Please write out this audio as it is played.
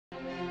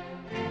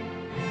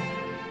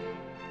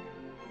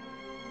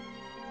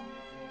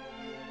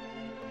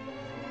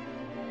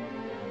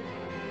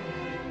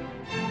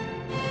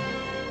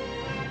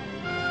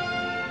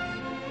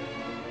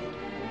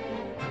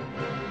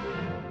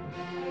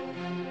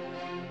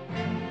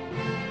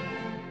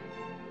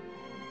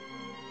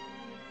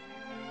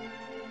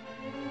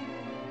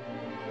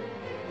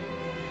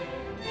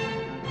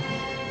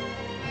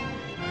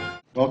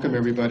Welcome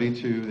everybody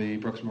to the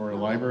Brooks Memorial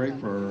Library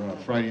for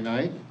Friday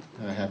night.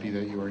 Happy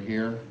that you are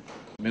here,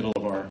 middle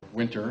of our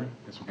winter,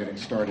 as we're getting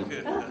started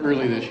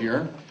early this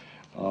year.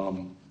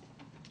 I'd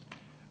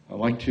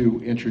like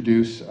to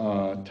introduce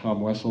Tom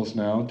Wessels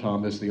now.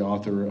 Tom is the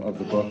author of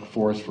the book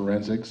Forest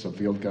Forensics, a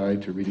field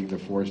guide to reading the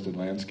forested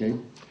landscape.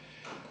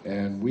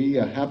 And we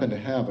happen to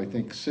have, I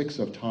think, 6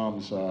 of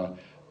Tom's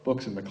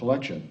books in the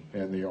collection,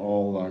 and they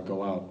all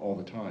go out all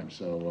the time.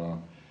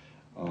 So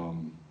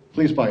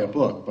please buy a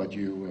book, but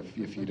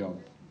if you don't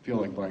feel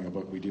like buying a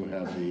book, we do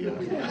have the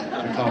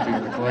copy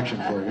of the collection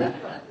for you.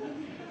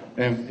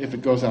 And if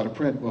it goes out of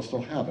print, we'll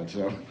still have it.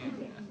 So,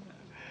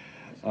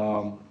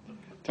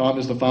 Tom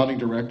is the founding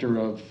director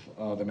of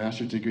the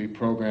master's degree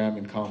program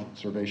in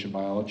conservation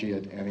biology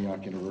at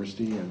Antioch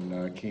University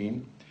in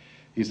Keene.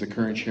 He's the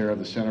current chair of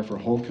the Center for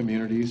Whole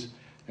Communities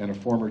and a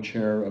former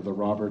chair of the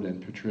Robert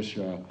and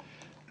Patricia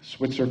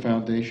Switzer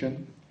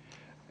Foundation.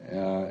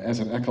 As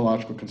an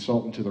ecological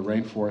consultant to the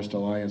Rainforest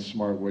Alliance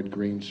Smartwood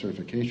Green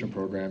Certification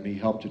Program, he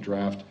helped to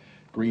draft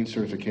green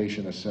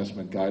certification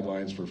assessment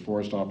guidelines for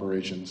forest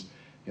operations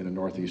in the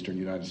northeastern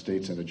United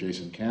States and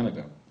adjacent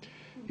Canada.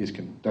 He's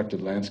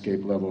conducted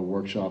landscape-level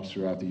workshops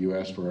throughout the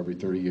U.S. for every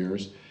 30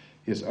 years.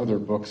 His other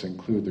books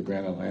include The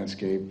Granite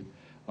Landscape,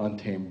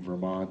 Untamed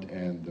Vermont,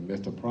 and The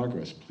Myth of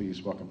Progress.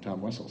 Please welcome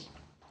Tom Wessels.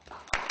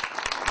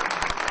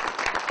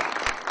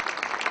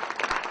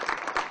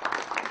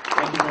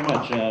 Thank you very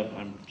much.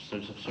 I'm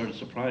sort of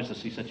surprised to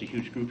see such a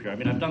huge group here. I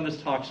mean, I've done this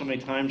talk so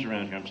many times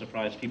around here, I'm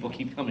surprised people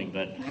keep coming,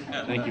 but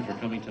thank you for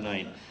coming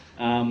tonight.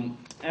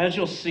 As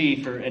you'll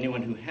see, for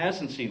anyone who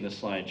hasn't seen the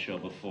slideshow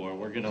before,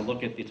 we're going to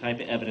look at the type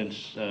of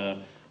evidence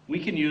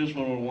we can use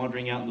when we're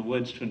wandering out in the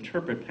woods to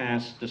interpret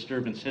past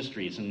disturbance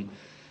histories. And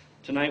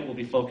tonight we'll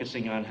be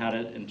focusing on how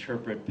to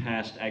interpret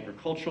past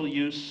agricultural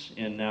use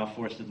in now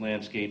forested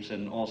landscapes,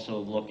 and also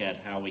look at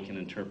how we can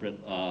interpret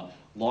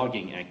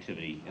logging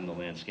activity in the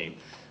landscape.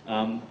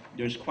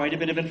 There's quite a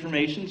bit of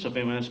information, so if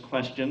anyone has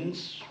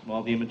questions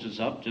while the image is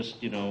up, just,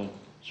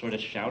 sort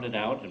of shout it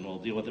out and we'll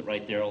deal with it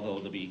right there, although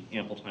there'll be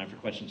ample time for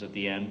questions at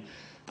the end.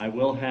 I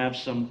will have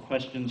some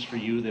questions for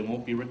you. They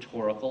won't be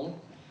rhetorical.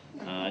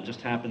 It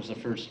just happens the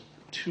first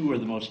 2 are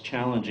the most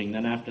challenging.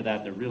 Then after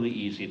that, they're really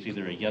easy. It's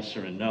either a yes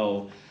or a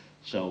no.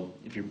 So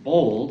if you're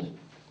bold,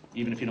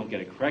 even if you don't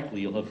get it correctly,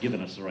 you'll have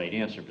given us the right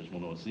answer because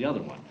we'll know it's the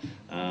other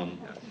one.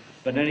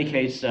 But in any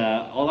case,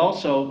 I'm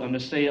going to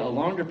stay a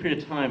longer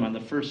period of time on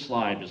the first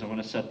slide because I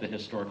want to set the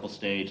historical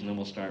stage, and then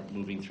we'll start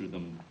moving through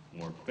them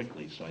more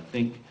quickly. So I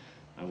think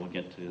I will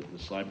get to the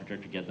slide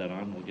projector, get that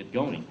on, we'll get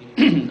going.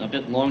 A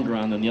bit longer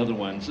on than the other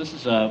ones. This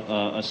is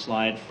a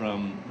slide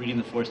from Reading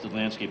the Forested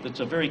Landscape.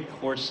 It's a very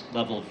coarse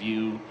level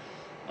view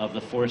of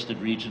the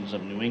forested regions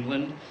of New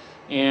England.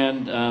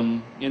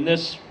 And in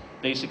this,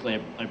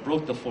 basically, I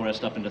broke the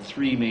forest up into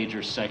 3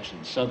 major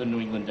sections. Southern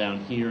New England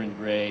down here in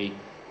gray,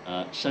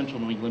 central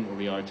New England where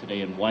we are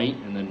today in white,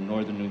 and then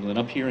northern New England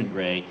up here in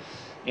gray.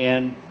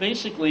 And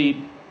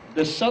basically,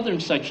 the southern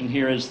section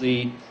here is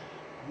the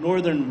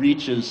northern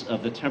reaches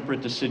of the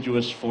temperate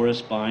deciduous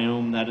forest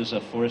biome. That is a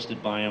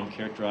forested biome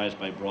characterized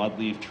by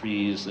broadleaf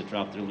trees that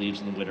drop their leaves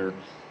in the winter.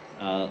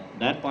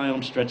 That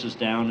biome stretches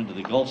down into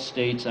the Gulf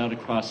states, out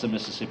across the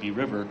Mississippi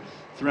River.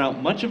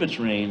 Throughout much of its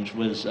range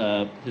was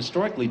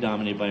historically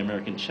dominated by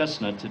American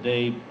chestnut,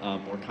 today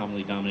more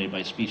commonly dominated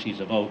by species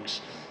of oaks.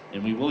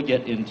 And we will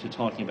get into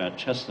talking about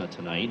chestnut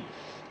tonight.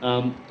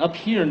 Up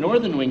here,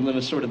 northern New England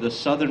is sort of the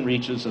southern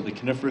reaches of the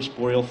coniferous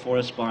boreal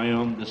forest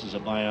biome. This is a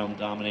biome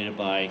dominated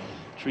by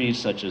trees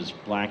such as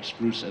black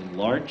spruce and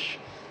larch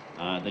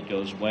that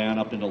goes way on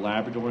up into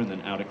Labrador and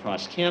then out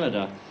across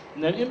Canada.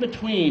 And then in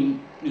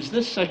between is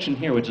this section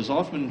here, which is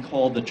often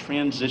called the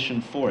transition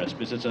forest,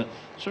 because it's a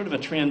sort of a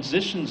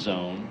transition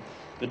zone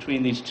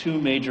between these 2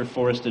 major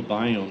forested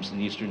biomes in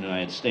the eastern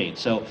United States.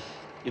 So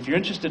if you're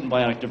interested in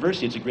biotic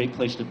diversity, it's a great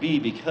place to be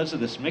because of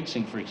this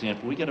mixing. For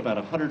example, we get about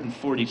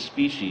 140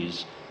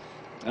 species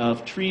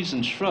of trees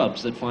and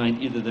shrubs that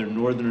find either their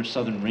northern or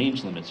southern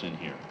range limits in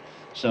here.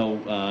 So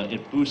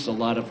it boosts a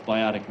lot of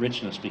biotic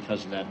richness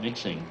because of that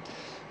mixing.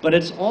 But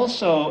it's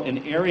also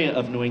an area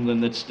of New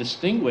England that's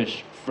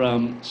distinguished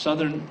from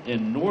southern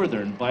and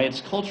northern by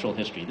its cultural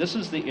history. This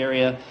is the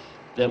area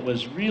that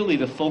was really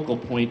the focal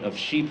point of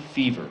sheep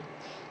fever.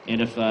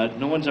 And if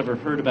no one's ever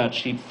heard about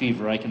sheep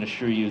fever, I can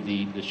assure you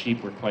the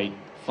sheep were quite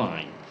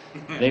fine.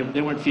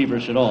 They weren't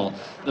feverish at all.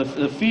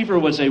 The fever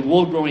was a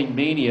wool-growing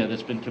mania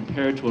that's been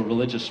compared to a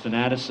religious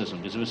fanaticism,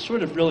 because it was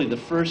sort of really the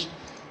first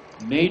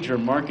major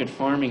market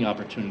farming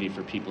opportunity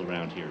for people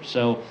around here.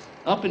 So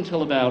up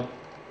until about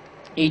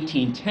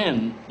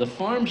 1810, the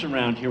farms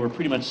around here were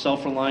pretty much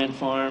self-reliant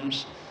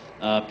farms.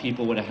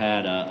 People would have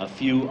had a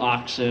few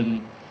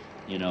oxen,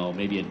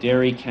 maybe a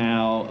dairy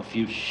cow, a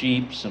few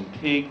sheep, some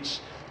pigs,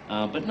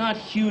 but not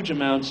huge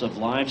amounts of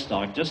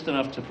livestock, just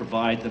enough to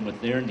provide them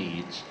with their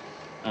needs.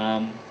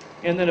 And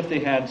then if they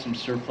had some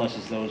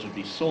surpluses, those would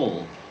be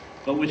sold.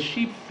 But with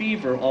sheep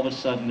fever, all of a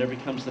sudden, there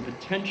becomes the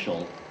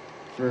potential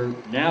for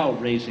now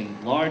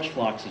raising large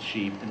flocks of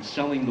sheep and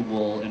selling the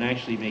wool and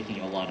actually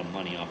making a lot of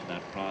money off of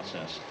that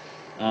process.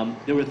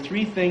 There were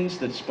three things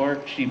that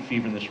sparked sheep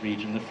fever in this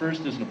region. The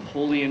first is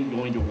Napoleon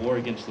going to war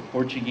against the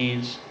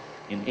Portuguese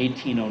in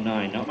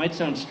 1809. Now, it might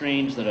sound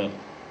strange that a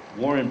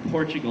war in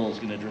Portugal is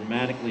going to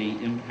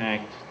dramatically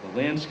impact the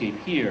landscape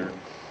here,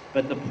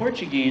 but the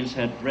Portuguese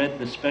had bred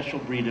this special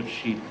breed of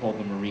sheep called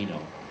the Merino.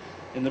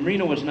 And the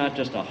Merino was not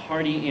just a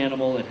hardy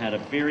animal, it had a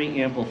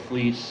very ample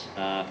fleece.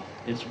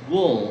 Its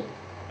wool,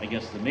 I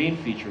guess the main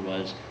feature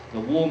was, the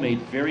wool made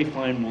very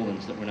fine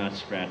woolens that were not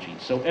scratchy.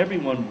 So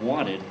everyone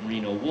wanted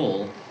Merino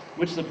wool,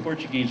 which the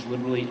Portuguese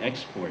literally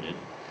exported.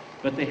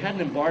 But they had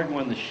an embargo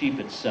on the sheep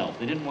itself.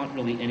 They didn't want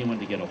really anyone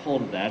to get a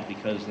hold of that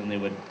because then they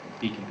would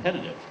be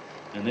competitive.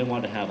 And they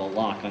wanted to have a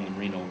lock on the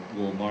Merino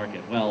wool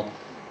market. Well,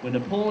 when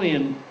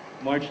Napoleon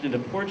marched into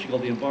Portugal,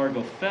 the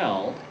embargo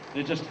fell. And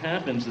it just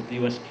happens that the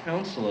U.S.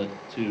 consulate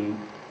to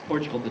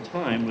Portugal at the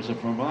time was a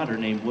Vermonter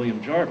named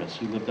William Jarvis,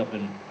 who lived up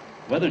in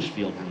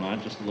Wethersfield,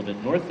 Vermont, just a little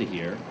bit north of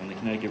here on the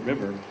Connecticut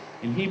River,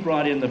 and he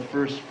brought in the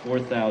first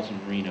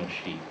 4,000 Merino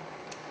sheep.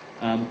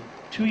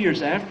 2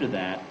 years after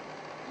that,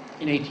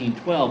 in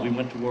 1812, we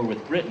went to war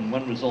with Britain.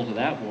 One result of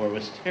that war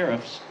was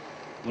tariffs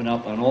went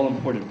up on all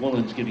imported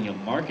woolens, giving a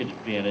market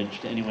advantage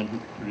to anyone who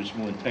could produce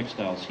woolen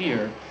textiles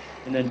here.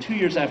 And then 2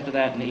 years after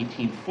that, in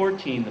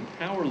 1814, the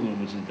power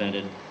loom was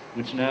invented,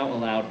 which now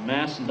allowed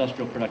mass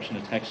industrial production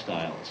of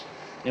textiles.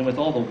 And with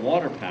all the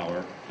water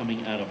power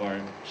coming out of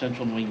our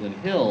central New England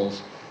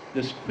hills,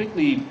 this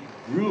quickly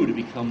grew to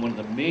become one of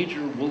the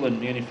major woolen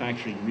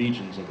manufacturing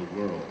regions of the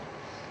world.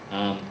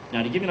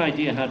 Now, to give you an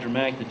idea how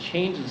dramatic the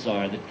changes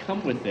are that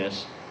come with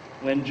this,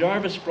 when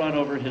Jarvis brought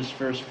over his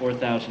first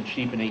 4,000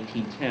 sheep in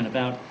 1810,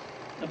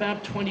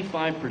 about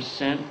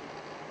 25%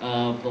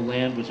 of the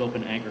land was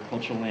open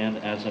agricultural land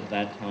as of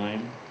that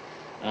time.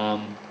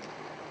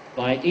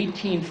 By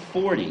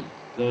 1840,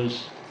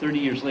 those 30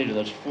 years later,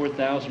 those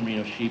 4,000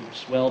 Merino sheep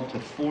swelled to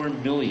 4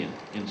 million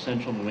in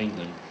central New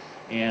England.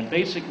 And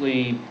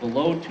basically,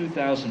 below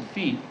 2,000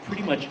 feet,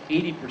 pretty much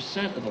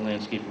 80% of the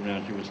landscape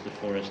around here was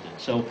deforested.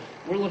 So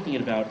we're looking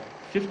at about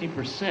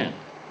 50%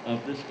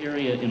 of this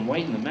area in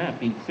white in the map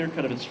being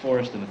clear-cut of its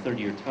forest in a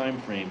 30-year time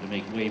frame to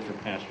make way for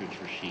pasturage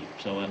for sheep.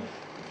 So a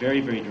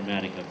very, very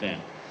dramatic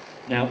event.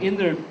 Now, in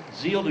their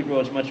zeal to grow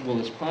as much wool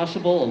as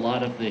possible, a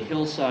lot of the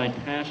hillside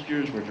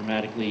pastures were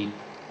dramatically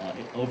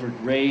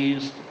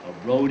overgrazed,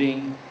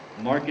 eroding.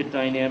 Market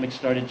dynamics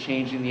started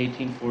changing in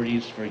the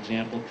 1840s. For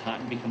example,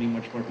 cotton becoming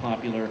much more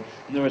popular.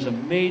 And there was a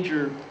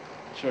major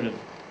sort of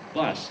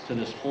bust to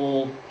this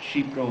whole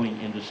sheep growing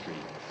industry.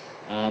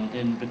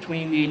 And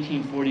between the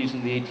 1840s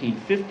and the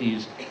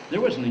 1850s,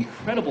 there was an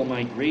incredible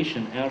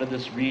migration out of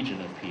this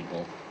region of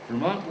people.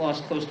 Vermont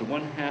lost close to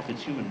 1/2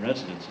 its human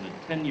residents in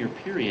a 10-year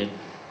period,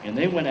 and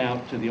they went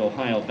out to the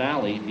Ohio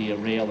Valley via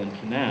rail and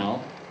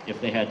canal. If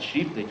they had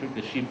sheep, they took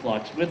the sheep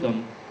flocks with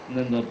them, and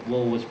then the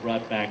wool was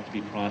brought back to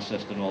be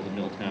processed in all the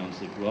mill towns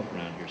that grew up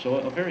around here. So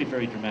a very,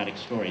 very dramatic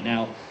story.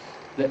 Now,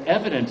 the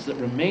evidence that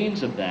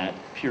remains of that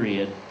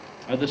period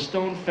are the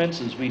stone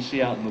fences we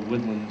see out in the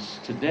woodlands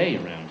today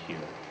around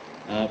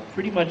here.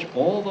 Pretty much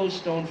all those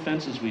stone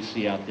fences we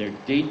see out there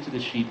date to the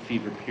sheep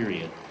fever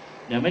period.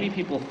 Now, many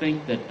people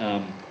think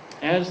that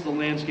as the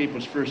landscape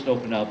was first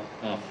opened up,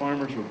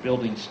 farmers were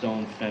building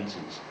stone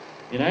fences.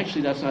 And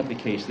actually, that's not the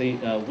case.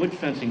 Wood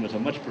fencing was a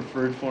much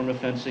preferred form of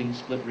fencing,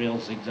 split rail,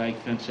 zigzag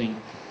fencing.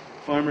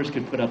 Farmers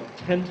could put up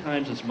 10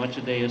 times as much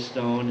a day as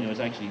stone. It was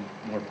actually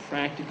more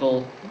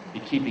practical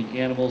at keeping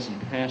animals in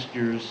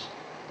pastures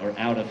or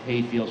out of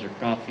hay fields or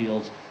crop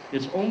fields.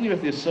 It's only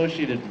with the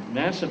associated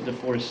massive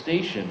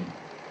deforestation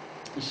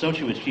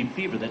associated with sheep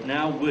fever that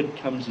now wood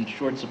comes in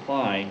short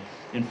supply,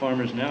 and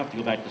farmers now have to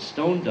go back to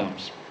stone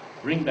dumps,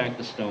 bring back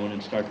the stone,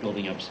 and start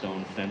building up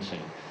stone fencing.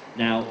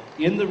 Now,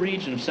 in the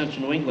region of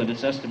central New England,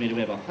 it's estimated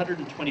we have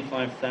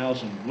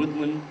 125,000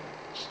 woodland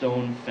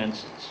stone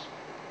fences.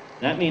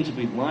 That means if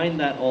we lined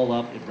that all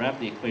up, it'd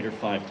wrap the equator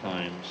 5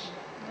 times.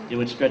 It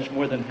would stretch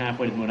more than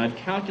halfway to the moon. I've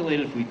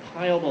calculated if we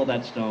piled all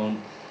that stone,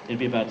 it'd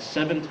be about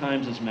 7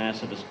 times as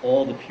massive as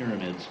all the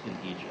pyramids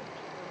in Egypt.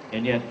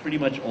 And yet, pretty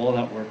much all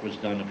that work was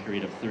done in a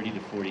period of 30 to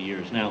 40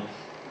 years. Now,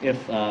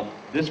 if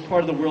this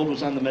part of the world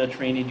was on the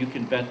Mediterranean, you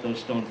can bet those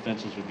stone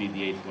fences would be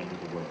the 8th wonder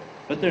of the world.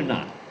 But they're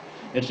not.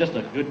 It's just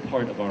a good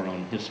part of our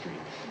own history.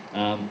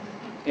 And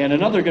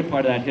another good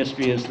part of that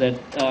history is that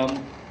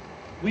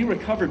we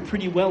recovered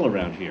pretty well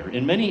around here.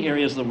 In many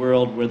areas of the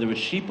world where there was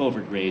sheep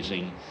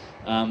overgrazing,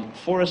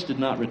 forests did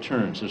not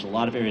return. So there's a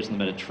lot of areas in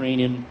the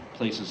Mediterranean,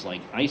 places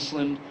like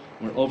Iceland,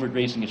 where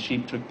overgrazing of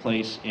sheep took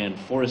place and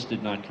forests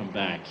did not come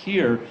back.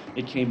 Here,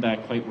 it came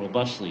back quite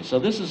robustly. So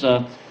this is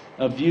a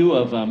view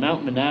of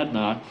Mount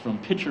Monadnock from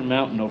Pitcher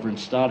Mountain over in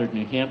Stoddard,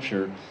 New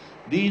Hampshire.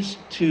 These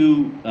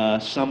two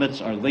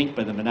summits are linked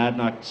by the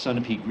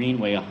Monadnock-Sunapee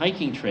Greenway, a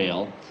hiking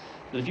trail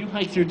that if you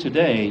hike through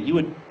today, you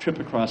would trip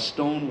across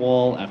stone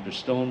wall after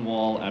stone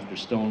wall after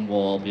stone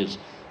wall, because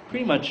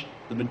pretty much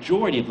the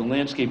majority of the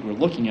landscape we're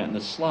looking at in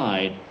the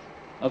slide,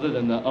 other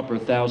than the upper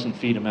 1,000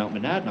 feet of Mount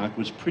Monadnock,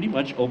 was pretty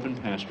much open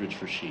pasturage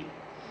for sheep.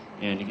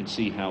 And you can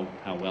see how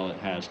well it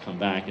has come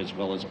back, as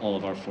well as all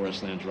of our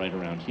forest lands right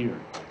around here.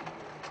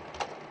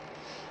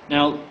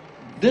 Now,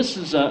 This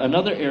is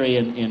another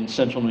area in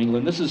central New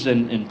England. This is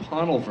in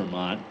Pownell,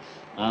 Vermont.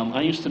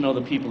 I used to know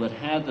the people that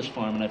had this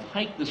farm, and I've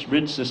hiked this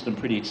ridge system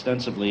pretty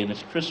extensively, and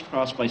it's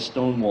crisscrossed by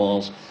stone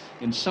walls,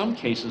 in some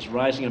cases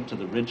rising up to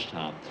the ridge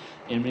top.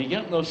 And when you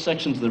get in those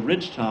sections of the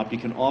ridge top, you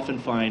can often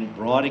find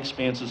broad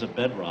expanses of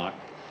bedrock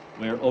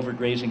where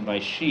overgrazing by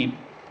sheep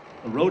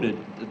eroded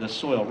the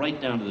soil right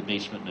down to the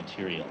basement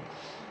material.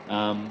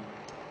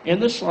 And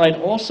this slide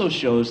also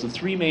shows the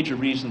three major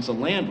reasons the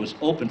land was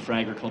open for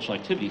agricultural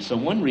activity. So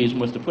one reason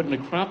was to put into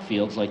crop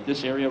fields like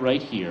this area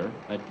right here,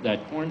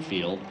 that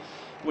cornfield,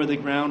 where the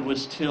ground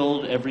was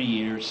tilled every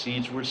year,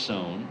 seeds were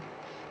sown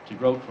to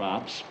grow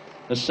crops.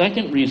 The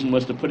second reason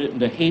was to put it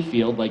into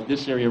hayfield like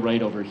this area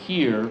right over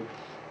here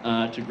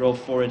to grow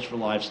forage for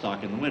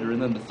livestock in the winter.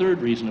 And then the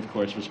third reason, of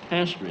course, was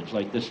pasturage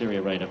like this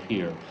area right up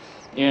here.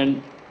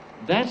 And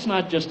that's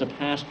not just a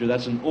pasture,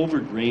 that's an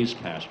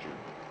overgrazed pasture.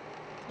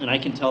 And I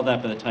can tell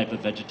that by the type of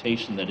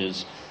vegetation that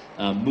is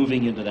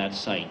moving into that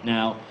site.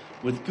 Now,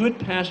 with good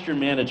pasture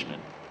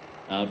management,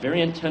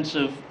 very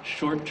intensive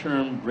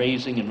short-term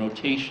grazing and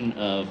rotation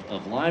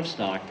of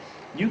livestock,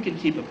 you can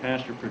keep a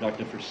pasture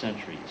productive for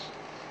centuries.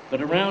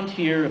 But around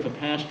here, if a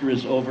pasture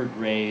is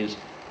overgrazed,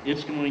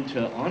 it's going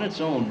to, on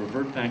its own,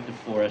 revert back to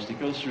forest. It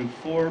goes through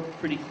 4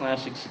 pretty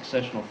classic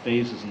successional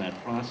phases in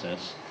that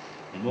process,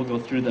 and we'll go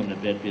through them in a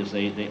bit because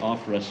they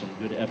offer us some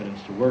good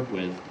evidence to work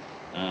with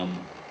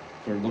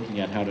for looking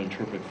at how to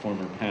interpret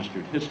former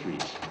pastured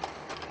histories.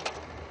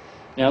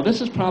 Now, this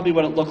is probably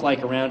what it looked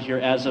like around here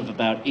as of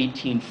about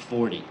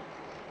 1840,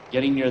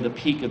 getting near the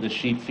peak of the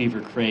sheep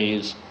fever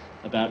craze,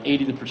 about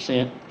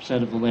 80%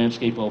 of the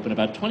landscape open,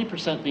 about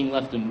 20% being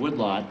left in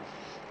woodlot.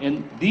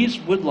 And these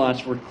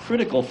woodlots were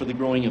critical for the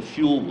growing of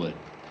fuel wood.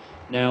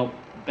 Now,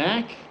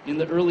 back in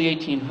the early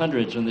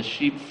 1800s when the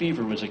sheep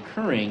fever was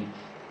occurring,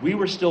 we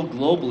were still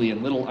globally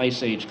in little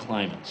ice age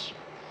climates.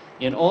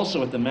 And also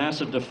with the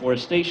massive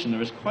deforestation, there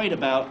was quite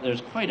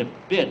a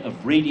bit of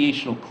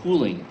radiational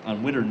cooling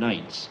on winter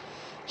nights.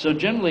 So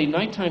generally,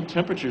 nighttime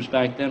temperatures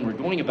back then were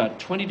going about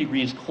 20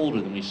 degrees colder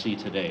than we see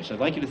today. So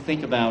I'd like you to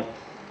think about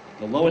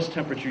the lowest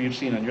temperature you've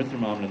seen on your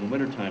thermometer in the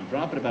wintertime,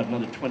 drop it about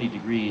another 20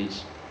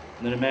 degrees,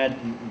 and then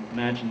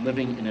imagine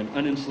living in an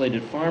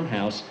uninsulated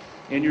farmhouse,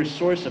 and your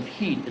source of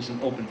heat is an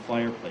open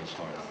fireplace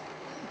hearth.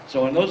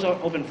 So in those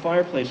open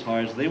fireplace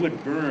hearths, they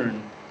would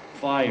burn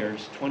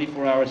fires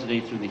 24 hours a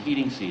day through the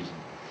heating season.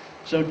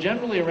 So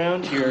generally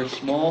around here,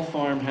 small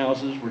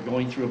farmhouses were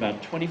going through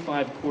about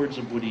 25 cords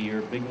of wood a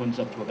year, big ones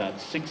up to about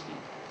 60.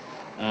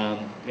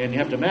 And you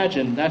have to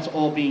imagine that's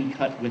all being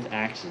cut with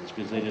axes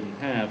because they didn't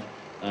have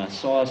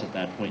saws at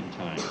that point in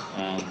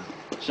time.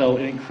 So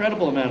an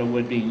incredible amount of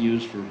wood being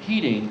used for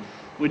heating,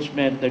 which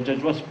meant there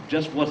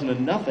just wasn't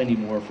enough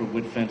anymore for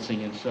wood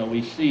fencing, and so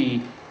we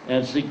see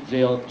as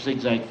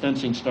zigzag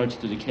fencing starts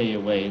to decay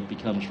away, it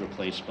becomes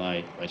replaced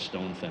by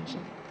stone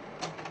fencing.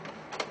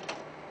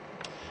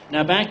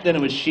 Now back then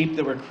it was sheep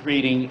that were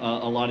creating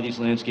a lot of these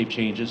landscape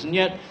changes, and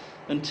yet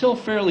until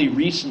fairly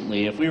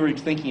recently, if we were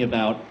thinking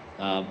about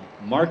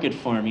market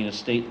farming in a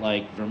state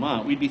like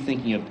Vermont, we'd be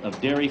thinking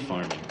of dairy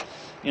farming.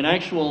 In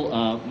actual,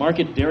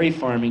 market dairy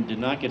farming did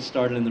not get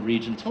started in the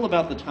region until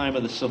about the time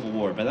of the Civil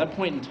War. By that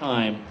point in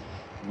time,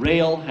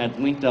 rail had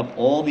linked up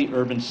all the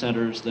urban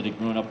centers that had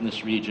grown up in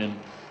this region,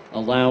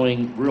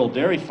 allowing rural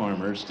dairy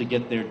farmers to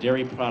get their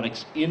dairy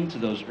products into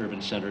those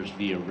urban centers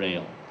via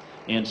rail.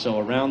 And so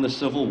around the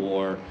Civil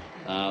War,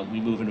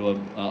 we move into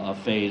a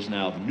phase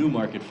now of new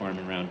market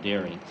farming around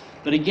dairy.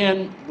 But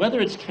again, whether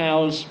it's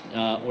cows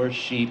or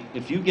sheep,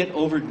 if you get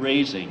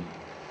overgrazing,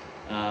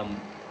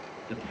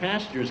 the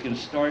pasture is going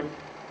to start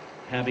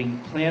having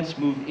plants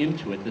move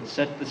into it that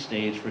set the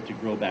stage for it to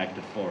grow back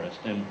to forest.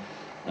 And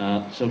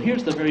so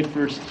here's the very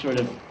first sort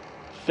of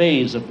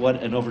phase of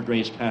what an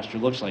overgrazed pasture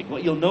looks like.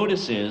 What you'll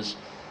notice is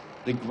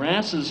the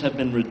grasses have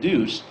been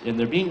reduced and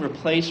they're being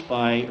replaced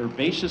by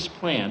herbaceous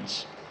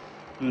plants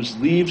whose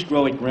leaves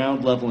grow at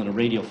ground level in a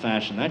radial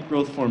fashion. That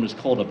growth form is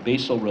called a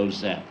basal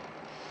rosette.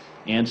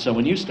 And so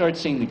when you start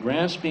seeing the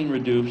grass being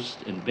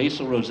reduced and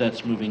basal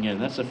rosettes moving in,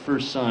 that's the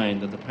first sign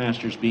that the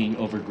pasture is being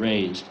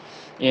overgrazed.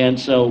 And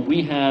so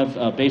we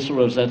have basal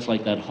rosettes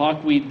like that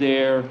hawkweed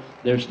there,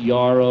 there's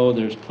yarrow,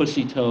 there's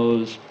pussy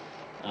toes,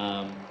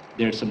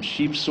 there's some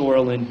sheep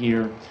sorrel in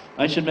here.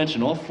 I should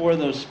mention all 4 of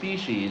those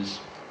species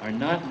are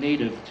not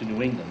native to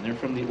New England. They're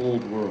from the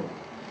Old World.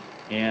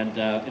 And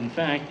in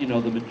fact, the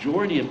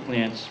majority of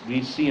plants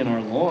we see in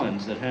our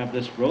lawns that have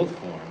this growth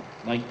form,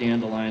 like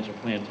dandelions or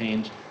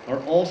plantains, are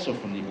also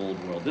from the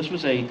Old World. This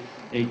was a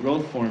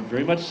growth form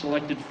very much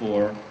selected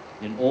for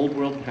in Old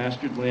World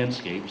pastured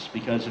landscapes,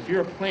 because if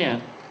you're a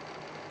plant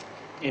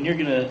and you're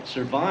going to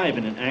survive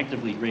in an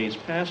actively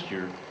grazed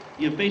pasture,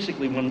 you have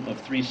basically one of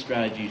 3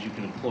 strategies you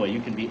can employ.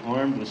 You can be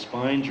armed with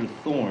spines or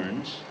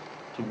thorns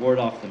to ward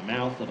off the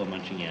mouth of a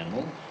munching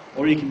animal,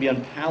 or you can be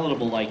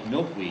unpalatable like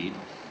milkweed.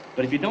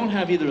 But if you don't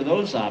have either of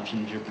those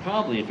options, you're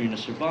probably, if you're going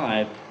to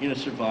survive,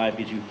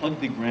 because you hug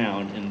the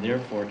ground and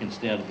therefore can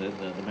stay out of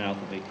the mouth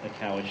of a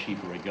cow, a sheep,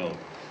 or a goat.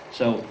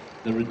 So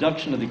the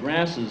reduction of the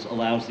grasses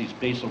allows these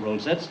basal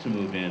rosettes to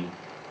move in,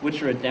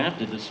 which are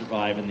adapted to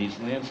survive in these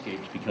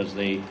landscapes because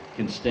they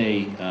can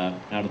stay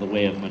out of the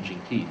way of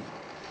munching teeth.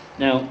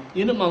 Now,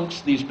 in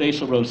amongst these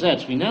basal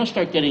rosettes, we now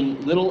start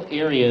getting little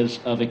areas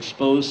of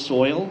exposed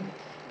soil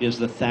because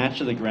the thatch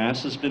of the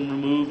grass has been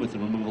removed with the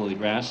removal of the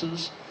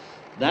grasses.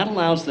 That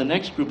allows the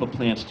next group of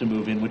plants to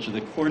move in, which are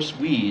the coarse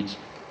weeds.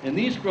 And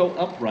these grow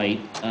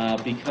upright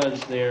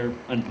because they're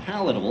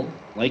unpalatable,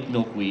 like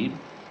milkweed,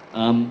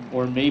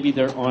 or maybe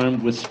they're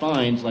armed with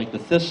spines like the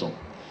thistle.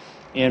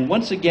 And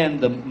once again,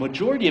 the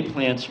majority of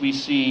plants we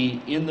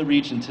see in the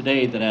region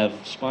today that have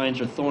spines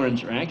or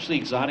thorns are actually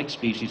exotic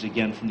species,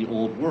 again, from the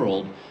Old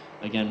World.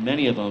 Again,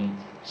 many of them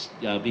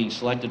being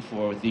selected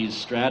for with these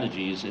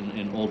strategies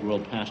in Old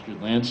World pastured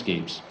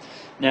landscapes.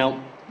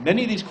 Now,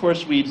 many of these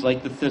coarse weeds,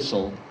 like the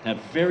thistle, have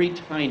very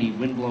tiny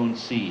windblown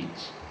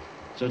seeds.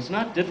 So it's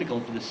not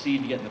difficult for the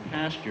seed to get in the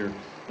pasture,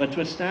 but to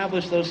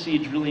establish those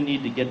seeds really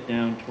need to get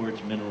down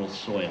towards mineral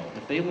soil.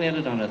 If they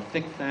landed on a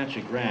thick thatch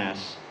of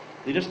grass,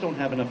 they just don't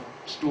have enough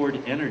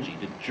stored energy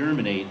to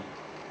germinate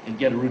and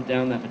get a root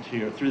down that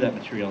material, through that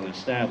material and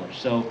establish.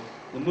 So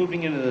the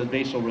moving into the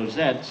basal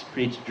rosettes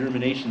creates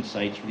germination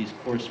sites for these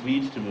coarse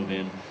weeds to move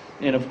in.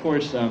 And of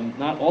course,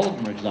 not all of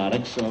them are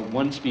exotic. So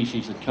one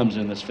species that comes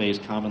in this phase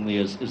commonly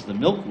is the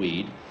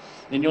milkweed.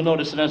 And you'll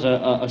notice it has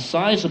a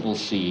sizable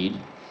seed.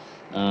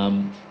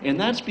 And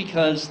that's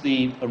because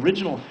the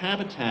original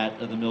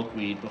habitat of the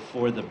milkweed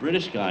before the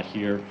British got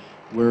here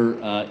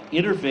were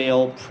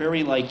intervale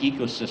prairie-like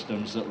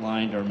ecosystems that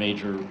lined our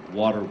major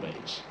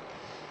waterways.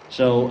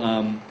 So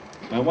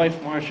my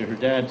wife Marcia, her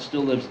dad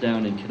still lives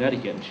down in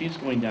Connecticut, and she's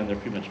going down there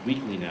pretty much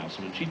weekly now.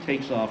 So when she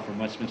takes off from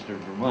Westminster,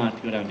 Vermont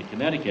to go down to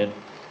Connecticut,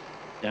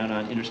 down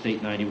on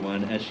Interstate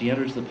 91, as she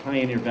enters the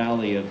Pioneer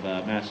Valley of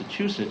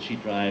Massachusetts, she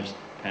drives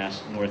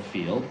past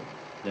Northfield,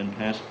 then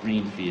past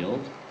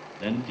Greenfield,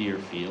 then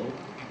Deerfield,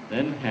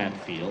 then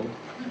Hatfield,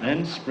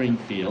 then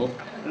Springfield,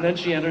 and then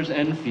she enters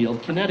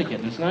Enfield, Connecticut.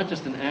 And it's not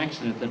just an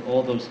accident that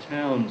all those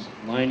towns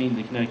lining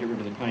the Connecticut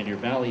River, the Pioneer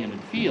Valley, and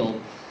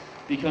Enfield,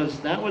 because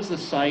that was the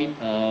site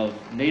of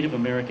Native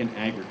American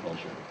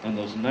agriculture on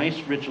those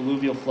nice, rich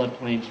alluvial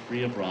floodplains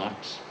free of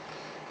rocks.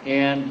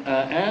 And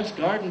as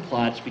garden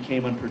plots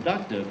became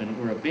unproductive and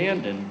were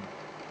abandoned,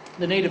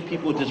 the native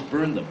people would just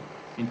burn them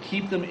and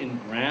keep them in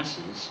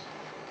grasses,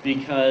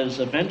 because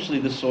eventually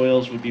the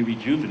soils would be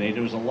rejuvenated.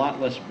 It was a lot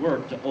less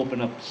work to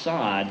open up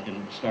sod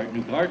and start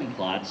new garden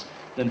plots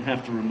than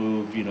have to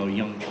remove,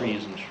 young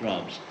trees and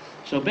shrubs.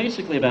 So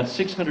basically about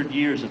 600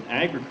 years of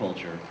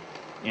agriculture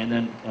and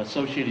then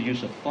associated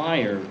use of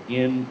fire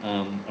in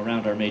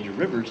around our major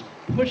rivers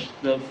pushed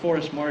the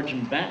forest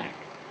margin back,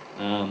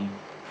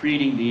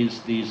 creating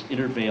these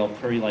intervale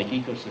prairie-like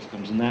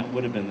ecosystems, and that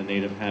would have been the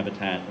native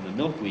habitat of the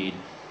milkweed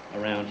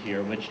around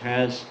here, which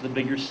has the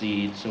bigger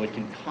seeds so it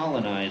can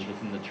colonize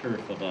within the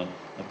turf of a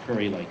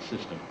prairie-like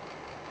system.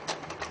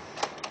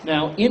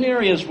 Now, in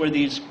areas where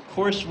these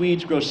coarse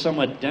weeds grow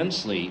somewhat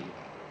densely,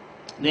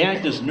 they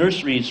act as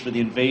nurseries for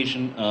the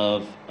invasion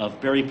of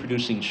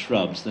berry-producing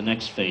shrubs, the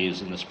next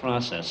phase in this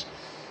process.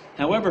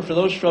 However, for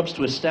those shrubs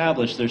to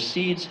establish, their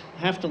seeds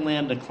have to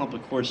land in a clump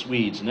of coarse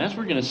weeds. And as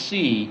we're going to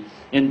see,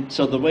 and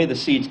so the way the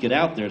seeds get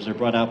out there is they're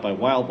brought out by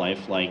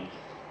wildlife like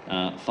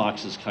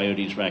foxes,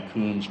 coyotes,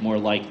 raccoons, more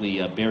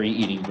likely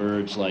berry-eating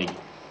birds like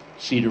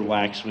cedar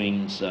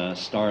waxwings,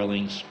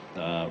 starlings,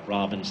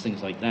 robins,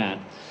 things like that.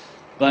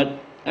 But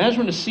as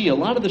we're going to see, a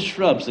lot of the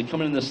shrubs that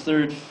come in this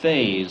third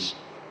phase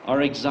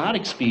are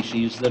exotic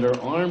species that are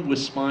armed with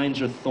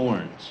spines or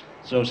thorns.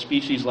 So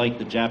species like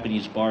the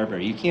Japanese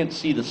barberry. You can't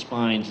see the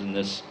spines in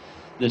this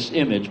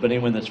image, but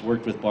anyone that's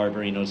worked with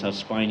barberry knows how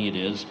spiny it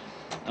is.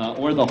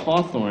 Or the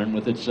hawthorn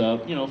with its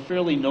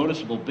fairly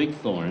noticeable big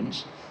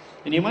thorns.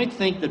 And you might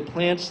think that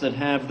plants that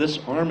have this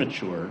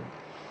armature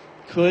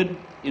could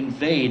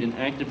invade and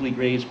actively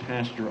graze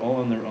pasture all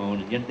on their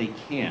own, and yet they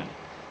can't.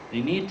 They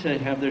need to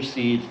have their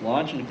seeds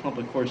lodged in a clump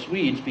of coarse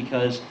weeds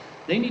because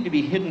they need to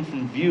be hidden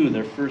from view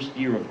their first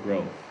year of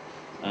growth.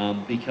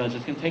 Because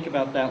it can take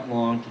about that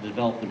long to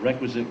develop the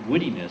requisite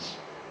woodiness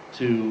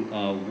to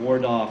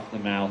ward off the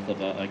mouth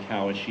of a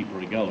cow, a sheep, or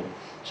a goat.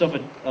 So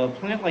if a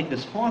plant like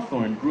this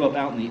hawthorn grew up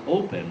out in the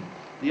open,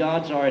 the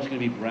odds are it's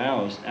going to be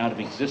browsed out of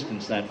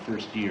existence that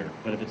first year.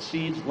 But if its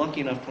seed's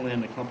lucky enough to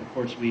land in a clump of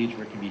coarse weeds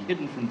where it can be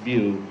hidden from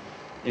view,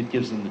 it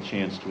gives them the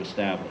chance to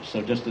establish.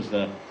 So just as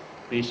the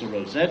basal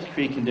rosettes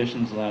create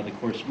conditions allow the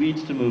coarse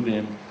weeds to move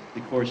in,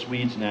 the coarse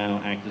weeds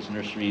now act as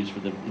nurseries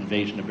for the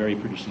invasion of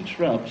berry-producing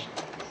shrubs,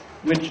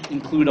 which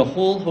include a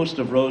whole host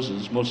of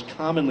roses, most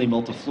commonly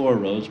multiflora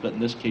rose, but in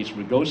this case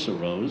rugosa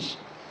rose.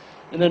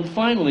 And then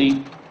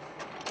finally,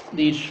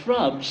 these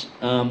shrubs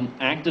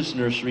act as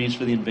nurseries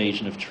for the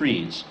invasion of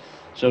trees.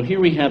 So here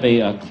we have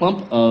a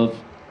clump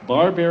of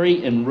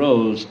barberry and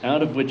rose,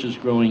 out of which is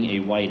growing a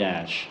white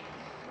ash.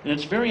 And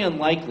it's very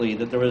unlikely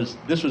that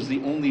this was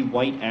the only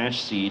white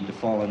ash seed to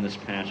fall in this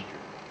pasture.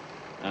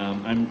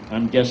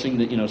 I'm guessing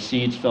that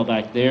seeds fell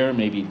back there,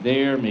 maybe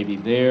there, maybe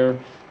there.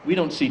 We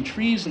don't see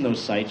trees in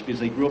those sites because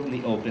they grew up in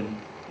the open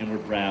and were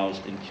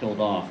browsed and killed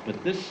off.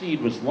 But this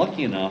seed was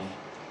lucky enough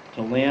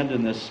to land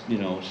in this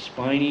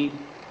spiny,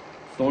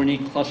 thorny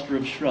cluster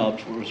of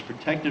shrubs where it was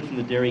protected from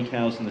the dairy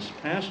cows in this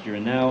pasture,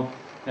 and now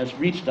has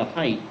reached a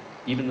height,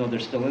 even though they're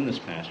still in this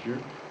pasture,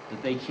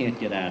 that they can't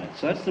get at it.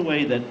 So that's the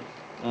way that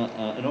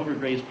an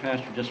overgrazed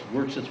pasture just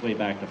works its way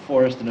back to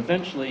forest, and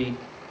eventually,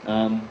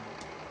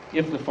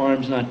 if the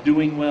farm's not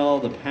doing well,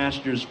 the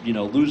pasture's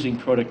losing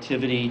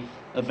productivity,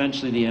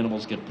 eventually the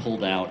animals get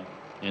pulled out,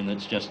 and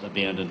it's just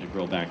abandoned to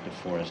grow back to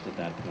forest at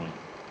that point.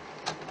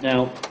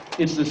 Now,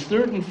 it's this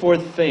third and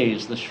fourth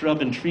phase, the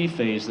shrub and tree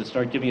phase, that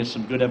start giving us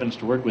some good evidence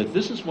to work with.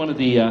 This is one of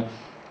the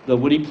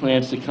woody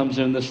plants that comes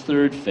in this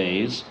third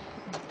phase,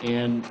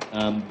 and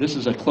this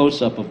is a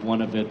close-up of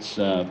one of its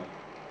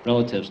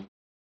relatives.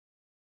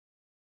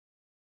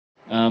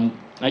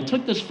 I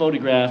took this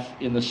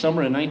photograph in the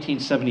summer of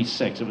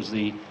 1976. It was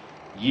the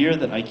year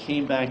that I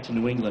came back to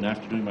New England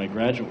after doing my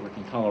graduate work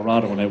in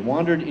Colorado, and I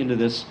wandered into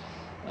this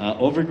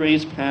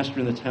overgrazed pasture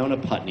in the town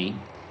of Putney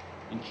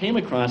and came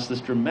across this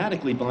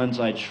dramatically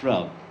bonsaied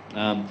shrub.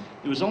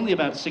 It was only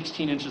about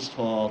 16 inches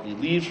tall. The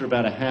leaves were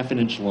about a half an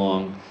inch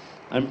long.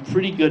 I'm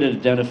pretty good at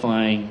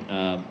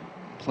identifying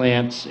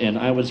plants, and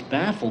I was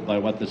baffled by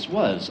what this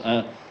was.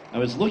 I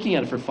was looking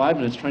at it for 5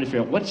 minutes trying to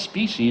figure out what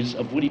species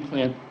of woody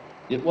plant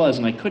it was,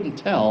 and I couldn't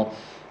tell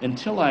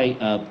until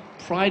I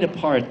pried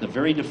apart the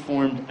very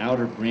deformed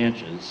outer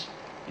branches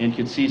and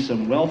could see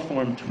some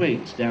well-formed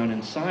twigs down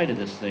inside of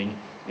this thing.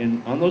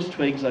 And on those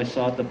twigs, I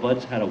saw that the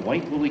buds had a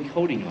white woolly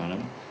coating on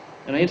them,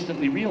 and I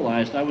instantly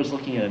realized I was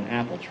looking at an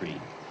apple tree.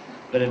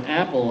 But an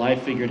apple, I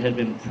figured, had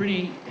been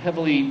pretty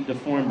heavily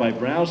deformed by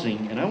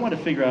browsing, and I wanted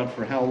to figure out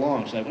for how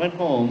long. So I went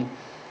home,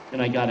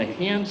 and I got a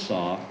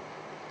handsaw,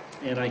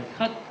 and I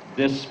cut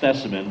this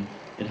specimen.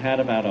 It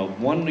had about a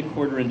 1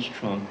 1/4 inch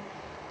trunk.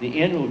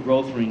 The annual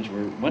growth rings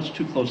were much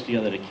too close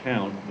together to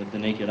count with the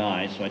naked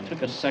eye, so I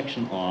took a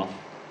section off,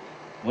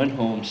 went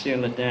home,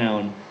 sanded it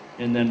down,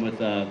 and then with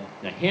a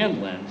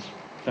hand lens,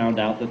 found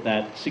out that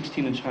that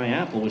 16-inch high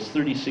apple was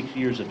 36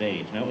 years of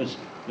age. Now, it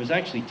was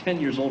actually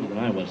 10 years older than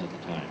I was at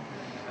the time.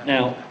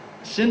 Now,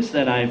 since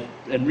then, I've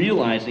been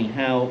realizing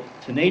how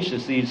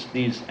tenacious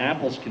these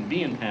apples can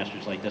be in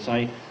pastures like this.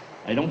 I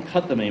don't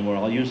cut them anymore.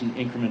 I'll use an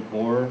increment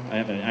borer. I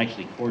haven't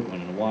actually cored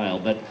one in a while,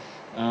 but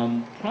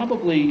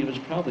it was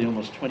probably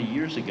almost 20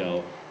 years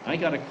ago, I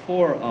got a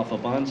core off a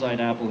bonsai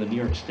apple in New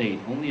York State,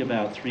 only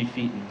about 3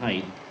 feet in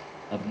height,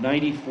 of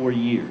 94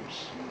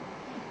 years.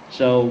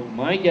 So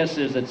my guess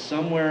is that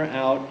somewhere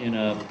out in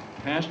a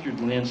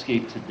pastured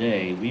landscape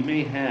today, we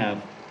may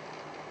have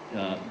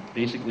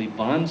basically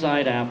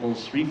bonsai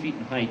apples 3 feet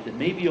in height that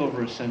may be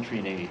over a century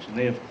in age, and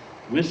they have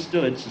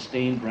withstood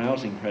sustained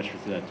browsing pressure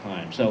through that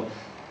time. So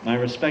my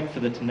respect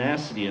for the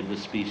tenacity of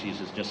this species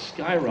has just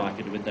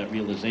skyrocketed with that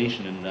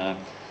realization, and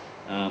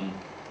I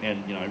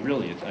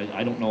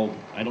don't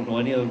know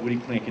any other woody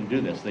plant can do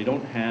this. They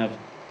don't have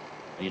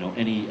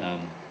any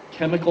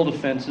chemical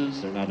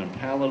defenses. They're not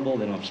unpalatable.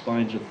 They don't have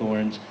spines or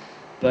thorns.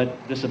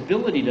 But this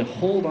ability to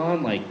hold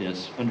on like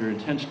this under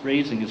intense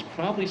grazing is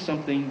probably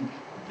something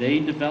they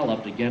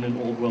developed, again, in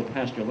old world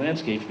pasture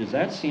landscapes, because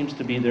that seems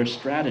to be their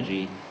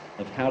strategy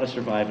of how to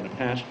survive in a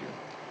pasture.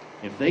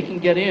 If they can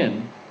get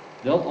in,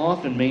 they'll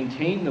often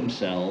maintain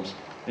themselves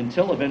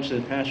until eventually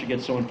the pasture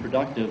gets so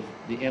unproductive,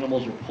 the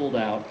animals are pulled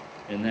out,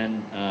 and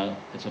then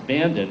it's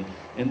abandoned.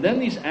 And then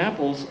these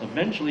apples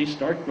eventually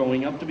start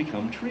growing up to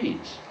become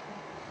trees.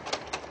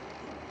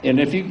 And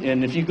if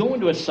you go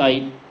into a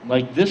site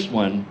like this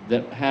one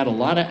that had a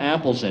lot of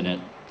apples in it,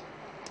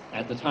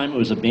 at the time it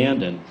was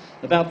abandoned,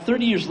 about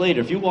 30 years later,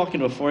 if you walk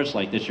into a forest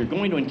like this, you're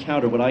going to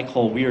encounter what I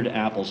call weird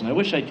apples. And I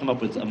wish I'd come up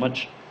with a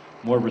much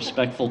more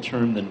respectful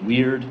term than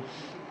weird,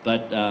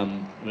 but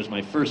it was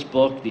my first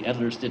book. The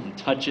editors didn't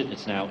touch it.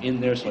 It's now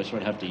in there, so I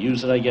sort of have to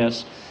use it, I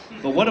guess.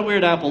 But what a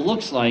weird apple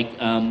looks like,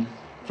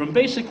 from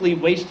basically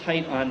waist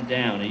height on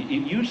down, it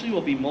usually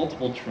will be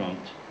multiple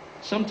trunked,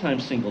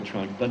 sometimes single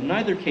trunk, but in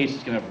either case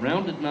it's going to have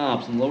rounded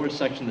knobs in the lower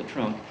section of the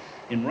trunk,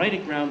 and right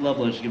at ground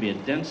level there's going to be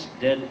a dense,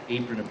 dead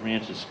apron of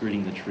branches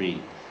skirting the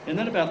tree. And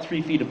then about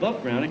 3 feet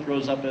above ground it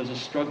grows up as a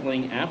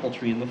struggling apple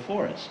tree in the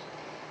forest.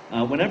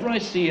 Whenever I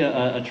see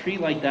a tree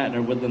like that in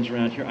our woodlands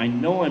around here, I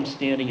know I'm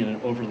standing in an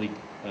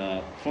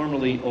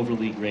formerly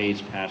overly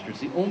grazed pasture.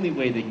 It's the only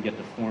way they can get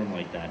to form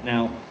like that.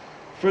 Now,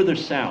 further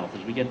south,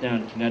 as we get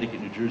down to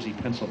Connecticut, New Jersey,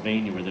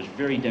 Pennsylvania, where there's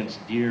very dense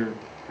deer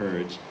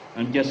herds,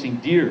 I'm guessing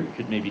deer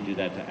could maybe do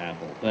that to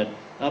apple. But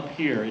up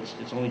here,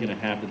 it's only going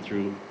to happen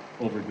through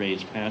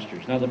overgrazed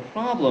pastures. Now, the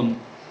problem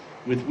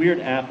with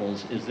weird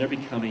apples is they're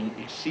becoming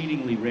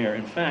exceedingly rare.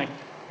 In fact,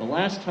 the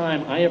last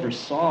time I ever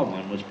saw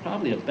one was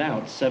probably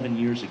about 7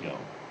 years ago.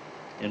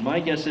 And my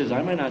guess is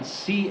I might not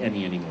see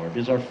any anymore,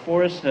 because our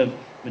forests have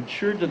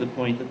matured to the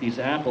point that these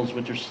apples,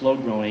 which are slow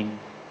growing,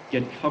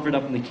 get covered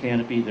up in the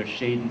canopy, they're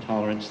shade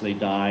intolerant, so they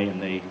die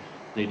and they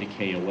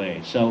decay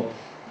away. So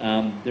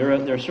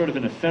they're sort of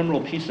an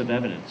ephemeral piece of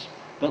evidence.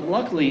 But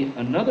luckily,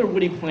 another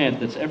woody plant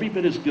that's every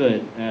bit as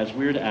good as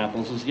weird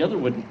apples is the other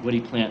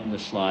woody plant in the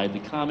slide, the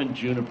common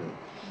juniper.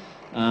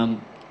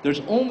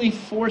 There's only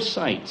 4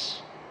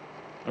 sites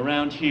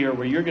around here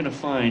where you're going to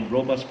find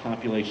robust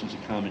populations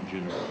of common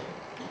juniper.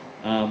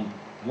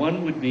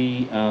 One would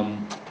be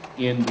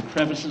in the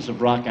crevices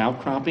of rock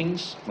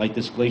outcroppings, like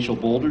this glacial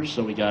boulders.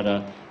 So we got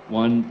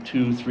 1,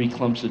 2, 3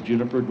 clumps of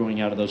juniper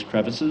growing out of those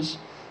crevices.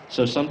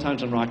 So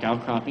sometimes on rock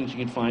outcroppings, you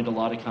can find a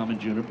lot of common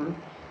juniper.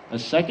 A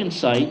second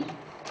site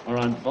are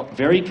on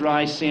very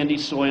dry sandy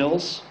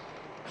soils,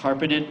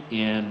 carpeted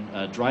in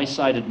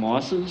dry-sided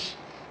mosses.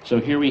 So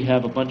here we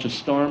have a bunch of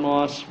star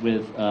moss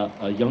with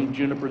a young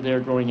juniper there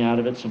growing out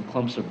of it, some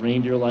clumps of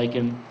reindeer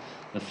lichen,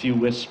 a few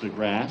wisps of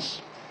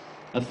grass.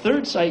 A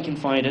third site you can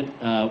find it,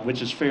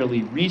 which is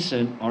fairly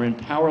recent, are in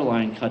power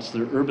line cuts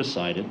that are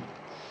herbicided.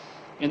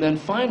 And then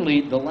finally,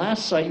 the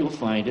last site you'll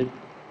find it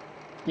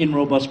in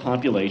robust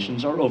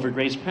populations are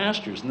overgrazed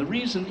pastures. And the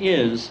reason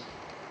is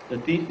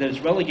that it's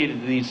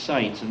relegated to these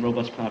sites in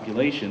robust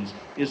populations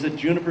is that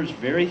juniper is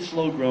very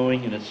slow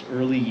growing in its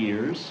early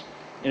years,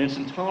 and it's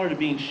intolerant of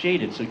being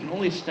shaded, so it can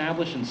only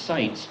establish in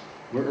sites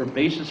where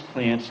herbaceous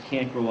plants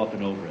can't grow up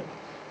and over it.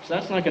 So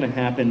that's not going to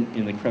happen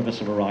in the crevice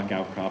of a rock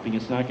outcropping.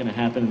 It's not going to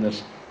happen in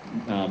this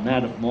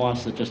mat of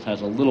moss that just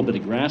has a little bit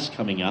of grass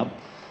coming up.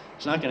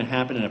 It's not going to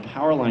happen in a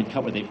power line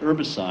cut where they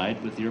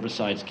herbicide, with the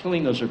herbicides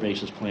killing those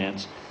herbaceous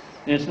plants.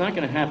 And it's not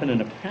going to happen in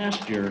a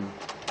pasture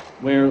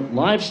where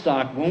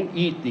livestock won't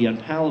eat the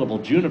unpalatable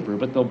juniper,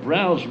 but they'll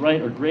browse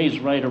right or graze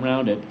right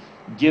around it,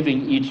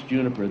 giving each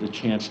juniper the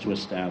chance to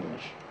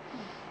establish.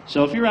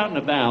 So if you're out and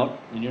about,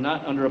 and you're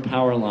not under a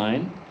power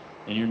line,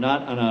 and you're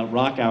not on a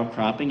rock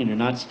outcropping, and you're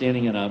not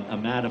standing in a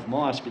mat of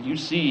moss, but you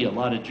see a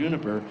lot of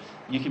juniper,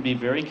 you can be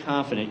very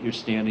confident you're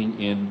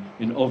standing in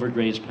an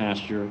overgrazed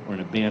pasture or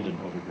an abandoned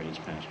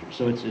overgrazed pasture.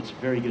 So it's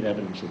very good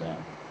evidence of that.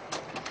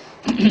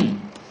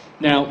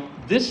 Now,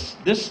 this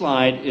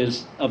slide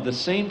is of the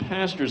same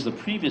pasture as the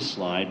previous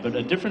slide, but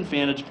a different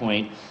vantage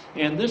point.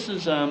 And this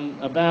is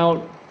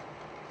about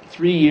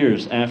 3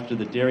 years after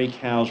the dairy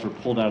cows were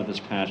pulled out of this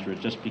pasture.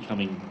 It's just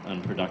becoming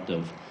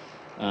unproductive.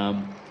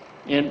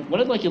 And what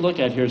I'd like you to look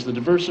at here is the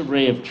diverse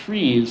array of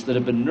trees that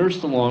have been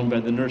nursed along by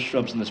the nurse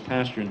shrubs in this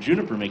pasture. And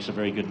juniper makes a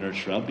very good nurse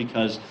shrub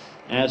because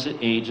as it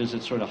ages,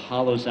 it sort of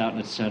hollows out in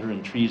its center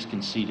and trees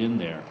can seed in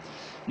there.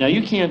 Now,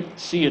 you can't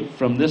see it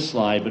from this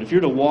slide, but if you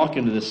were to walk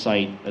into this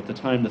site at the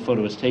time the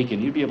photo was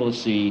taken, you'd be able to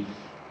see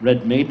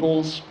red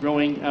maples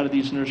growing out of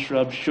these nurse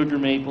shrubs, sugar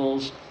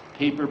maples,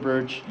 paper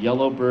birch,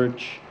 yellow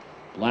birch,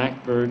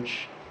 black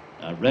birch,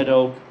 red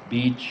oak,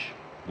 beech,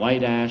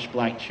 white ash,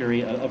 black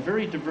cherry, a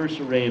very diverse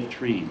array of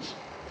trees.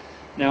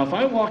 Now, if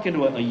I walk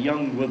into a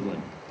young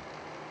woodland,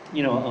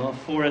 a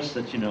forest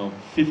that's,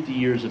 50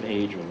 years of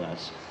age or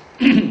less,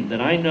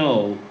 that I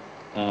know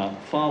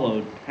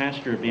followed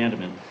pasture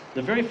abandonment,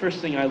 the very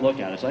first thing I look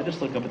at is I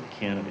just look up at the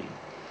canopy.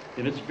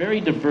 If it's very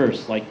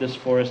diverse, like this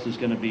forest is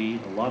going to be,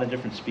 a lot of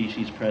different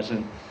species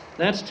present,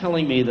 that's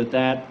telling me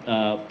that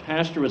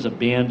pasture was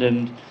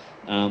abandoned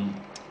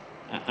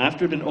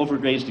after it had been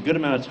overgrazed a good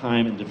amount of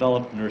time and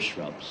developed nurse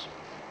shrubs.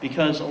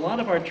 Because a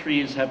lot of our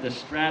trees have this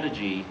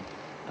strategy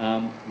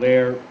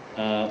where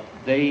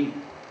they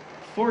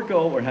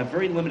forego or have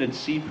very limited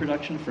seed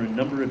production for a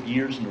number of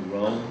years in a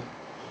row.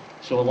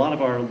 So a lot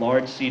of our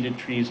large seeded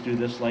trees do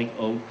this, like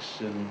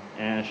oaks and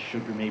ash,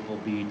 sugar maple,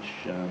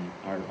 beech.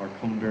 Our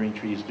cone-bearing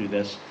trees do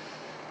this.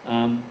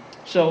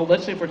 So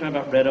let's say if we're talking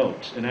about red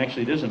oaks, and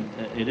actually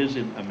it is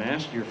a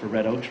mass year for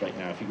red oaks right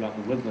now. If you go out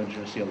in the woodlands,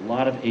 you're going to see a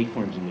lot of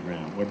acorns in the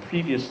ground, where the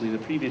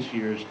previous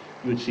years,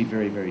 you would see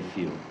very, very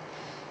few.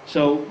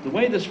 So the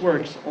way this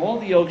works, all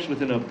the oaks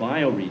within a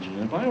bioregion,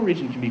 and a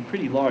bioregion can be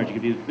pretty large, it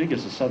can be as big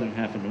as the southern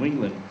half of New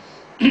England,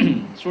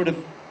 sort of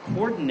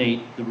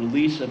coordinate the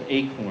release of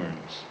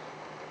acorns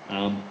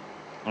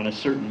on a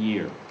certain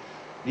year.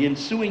 The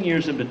ensuing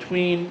years in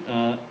between,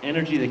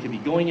 energy that could be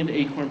going into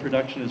acorn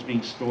production is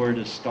being stored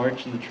as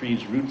starch in the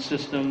tree's root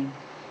system.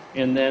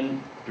 And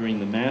then during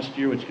the mast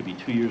year, which could be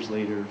 2 years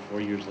later,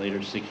 4 years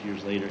later, 6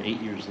 years later,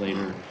 8 years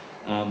later,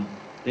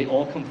 they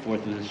all come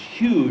forth with this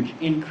huge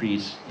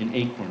increase in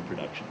acorn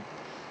production.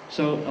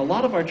 So a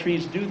lot of our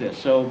trees do this.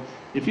 So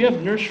if you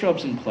have nurse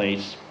shrubs in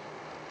place,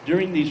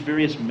 during these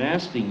various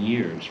masting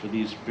years for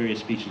these various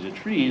species of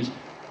trees,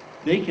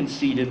 they can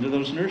seed into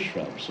those nurse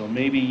shrubs. So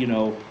maybe,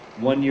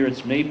 1 year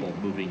it's maple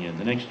moving in,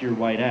 the next year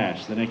white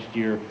ash, the next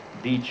year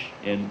beech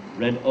and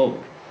red oak.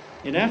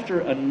 And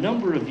after a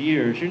number of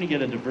years, you're going to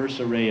get a diverse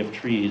array of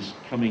trees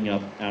coming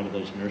up out of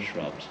those nurse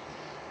shrubs.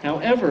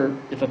 However,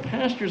 if a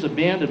pasture is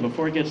abandoned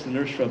before it gets to the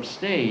nurse shrub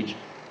stage,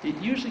 it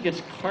usually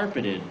gets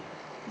carpeted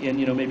in,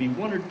 maybe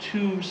 1 or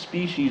 2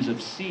 species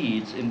of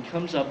seeds and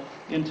comes up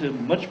into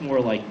much more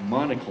like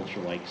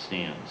monoculture-like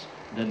stands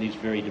than these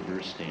very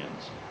diverse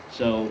stands.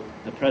 So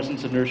the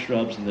presence of nurse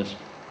shrubs and this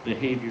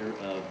behavior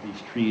of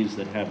these trees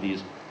that have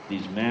these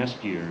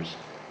mast years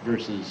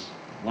versus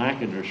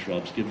lack of nurse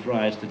shrubs gives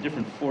rise to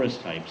different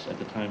forest types at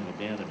the time of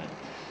abandonment.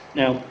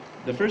 Now,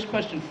 the first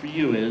question for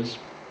you is,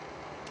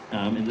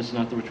 and this is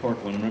not the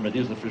rhetorical one, remember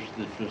these are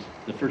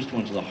the first 2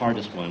 ones are the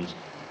hardest ones.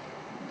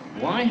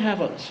 Why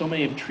have so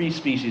many tree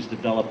species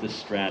developed this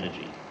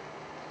strategy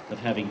of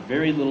having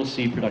very little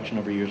seed production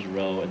over years in a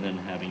row and then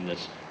having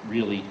this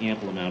really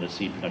ample amount of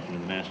seed production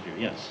in the mast year?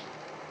 Yes?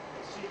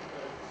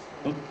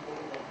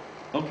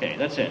 Okay,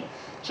 that's it.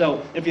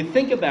 So if you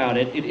think about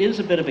it, it is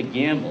a bit of a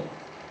gamble.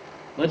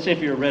 Let's say if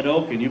you're a red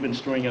oak and you've been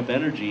storing up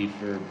energy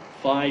for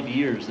 5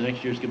 years, the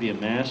next year's going to be a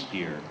mast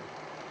year.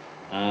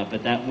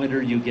 But that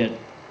winter you get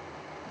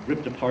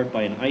ripped apart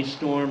by an ice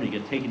storm, you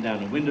get taken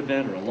down a wind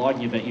event or a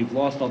logging event, you've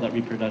lost all that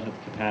reproductive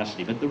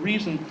capacity. But the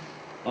reason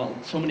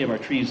so many of our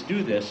trees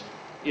do this,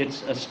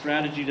 it's a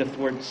strategy to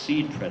thwart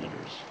seed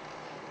predators.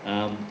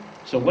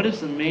 So what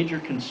is the major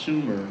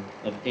consumer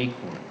of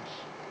acorns?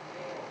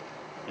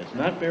 It's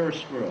not bear or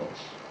squirrels.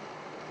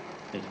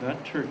 It's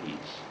not turkeys.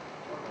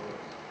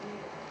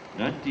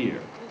 Not deer.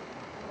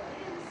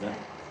 No.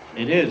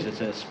 It is.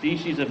 It's a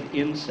species of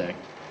insect.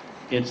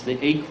 It's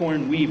the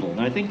acorn weevil.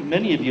 Now, I think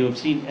many of you have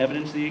seen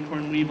evidence of the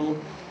acorn weevil.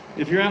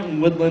 If you're out in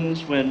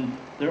woodlands when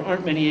there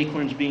aren't many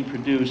acorns being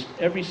produced,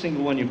 every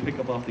single one you pick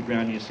up off the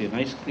ground, you see a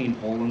nice clean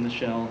hole in the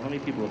shell. How many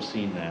people have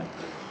seen that?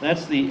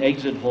 That's the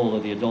exit hole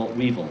of the adult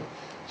weevil.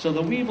 So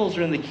the weevils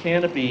are in the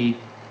canopy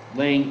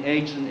laying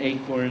eggs and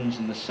acorns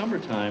in the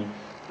summertime.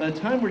 By the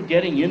time we're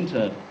getting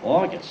into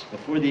August,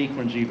 before the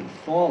acorns are even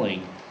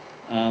falling,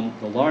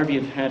 the larvae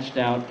have hatched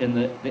out, and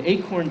the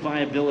acorn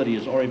viability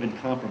has already been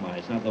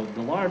compromised. Now,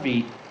 the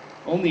larvae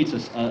only eats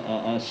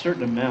a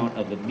certain amount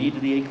of the meat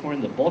of the acorn.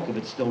 The bulk of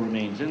it still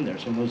remains in there.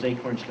 So when those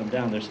acorns come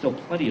down, there's still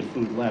plenty of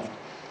food left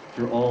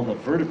for all the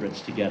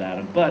vertebrates to get at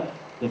them. But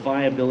the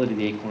viability of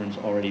the acorn's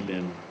already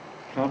been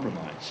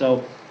compromised.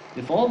 So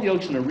if all the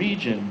oaks in a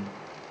region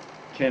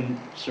can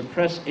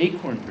suppress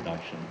acorn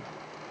production,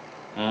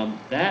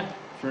 that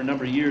for a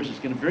number of years is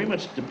going to very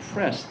much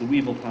depress the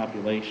weevil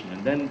population,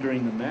 and then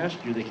during the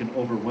mast year they can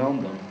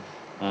overwhelm them,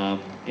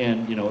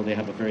 and they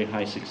have a very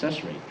high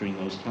success rate during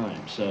those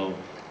times. So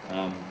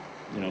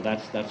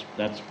that's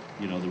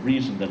the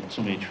reason that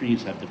so many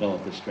trees have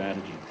developed this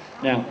strategy.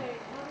 Now,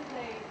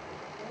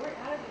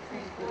 how do the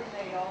trees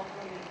coordinate all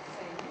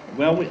doing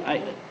well,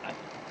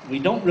 we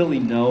don't really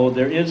know.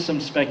 There is some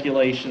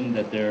speculation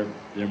that there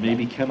may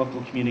be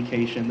chemical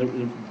communication.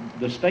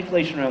 The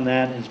speculation around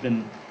that has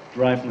been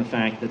derived from the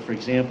fact that, for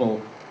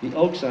example, the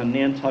oaks on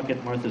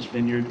Nantucket, Martha's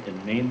Vineyard,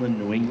 and mainland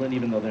New England,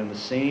 even though they're in the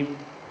same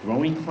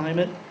growing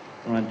climate,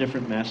 are on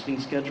different masting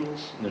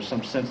schedules. And there's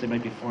some sense they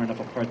might be far enough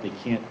apart they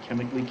can't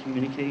chemically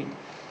communicate.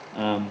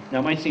 Now,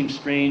 it might seem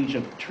strange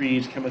of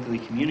trees chemically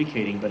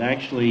communicating, but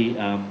actually,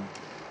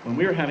 when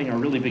we were having our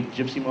really big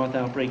gypsy moth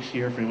outbreaks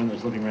here, for anyone that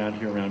was living around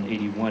here around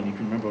 81, you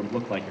can remember what it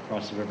looked like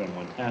across the river on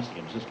Wantastic.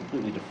 It was just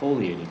completely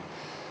defoliated.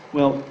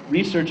 Well,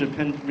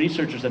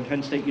 researchers at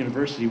Penn State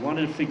University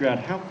wanted to figure out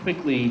how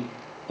quickly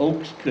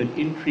oaks could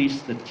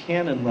increase the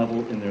tannin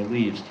level in their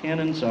leaves.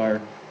 Tannins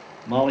are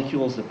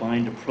molecules that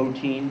bind to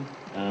protein,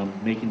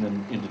 making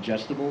them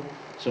indigestible.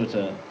 So it's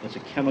a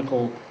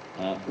chemical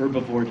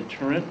herbivore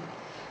deterrent.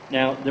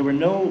 Now, there were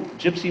no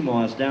gypsy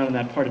moths down in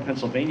that part of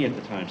Pennsylvania at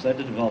the time, so they had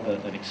to develop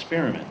an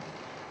experiment.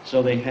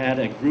 So they had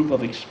a group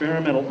of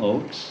experimental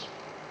oaks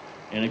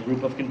and a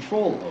group of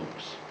control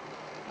oaks.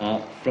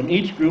 From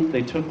each group,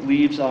 they took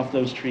leaves off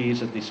those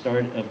trees at the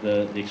start of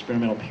the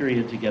experimental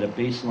period to get a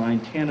baseline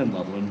tannin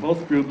level. In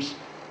both groups,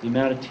 the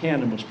amount of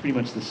tannin was pretty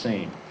much the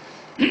same.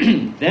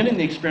 Then in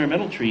the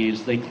experimental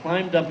trees, they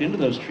climbed up into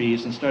those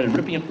trees and started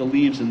ripping up the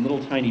leaves in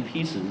little tiny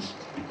pieces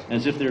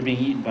as if they were being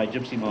eaten by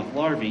gypsy moth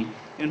larvae.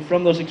 And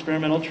from those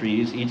experimental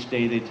trees, each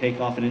day they'd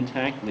take off an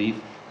intact leaf,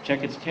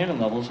 check its tannin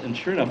levels, and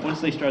sure enough, once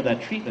they started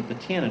that treatment, the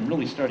tannin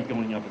really started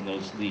going up in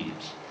those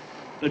leaves.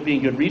 But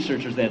being good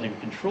researchers, they had a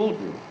control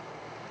group.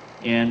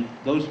 And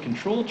those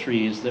control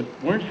trees that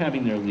weren't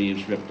having their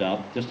leaves ripped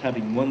up, just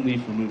having one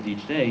leaf removed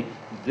each day,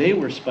 they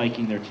were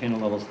spiking their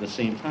tannin levels at the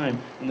same time.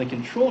 And the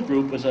control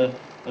group was a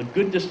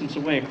good distance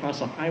away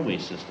across a highway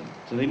system.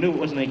 So they knew it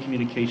wasn't any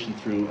communication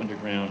through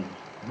underground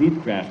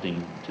root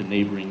grafting to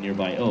neighboring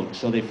nearby oaks.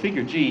 So they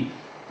figured, gee,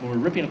 when we're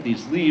ripping up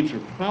these leaves, we're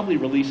probably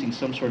releasing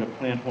some sort of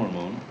plant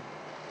hormone.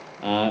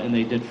 And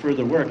they did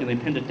further work, and they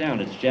pinned it down.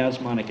 It's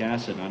jasmonic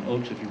acid. On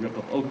oaks, if you rip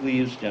up oak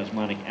leaves,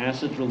 jasmonic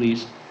acid's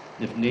released.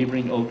 If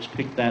neighboring oaks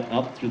pick that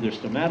up through their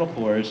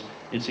stomatopores,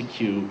 it's a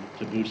cue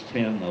to boost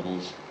tannin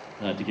levels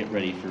to get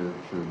ready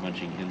for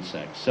munching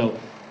insects. So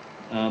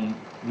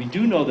we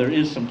do know there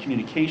is some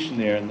communication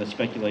there, and the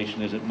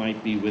speculation is it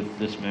might be with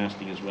this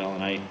masting as well.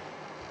 And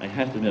I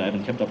have to admit, I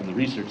haven't kept up in the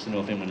research to know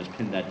if anyone has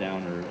pinned that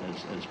down or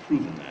has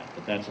proven that,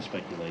 but that's a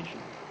speculation.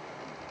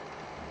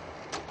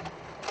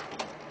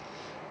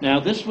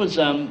 Now, this was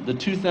the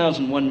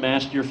 2001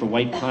 mast year for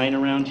white pine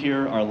around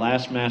here. Our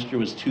last mast year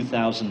was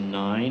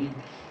 2009.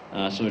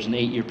 So there's an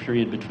 8-year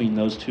period between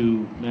those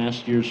two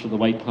mast years for the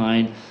white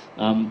pine.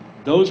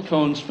 Those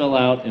cones fell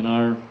out in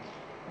our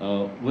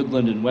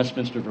woodland in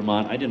Westminster,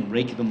 Vermont. I didn't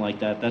rake them like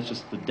that. That's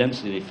just the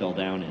density they fell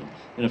down in.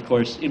 And of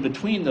course, in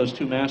between those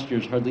two mast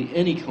years, hardly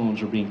any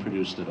cones were being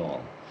produced at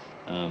all.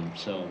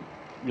 So,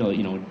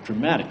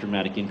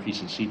 dramatic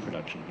increase in seed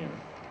production here.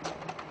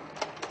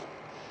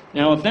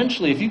 Now,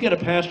 eventually, if you get a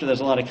pasture that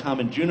has a lot of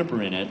common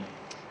juniper in it,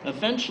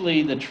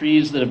 eventually the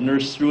trees that have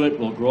nursed through it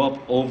will grow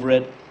up over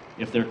it.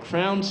 If their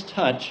crowns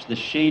touch, the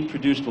shade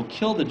produced will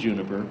kill the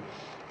juniper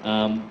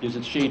because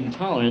it's shade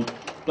intolerant.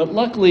 But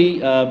luckily,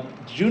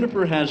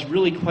 juniper has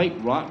really quite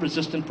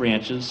rot-resistant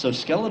branches, so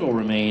skeletal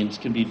remains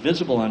can be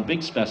visible on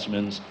big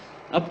specimens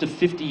up to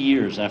 50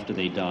 years after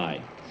they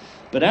die.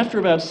 But after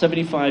about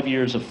 75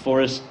 years of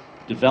forest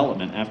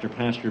development, after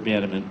pasture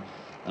abandonment,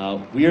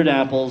 weird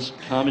apples,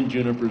 common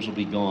junipers will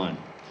be gone.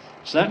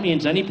 So that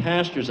means any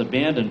pastures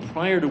abandoned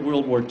prior to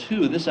World War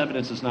II, this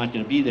evidence is not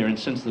going to be there. And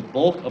since the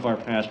bulk of our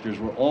pastures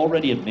were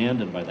already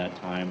abandoned by that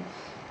time,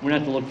 we're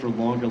going to have to look for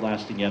longer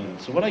lasting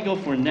evidence. So what I go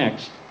for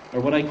next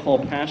are what I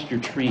call pasture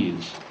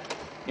trees.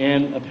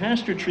 And a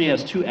pasture tree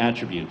has two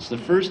attributes. The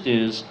first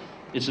is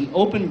it's an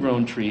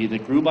open-grown tree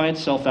that grew by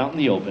itself out in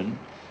the open,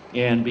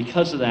 and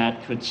because of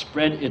that could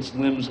spread its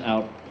limbs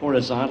out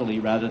horizontally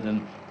rather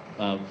than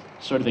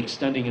sort of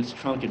extending its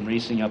trunk and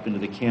racing up into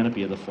the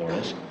canopy of the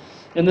forest.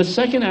 And the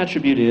second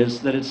attribute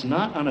is that it's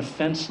not on a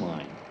fence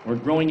line or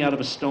growing out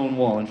of a stone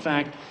wall. In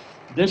fact,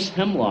 this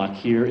hemlock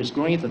here is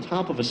growing at the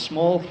top of a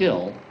small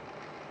hill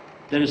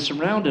that is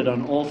surrounded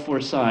on all four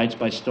sides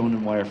by stone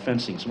and wire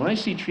fencing. So when I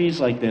see trees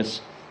like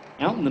this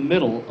out in the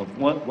middle of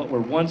what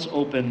were once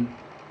open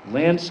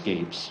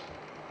landscapes,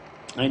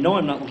 I know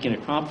I'm not looking at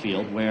a crop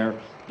field where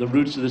the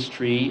roots of this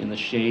tree and the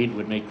shade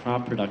would make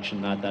crop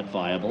production not that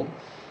viable.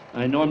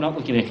 I know I'm not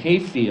looking at a hay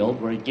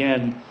field where,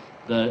 again,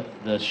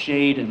 the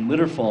shade and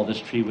litter fall of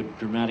this tree would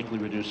dramatically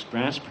reduce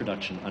grass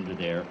production under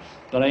there.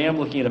 But I am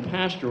looking at a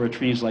pasture where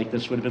trees like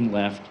this would have been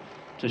left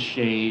to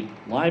shade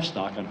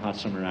livestock on hot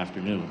summer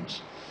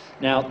afternoons.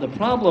 Now, the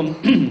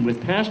problem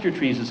with pasture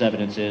trees as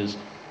evidence is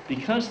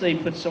because they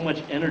put so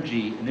much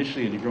energy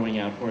initially into growing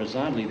out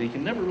horizontally, they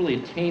can never really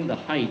attain the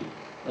height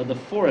of the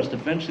forest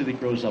eventually that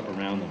grows up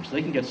around them. So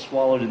they can get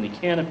swallowed in the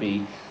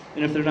canopy,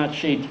 and if they're not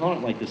shade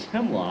tolerant like this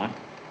hemlock,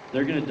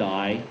 they're going to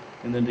die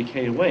and then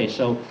decay away.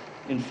 So,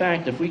 in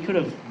fact, if we could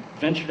have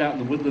ventured out in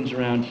the woodlands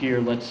around here,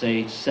 let's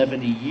say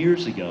 70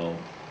 years ago,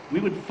 we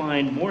would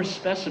find more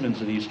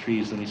specimens of these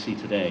trees than we see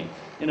today.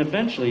 And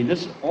eventually,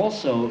 this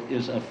also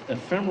is an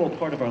ephemeral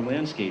part of our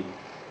landscape.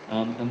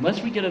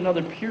 Unless we get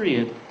another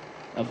period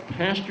of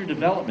pasture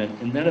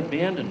development and then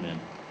abandonment,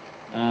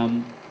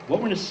 what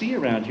we're going to see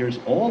around here is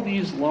all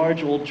these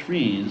large old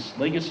trees,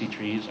 legacy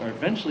trees, are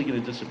eventually going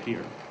to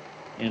disappear.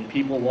 And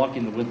people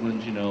walking the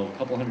woodlands, you know, a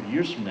couple hundred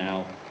years from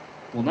now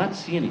will not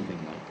see anything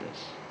like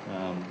this.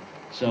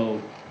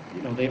 So,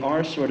 you know, they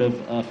are sort of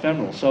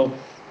ephemeral. So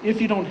if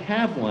you don't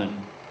have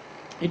one,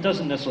 it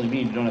doesn't necessarily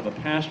mean you don't have a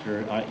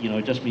pasture. You know,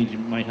 it just means you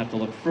might have to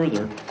look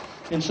further.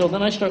 And so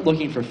then I start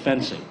looking for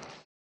fencing.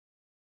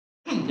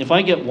 If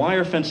I get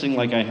wire fencing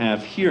like I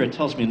have here, it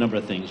tells me a number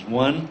of things.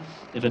 One,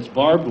 if it's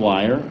barbed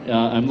wire,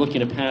 I'm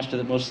looking at a pasture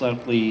that most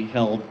likely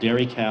held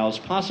dairy cows,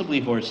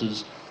 possibly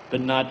horses,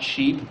 but not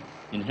sheep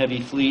in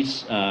heavy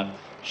fleece.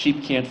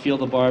 Sheep can't feel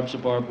the barbs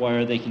of barbed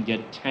wire. They can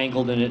get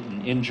tangled in it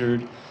and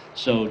injured.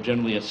 So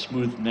generally a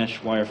smooth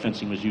mesh wire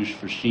fencing was used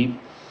for sheep.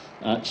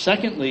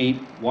 Secondly,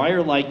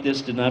 wire like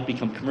this did not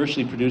become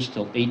commercially produced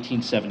until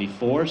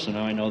 1874. So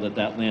now I know that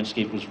that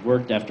landscape was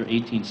worked after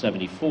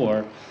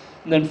 1874.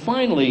 And then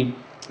finally,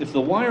 if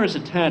the wire is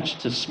attached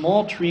to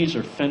small trees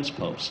or fence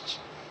posts,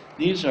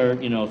 these are,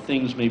 you know,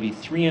 things maybe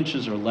 3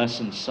 inches or less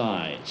in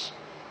size.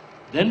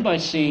 Then by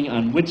seeing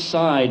on which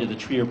side of the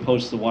tree or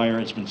post the wire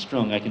has been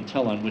strung, I can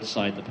tell on which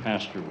side the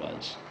pasture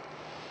was.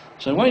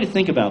 So I want you to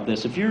think about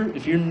this. If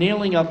you're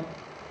nailing up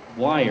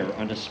wire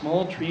onto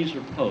small trees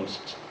or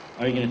posts,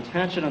 are you going to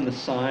attach it on the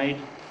side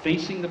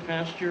facing the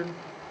pasture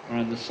or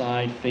on the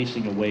side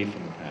facing away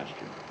from the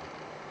pasture?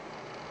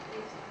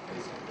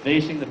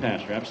 Facing the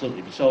pasture,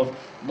 absolutely. So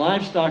if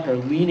livestock are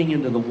leaning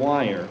into the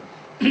wire,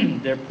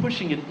 they're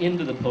pushing it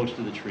into the post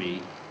of the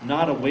tree,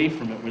 not away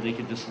from it where they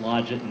could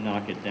dislodge it and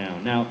knock it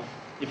down. Now,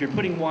 if you're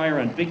putting wire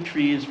on big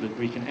trees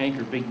where you can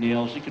anchor big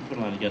nails, you can put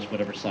it on, I guess,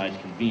 whatever side's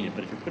convenient.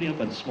 But if you're putting it up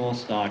on small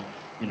stock,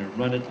 you know,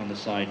 run it on the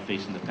side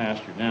facing the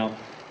pasture. Now,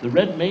 the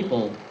red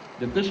maple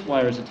that this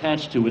wire is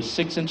attached to is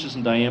 6 inches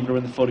in diameter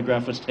when the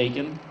photograph was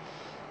taken.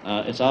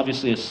 It's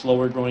obviously a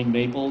slower growing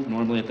maple.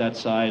 Normally at that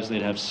size,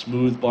 they'd have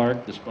smooth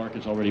bark. This bark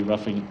is already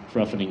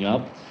roughening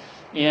up.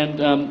 And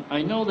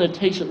I know that it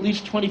takes at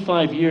least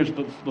 25 years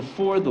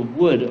before the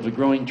wood of a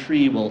growing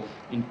tree will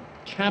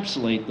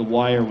encapsulate the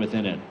wire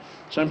within it.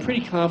 So I'm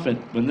pretty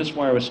confident when this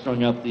wire was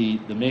strung up, the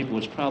maple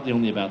was probably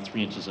only about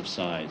 3 inches of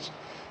size.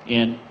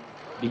 And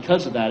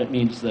because of that, it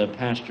means the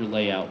pasture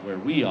layout where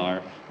we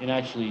are, and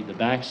actually the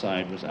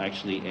backside was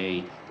actually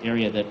a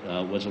area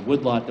that was a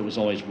woodlot that was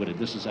always wooded.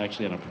 This is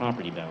actually on a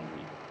property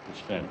boundary, this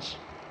fence.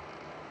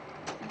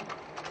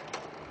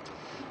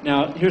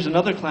 Now, here's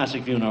another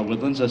classic view in our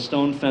woodlands, a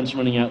stone fence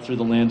running out through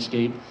the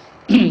landscape.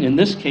 In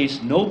this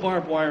case, no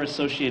barbed wire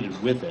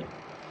associated with it.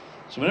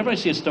 So whenever I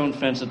see a stone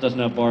fence that doesn't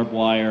have barbed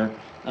wire,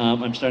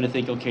 I'm starting to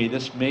think, okay,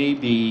 this may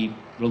be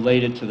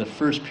related to the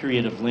first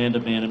period of land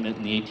abandonment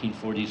in the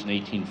 1840s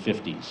and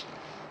 1850s.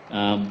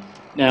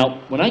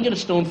 Now, when I get a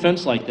stone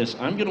fence like this,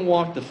 I'm going to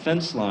walk the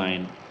fence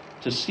line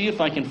to see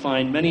if I can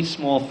find many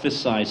small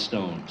fist-sized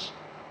stones.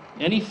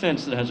 Any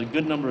fence that has a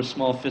good number of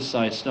small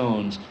fist-sized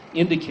stones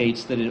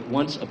indicates that it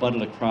once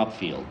abutted a crop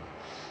field.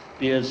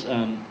 Because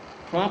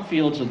crop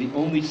fields are the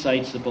only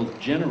sites that both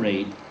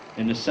generate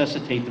and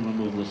necessitate the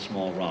removal of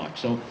small rocks.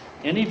 So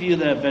any of you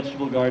that have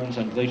vegetable gardens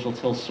on glacial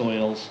till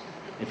soils,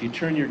 if you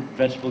turn your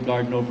vegetable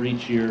garden over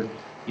each year,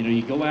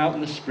 you go out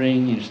in the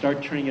spring, you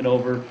start turning it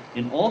over,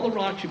 and all the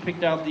rocks you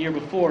picked out the year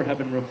before have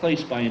been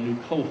replaced by a new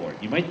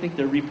cohort. You might think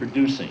they're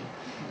reproducing,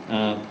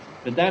 but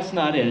that's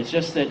not it. It's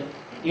just that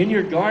in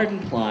your garden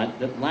plot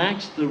that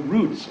lacks the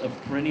roots of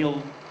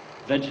perennial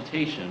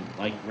vegetation,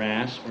 like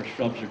grass or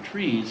shrubs or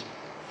trees,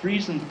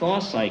 freeze and thaw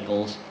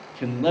cycles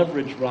can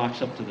leverage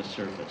rocks up to the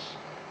surface.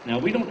 Now,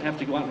 we don't have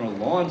to go out on our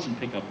lawns and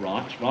pick up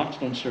rocks. Rocks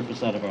don't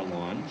surface out of our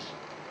lawns.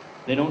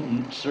 They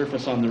don't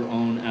surface on their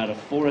own out of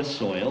forest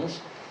soils,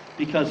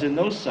 because in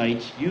those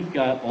sites, you've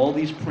got all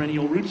these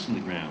perennial roots in the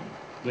ground,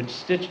 which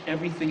stitch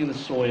everything in the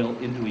soil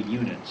into a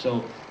unit.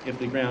 So if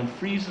the ground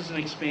freezes and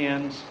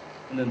expands,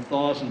 and then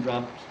thaws and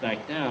drops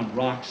back down,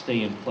 rocks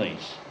stay in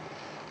place.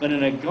 But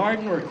in a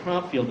garden or a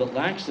crop field that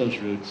lacks those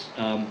roots,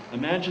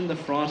 imagine the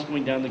frost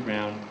going down the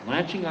ground,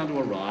 latching onto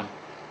a rock.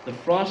 The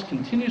frost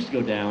continues to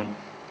go down,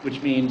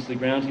 which means the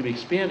ground's going to be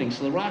expanding,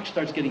 so the rock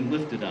starts getting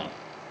lifted up.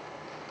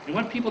 And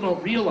what people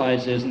don't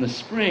realize is in the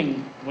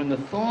spring, when the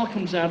thaw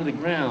comes out of the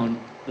ground,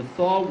 the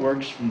thaw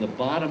works from the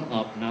bottom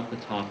up, not the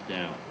top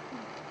down.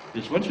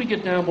 Because once we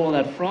get down below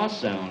that frost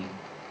zone,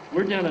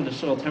 we're down into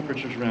soil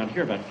temperatures around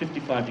here, about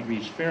 55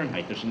 degrees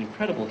Fahrenheit. There's an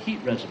incredible heat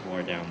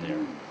reservoir down there.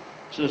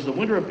 So as the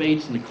winter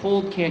abates and the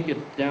cold can't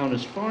get down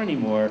as far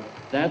anymore,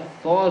 that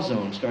thaw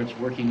zone starts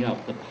working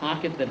up. The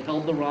pocket that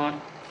held the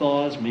rock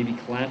thaws, maybe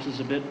collapses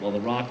a bit while the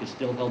rock is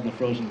still held in the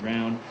frozen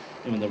ground.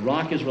 And when the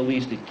rock is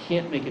released, it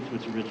can't make it to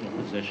its original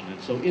position.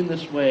 And so in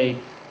this way,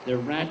 they're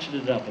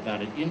ratcheted up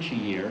about an inch a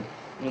year.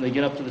 And when they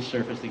get up to the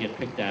surface, they get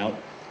picked out.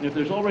 And if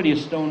there's already a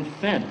stone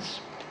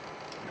fence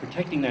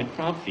protecting that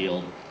crop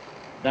field,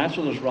 that's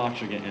where those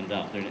rocks are going to end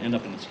up. They're going to end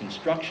up in its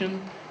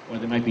construction, or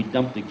they might be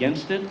dumped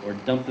against it, or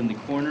dumped in the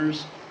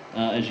corners.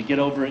 As you get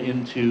over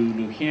into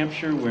New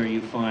Hampshire, where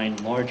you find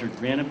larger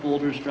granite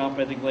boulders dropped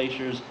by the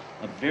glaciers,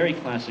 a very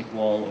classic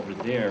wall over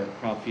there,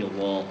 crop field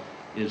wall,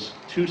 is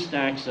 2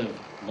 stacks of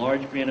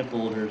large granite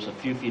boulders a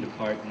few feet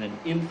apart, and then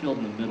infilled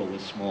in the middle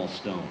with small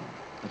stone.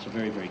 That's a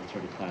very, very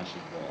sort of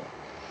classic wall.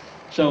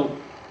 So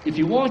if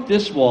you walk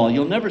this wall,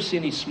 you'll never see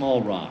any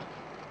small rock.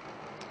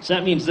 So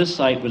that means this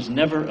site was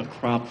never a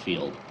crop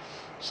field.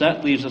 So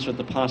that leaves us with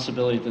the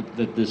possibility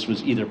that this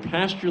was either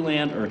pasture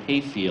land or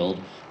hayfield.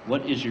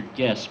 What is your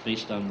guess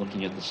based on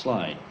looking at the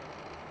slide?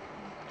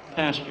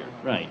 Pasture,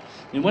 right.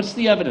 And what's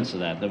the evidence of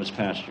that was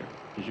pasture?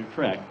 Because you're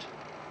correct.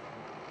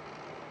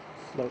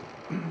 Slope.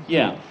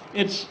 Yeah,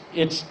 it's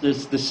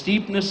the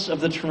steepness of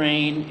the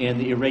terrain and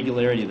the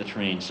irregularity of the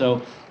terrain.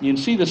 So you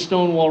can see the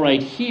stone wall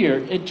right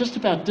here. It just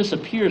about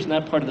disappears in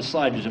that part of the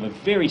slide because you have a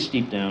very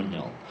steep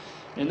downhill.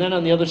 And then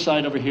on the other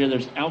side over here,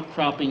 there's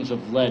outcroppings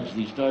of ledge.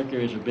 These dark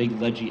areas are big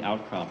ledgy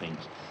outcroppings.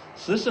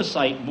 So this is a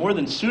site more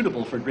than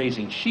suitable for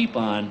grazing sheep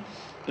on,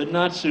 but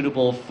not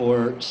suitable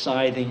for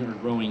scything or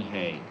growing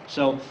hay.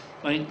 So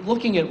by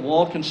looking at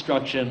wall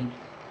construction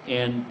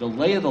and the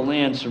lay of the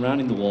land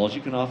surrounding the walls, you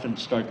can often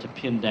start to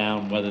pin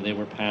down whether they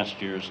were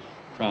pastures,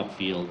 crop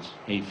fields,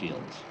 hay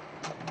fields.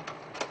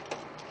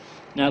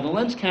 Now the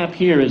lens cap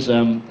here is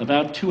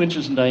about 2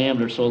 inches in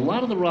diameter, so a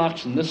lot of the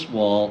rocks in this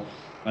wall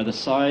are the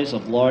size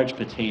of large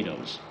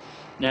potatoes.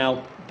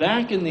 Now,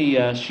 back in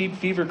the sheep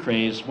fever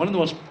craze, one of the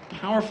most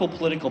powerful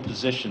political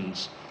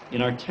positions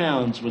in our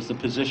towns was the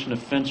position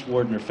of fence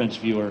warden or fence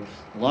viewer.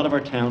 A lot of our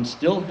towns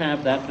still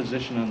have that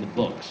position on the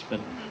books, but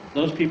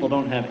those people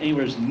don't have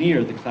anywhere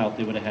near the clout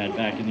they would have had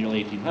back in the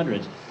early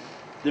 1800s.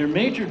 Their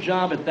major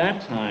job at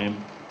that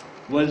time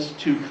was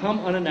to come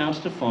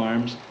unannounced to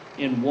farms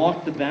and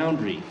walk the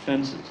boundary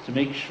fences to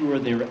make sure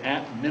they were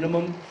at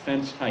minimum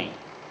fence height.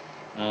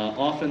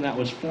 Often that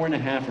was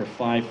 4.5 or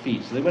 5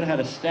 feet. So they would have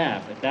had a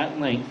staff at that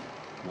length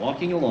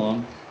walking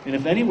along, and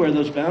if anywhere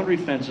those boundary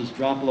fences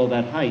dropped below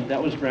that height,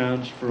 that was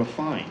grounds for a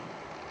fine.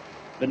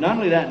 But not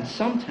only that, in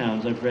some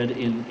towns I've read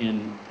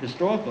in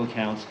historical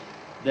accounts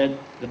that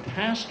the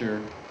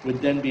pastor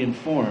would then be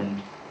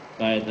informed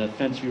by the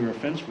fence viewer or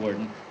fence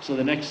warden, so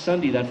the next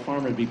Sunday that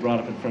farmer would be brought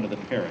up in front of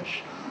the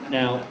parish.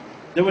 Now,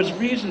 there was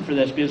reason for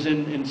this, because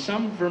in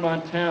some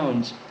Vermont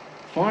towns,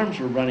 farms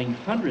were running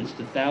hundreds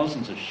to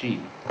thousands of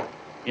sheep.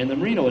 And the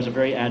merino is a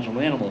very agile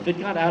animal. If it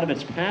got out of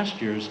its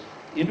pastures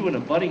into an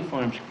abutting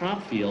farm's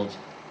crop fields,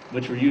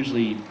 which were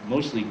usually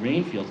mostly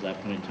grain fields at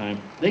that point in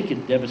time, they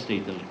could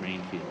devastate those grain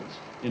fields.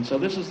 And so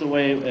this is the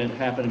way it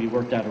happened to be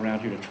worked out around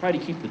here to try to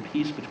keep the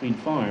peace between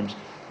farms.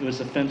 It was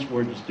the fence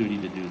warden's duty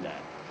to do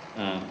that.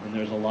 And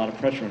there was a lot of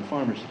pressure on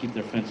farmers to keep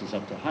their fences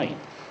up to height.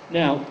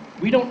 Now,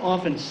 we don't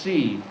often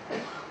see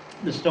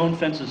the stone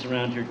fences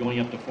around here going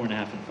up to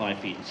 4.5 and 5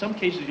 feet. In some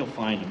cases you'll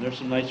find them. There's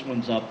some nice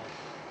ones up,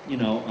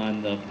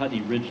 on the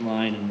Putney Ridge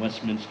line in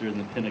Westminster and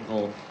the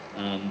Pinnacle,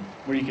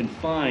 where you can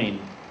find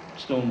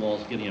stone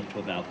walls getting up to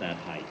about that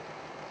height.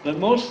 But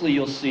mostly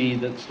you'll see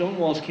that stone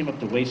walls came up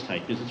to waist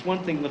height, because it's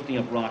one thing lifting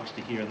up rocks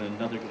to here and then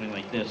another going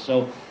like this.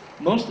 So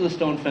most of the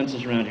stone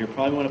fences around here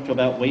probably went up to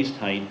about waist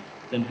height,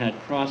 then had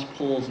cross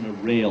poles and a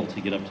rail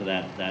to get up to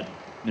that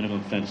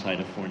minimum fence height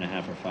of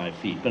 4.5 or 5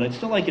 feet. But I'd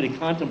still like you to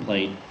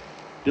contemplate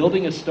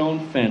building a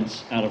stone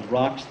fence out of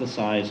rocks the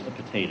size of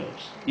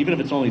potatoes, even if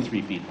it's only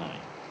 3 feet high.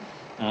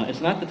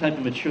 It's not the type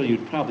of material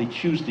you'd probably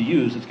choose to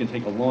use. It's going to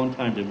take a long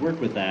time to work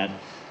with that.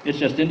 It's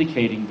just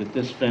indicating that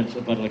this fence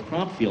abutted a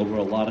crop field where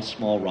a lot of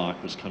small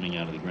rock was coming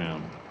out of the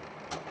ground.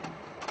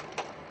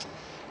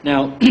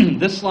 Now,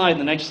 this slide and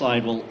the next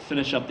slide will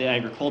finish up the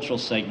agricultural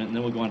segment, and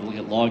then we'll go on to look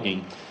at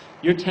logging.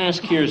 Your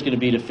task here is going to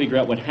be to figure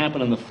out what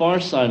happened on the far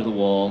side of the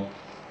wall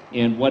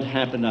and what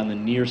happened on the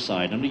near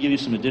side. I'm going to give you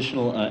some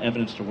additional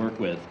evidence to work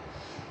with.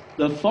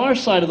 The far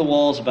side of the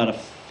wall is about a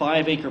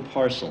 5-acre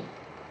parcel.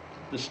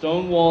 The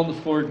stone wall in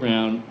the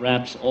foreground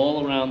wraps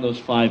all around those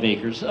 5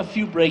 acres. A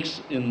few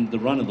breaks in the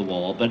run of the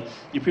wall, but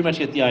you pretty much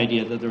get the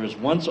idea that there was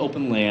once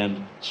open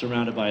land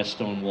surrounded by a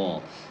stone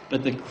wall.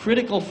 But the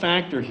critical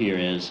factor here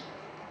is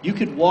you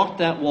could walk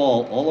that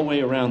wall all the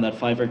way around that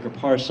 5-acre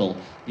parcel.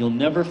 You'll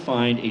never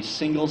find a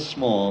single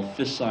small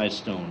fist-sized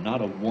stone,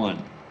 not a one.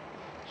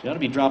 So you ought to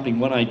be dropping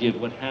one idea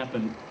of what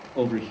happened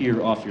over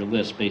here off your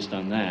list based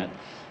on that.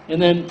 And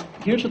then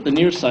here's what the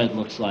near side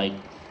looks like.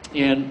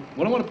 And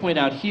what I want to point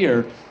out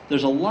here,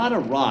 there's a lot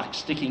of rocks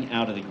sticking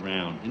out of the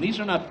ground. And these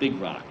are not big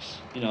rocks.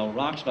 You know,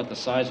 rocks about the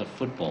size of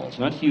footballs,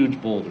 not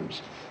huge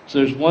boulders. So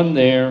there's one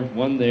there,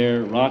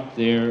 rock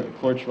there, a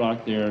quartz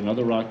rock there,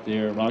 another rock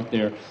there, rock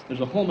there. There's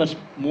a whole much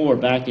more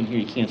back in here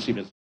you can't see.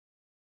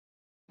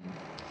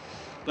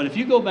 But if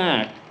you go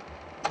back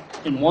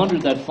and wander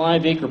that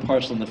 5-acre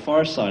parcel on the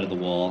far side of the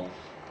wall,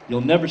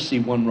 you'll never see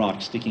one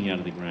rock sticking out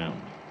of the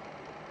ground.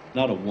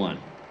 Not a one.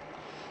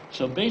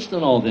 So based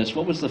on all this,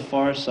 what was the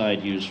far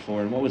side used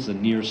for and what was the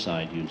near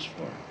side used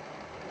for?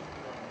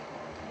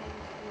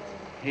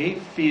 Hay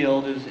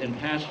field is in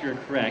pasture,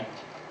 correct.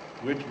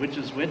 Which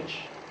is which?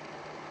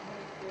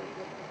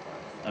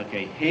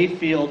 Okay, hay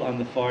field on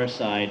the far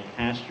side,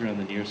 pasture on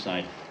the near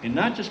side. And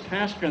not just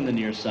pasture on the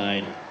near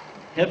side,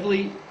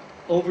 heavily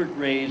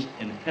overgrazed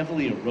and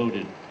heavily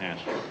eroded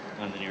pasture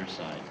on the near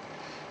side.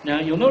 Now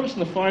you'll notice on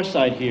the far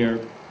side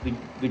here,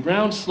 the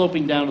ground's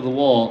sloping down to the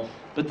wall,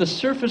 but the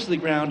surface of the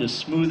ground is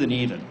smooth and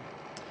even.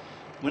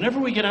 Whenever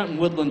we get out in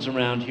woodlands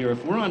around here,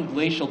 if we're on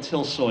glacial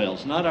till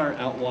soils, not our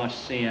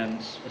outwashed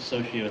sands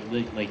associated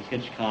with Lake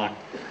Hitchcock,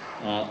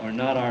 or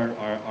not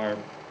our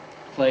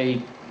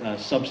clay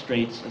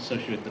substrates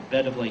associated with the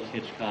bed of Lake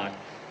Hitchcock,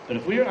 but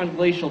if we're on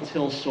glacial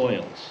till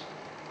soils,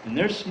 and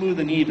they're smooth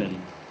and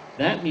even,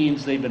 that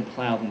means they've been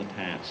plowed in the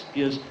past.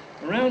 Because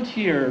around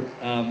here,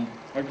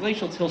 our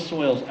glacial till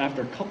soils,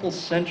 after a couple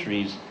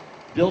centuries,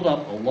 build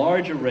up a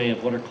large array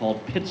of what are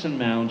called pits and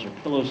mounds or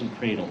pillows and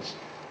cradles.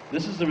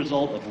 This is the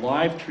result of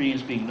live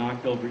trees being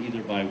knocked over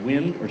either by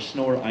wind or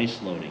snow or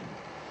ice loading.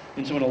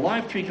 And so when a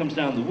live tree comes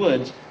down the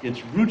woods,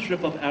 its roots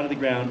rip up out of the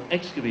ground,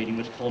 excavating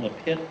what's called a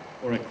pit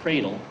or a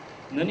cradle.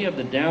 And then you have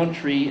the down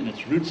tree and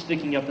its roots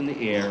sticking up in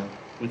the air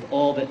with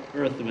all the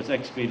earth that was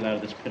excavated out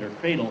of this pit or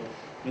cradle.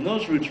 When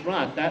those roots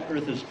rot, that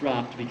earth is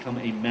dropped to become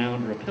a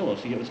mound or a pillow.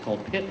 So you get what's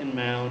called pit and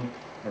mound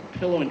or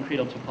pillow and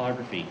cradle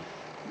topography.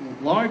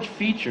 Large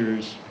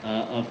features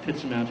of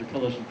pits and mounds or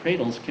pillows and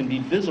cradles can be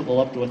visible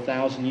up to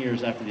 1,000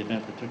 years after the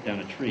event that took down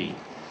a tree.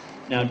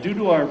 Now, due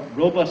to our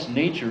robust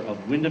nature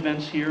of wind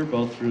events here,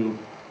 both through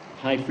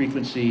high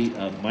frequency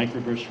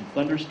microbursts from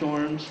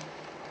thunderstorms,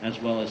 as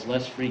well as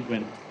less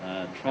frequent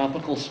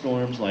tropical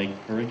storms like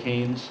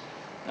hurricanes,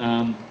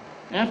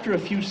 after a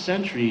few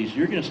centuries,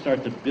 you're going to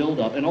start to build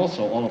up, and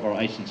also all of our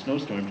ice and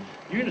snowstorms,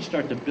 you're going to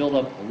start to build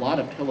up a lot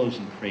of pillows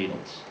and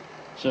cradles.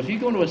 So if you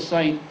go to a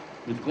site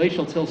with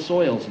glacial till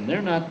soils and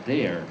they're not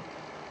there,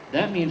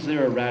 that means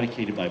they're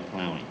eradicated by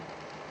plowing.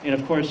 And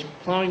of course,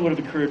 plowing would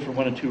have occurred for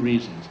one of two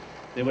reasons.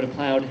 They would have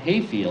plowed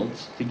hay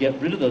fields to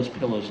get rid of those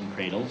pillows and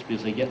cradles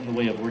because they get in the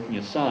way of working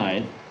a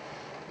scythe.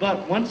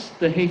 But once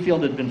the hay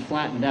field had been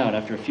flattened out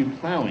after a few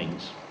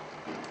plowings,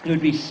 it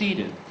would be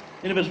seeded.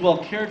 And if it was well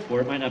cared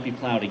for, it might not be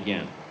plowed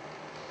again.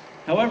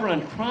 However,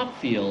 on crop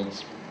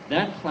fields,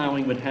 that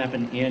plowing would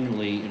happen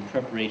annually in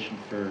preparation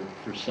for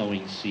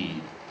sowing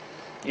seed.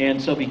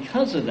 And so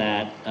because of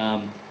that,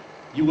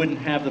 you wouldn't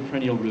have the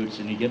perennial roots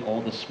and you get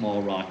all the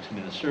small rocks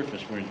coming to the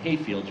surface, where in hay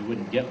fields you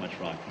wouldn't get much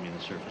rock coming to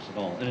the surface at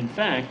all. And in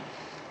fact,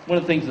 one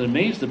of the things that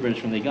amazed the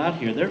British when they got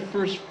here, their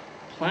first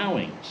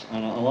plowings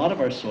on a lot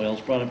of our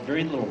soils brought up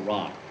very little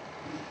rock.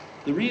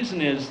 The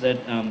reason is that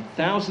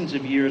thousands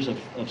of years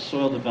of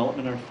soil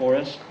development in our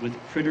forest, with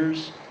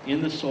critters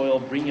in the soil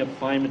bringing up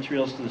fine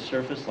materials to the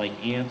surface like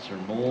ants or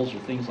moles or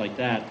things like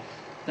that,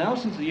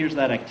 thousands of years of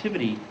that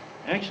activity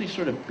actually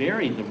sort of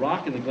buried the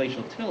rock in the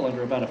glacial till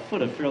under about a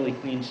foot of fairly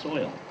clean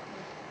soil.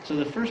 So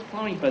the first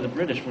plowing by the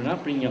British were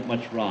not bringing up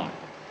much rock.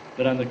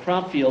 But on the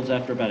crop fields,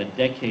 after about a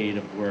decade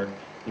of work,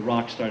 the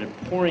rock started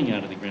pouring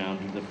out of the ground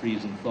due to the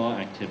freeze and thaw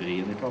activity,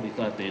 and they probably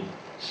thought they'd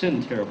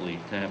sinned terribly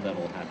to have that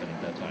all happen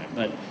at that time.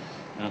 But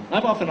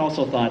I've often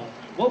also thought,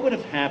 what would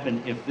have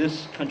happened if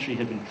this country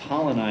had been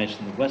colonized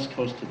from the west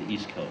coast to the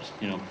east coast?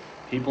 You know,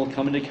 people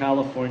come into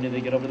California,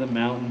 they get over the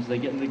mountains, they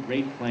get into the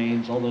Great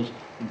Plains, all those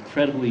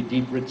incredibly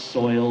deep, rich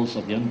soils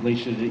of the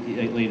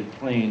unglaciated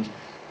plains.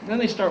 And then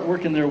they start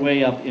working their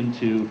way up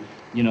into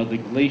you know, the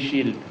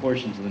glaciated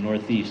portions of the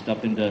Northeast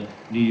up into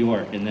New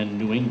York and then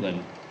New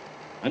England,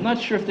 I'm not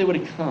sure if they would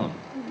have come.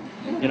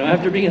 You know,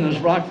 after being in those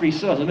rock-free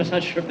soils, I'm just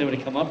not sure if they would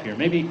have come up here.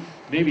 Maybe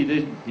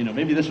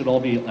this would all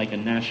be like a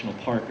national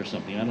park or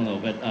something. I don't know.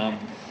 But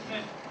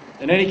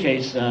in any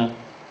case,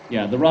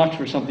 yeah, the rocks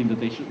were something that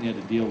they certainly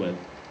had to deal with.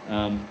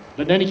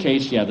 But in any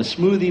case, yeah, the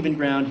smooth, even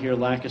ground here,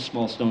 lack of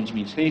small stones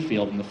means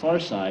hayfield on the far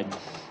side.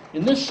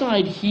 In this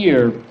side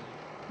here,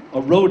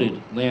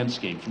 eroded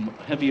landscape from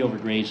heavy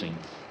overgrazing.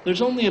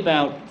 There's only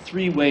about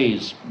 3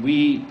 ways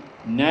we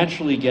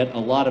naturally get a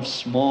lot of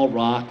small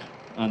rock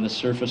on the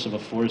surface of a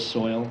forest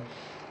soil.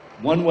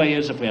 One way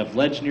is if we have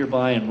ledge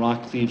nearby and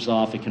rock cleaves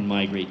off, it can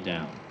migrate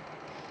down.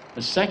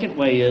 The second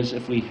way is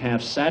if we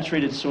have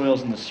saturated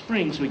soils in the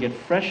spring, so we get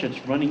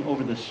freshets running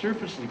over the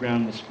surface of the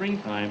ground in the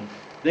springtime,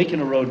 they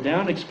can erode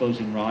down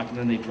exposing rock and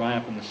then they dry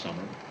up in the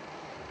summer.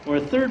 Or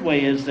a third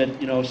way is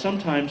that, you know,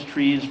 sometimes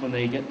trees, when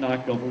they get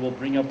knocked over, will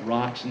bring up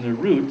rocks in their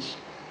roots,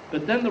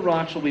 but then the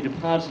rocks will be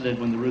deposited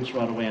when the roots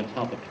rot away on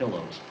top of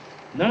pillows.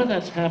 None of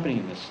that's happening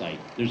in this site.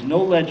 There's no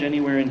ledge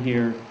anywhere in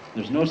here,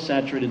 there's no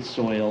saturated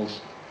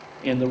soils,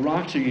 and the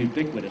rocks are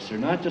ubiquitous. They're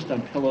not just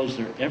on pillows,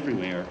 they're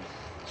everywhere.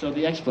 So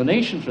the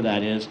explanation for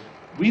that is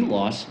we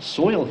lost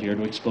soil here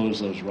to expose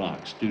those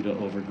rocks due to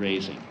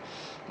overgrazing.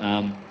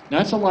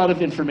 That's a lot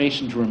of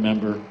information to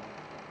remember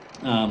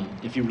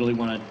if you really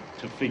want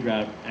to figure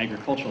out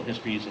agricultural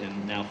histories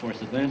in now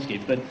forested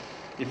landscapes. But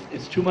if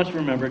it's too much to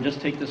remember, just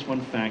take this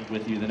one fact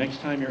with you. The next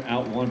time you're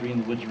out wandering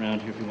in the woods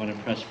around here, if you want to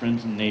impress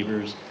friends and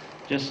neighbors,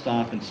 just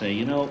stop and say,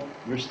 you know,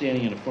 we're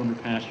standing in a former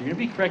pasture. You're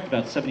going to be correct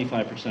about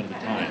 75% of the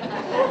time.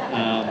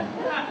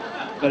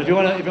 But if you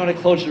want a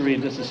closer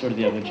read, this is sort of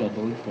the evidence you have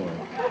to look for.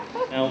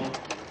 Now,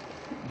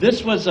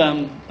 this was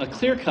a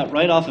clear cut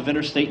right off of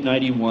Interstate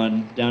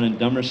 91 down in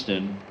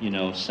Dummerston, you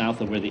know, south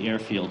of where the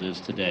airfield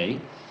is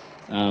today.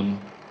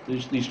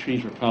 These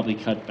trees were probably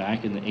cut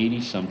back in the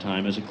 80s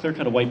sometime as a clear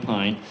cut of white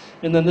pine.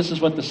 And then this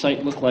is what the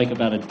site looked like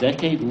about a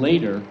decade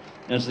later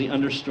as the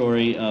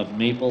understory of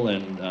maple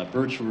and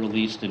birch were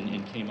released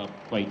and came up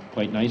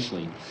quite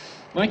nicely.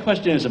 My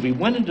question is, if we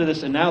went into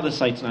this, and now the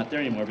site's not there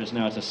anymore because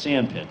now it's a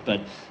sand pit,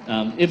 but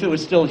if it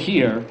was still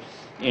here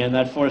and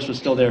that forest was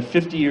still there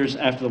 50 years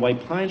after the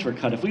white pines were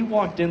cut, if we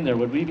walked in there,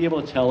 would we be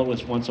able to tell it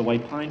was once a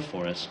white pine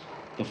forest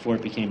before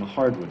it became a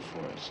hardwood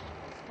forest?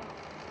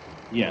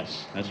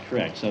 Yes, that's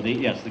correct. So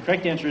the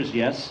correct answer is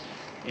yes,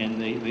 and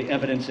the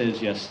evidence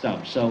is yes,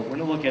 stump. So we're going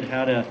to look at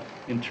how to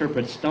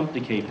interpret stump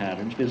decay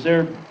patterns because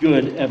they're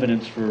good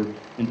evidence for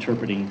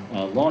interpreting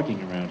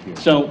logging around here.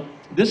 So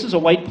this is a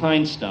white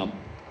pine stump,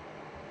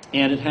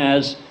 and it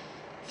has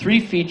 3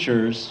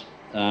 features,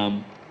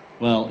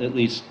 well, at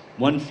least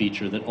one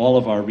feature that all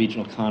of our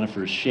regional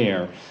conifers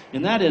share,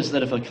 and that is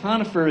that if a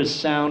conifer is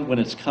sound when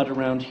it's cut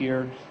around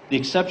here, the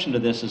exception to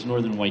this is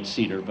northern white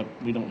cedar, but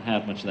we don't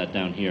have much of that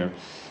down here.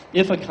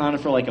 If a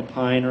conifer like a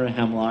pine or a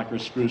hemlock or a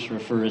spruce or a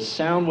fir is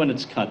sound when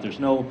it's cut, there's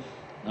no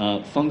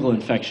fungal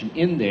infection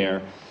in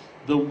there,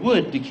 the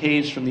wood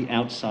decays from the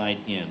outside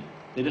in.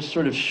 They just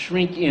sort of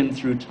shrink in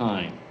through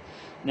time.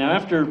 Now,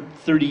 after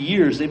 30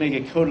 years, they may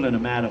get coated in a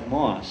mat of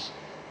moss,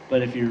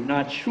 but if you're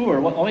not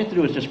sure, all you have to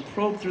do is just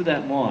probe through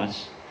that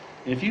moss.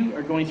 And if you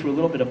are going through a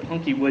little bit of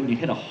punky wood and you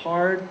hit a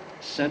hard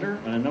center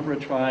on a number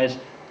of tries,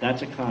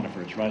 that's a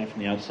conifer. It's rotting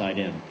from the outside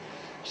in.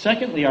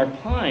 Secondly, our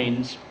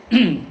pines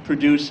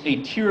produce a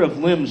tier of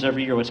limbs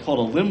every year, what's called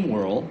a limb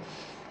whorl.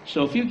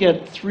 So if you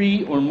get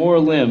 3 or more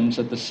limbs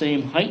at the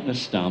same height in a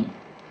stump,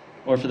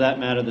 or for that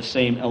matter, the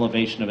same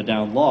elevation of a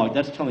downed log,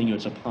 that's telling you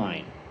it's a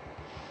pine.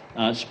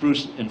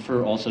 Spruce and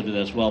fir also do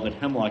that as well, but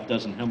hemlock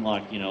doesn't.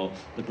 Hemlock, you know,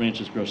 the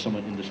branches grow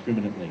somewhat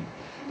indiscriminately.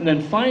 And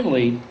then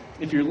finally,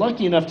 if you're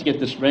lucky enough to get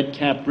this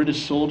red-capped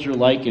British soldier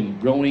lichen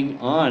growing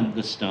on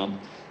the stump,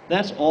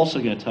 that's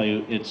also going to tell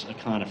you it's a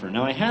conifer.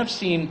 Now, I have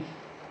seen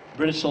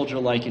British soldier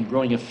lichen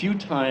growing a few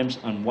times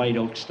on white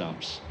oak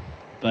stumps,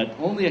 but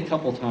only a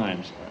couple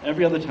times.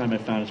 Every other time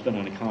I've found it's been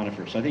on a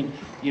conifer. So I think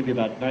you can be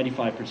about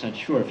 95%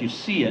 sure. If you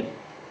see it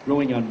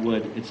growing on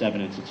wood, it's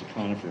evidence it's a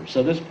conifer.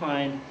 So this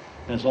pine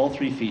has all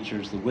 3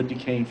 features: the wood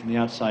decaying from the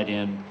outside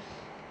in,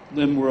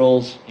 limb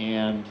whorls,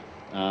 and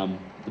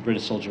the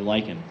British soldier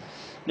lichen.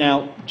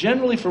 Now,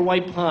 generally for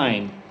white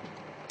pine,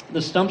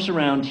 the stumps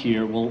around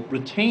here will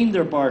retain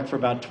their bark for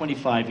about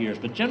 25 years,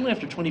 but generally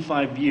after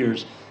 25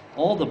 years,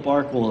 all the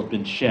bark will have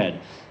been shed.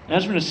 And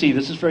as we're going to see,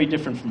 this is very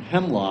different from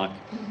hemlock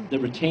that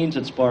retains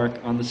its bark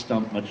on the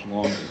stump much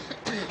longer.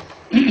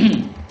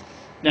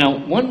 Now,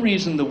 one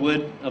reason the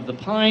wood of the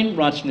pine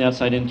rots from the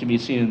outside in can be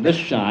seen in this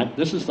shot.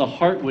 This is the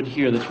heartwood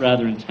here that's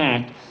rather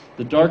intact.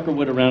 The darker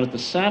wood around it, the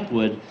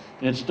sapwood,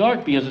 and it's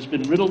dark because it's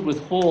been riddled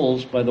with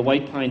holes by the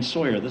white pine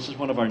sawyer. This is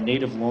one of our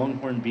native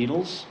longhorn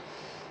beetles.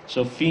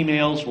 So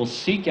females will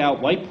seek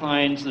out white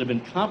pines that have been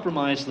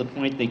compromised to the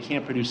point they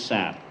can't produce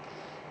sap.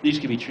 These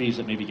could be trees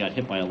that maybe got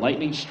hit by a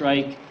lightning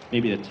strike,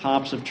 maybe the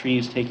tops of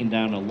trees taken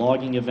down in a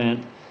logging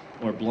event,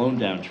 or blown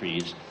down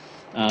trees.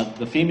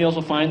 The females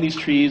will find these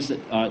trees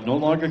that no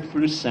longer can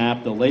produce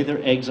sap. They'll lay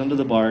their eggs under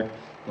the bark,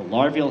 The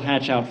larvae will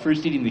hatch out,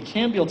 first eating the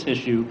cambial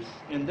tissue,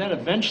 and then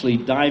eventually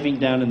diving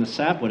down in the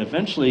sapwood,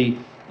 eventually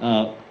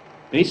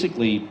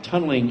basically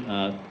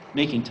tunneling,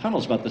 making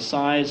tunnels about the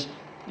size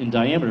in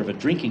diameter of a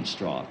drinking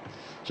straw.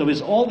 So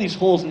there's all these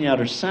holes in the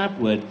outer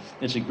sapwood.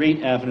 It's a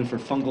great avenue for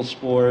fungal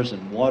spores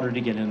and water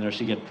to get in there,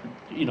 so you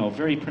get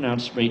very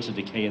pronounced rates of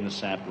decay in the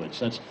sapwood.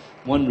 So that's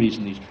one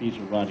reason these trees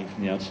are rotting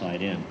from the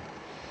outside in.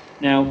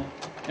 Now,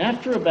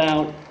 after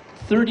about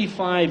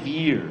 35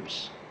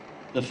 years,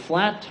 the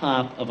flat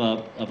top of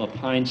a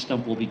pine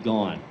stump will be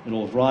gone. It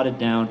will have rotted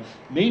down,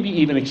 maybe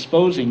even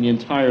exposing the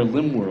entire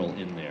limb whorl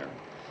in there.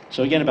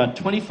 So again, about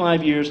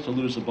 25 years to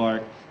lose the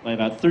bark. By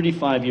about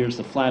 35 years,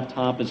 the flat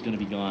top is going to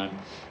be gone.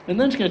 And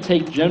then it's going to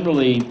take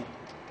generally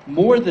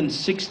more than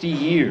 60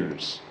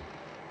 years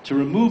to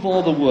remove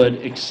all the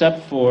wood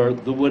except for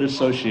the wood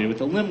associated with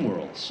the limb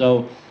whorl.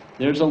 So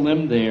there's a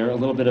limb there, a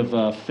little bit of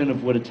a fin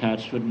of wood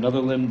attached to it, another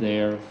limb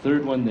there,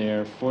 third one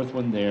there, fourth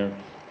one there,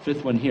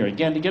 fifth one here.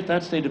 Again, to get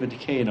that state of a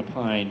decay in a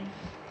pine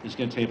is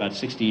going to take about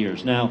 60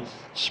 years. Now,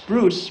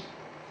 spruce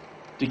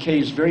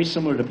decays very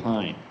similar to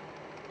pine.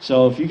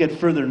 So if you get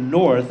further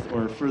north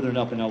or further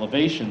up in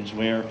elevations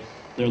where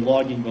they're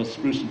logging both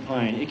spruce and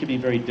pine, it can be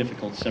very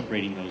difficult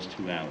separating those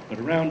two out. But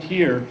around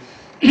here,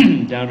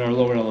 down our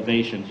lower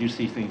elevations, you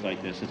see things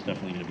like this. It's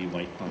definitely going to be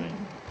white pine.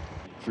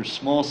 For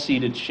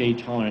small-seeded,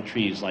 shade-tolerant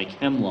trees like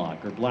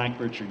hemlock or black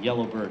birch or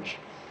yellow birch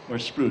or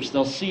spruce,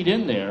 they'll seed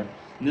in there.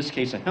 In this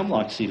case, a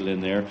hemlock seeded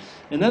in there.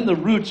 And then the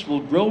roots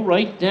will grow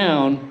right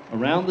down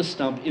around the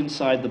stump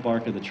inside the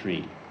bark of the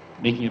tree,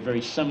 making a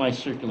very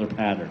semicircular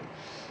pattern.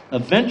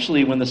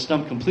 Eventually, when the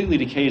stump completely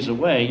decays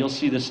away, you'll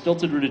see this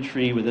stilted-rooted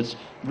tree with its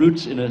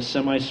roots in a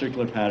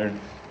semicircular pattern.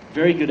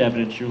 Very good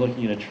evidence you're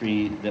looking at a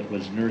tree that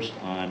was nursed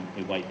on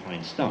a white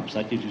pine stump. So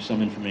that gives you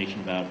some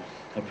information about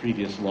a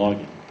previous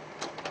logging.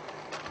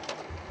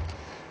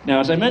 Now,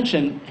 as I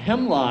mentioned,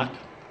 hemlock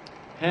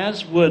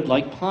has wood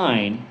like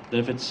pine that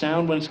if it's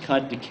sound when it's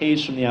cut,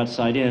 decays from the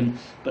outside in,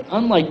 but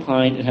unlike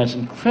pine, it has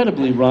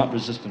incredibly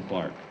rot-resistant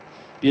bark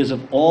because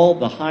of all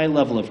the high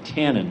level of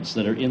tannins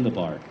that are in the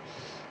bark.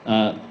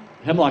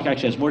 Hemlock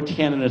actually has more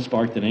tannin in its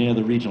bark than any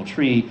other regional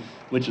tree,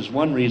 which is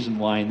one reason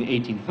why in the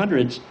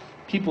 1800s,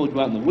 people would go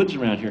out in the woods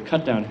around here,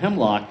 cut down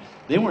hemlock.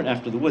 They weren't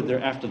after the wood, they're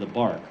after the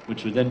bark,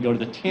 which would then go to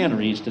the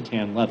tanneries to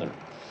tan leather,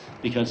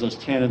 because those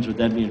tannins would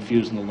then be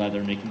infused in the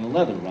leather, making the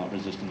leather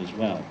rot-resistant as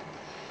well.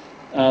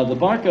 The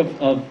bark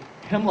of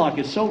hemlock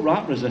is so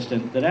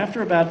rot-resistant that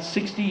after about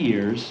 60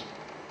 years,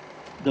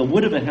 the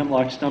wood of a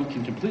hemlock stump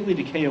can completely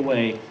decay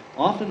away,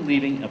 often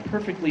leaving a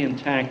perfectly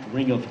intact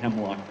ring of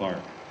hemlock bark.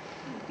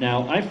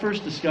 Now, I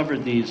first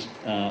discovered these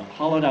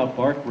hollowed-out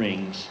bark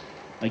rings,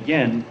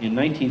 again, in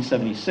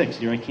 1976.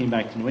 The year I came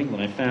back to New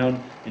England, I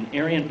found an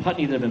area in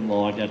Putney that had been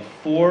logged at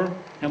 4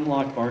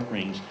 hemlock bark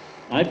rings.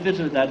 I've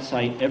visited that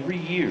site every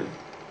year,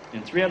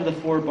 and 3 out of the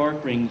 4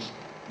 bark rings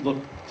look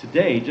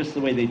today just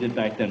the way they did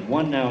back then.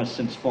 One now has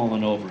since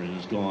fallen over and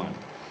is gone.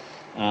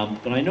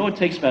 But I know it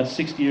takes about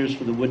 60 years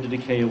for the wood to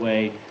decay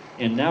away,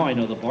 and now I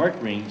know the bark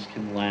rings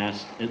can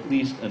last at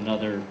least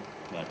another,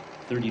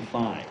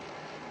 35.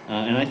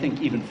 And I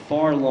think even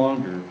far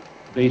longer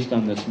based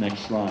on this next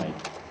slide.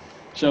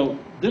 So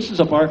this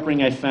is a bark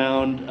ring I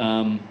found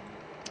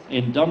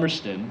in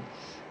Dummerston.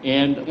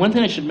 And one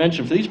thing I should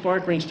mention, for these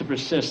bark rings to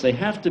persist, they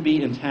have to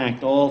be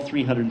intact all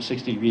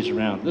 360 degrees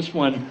around. This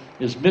one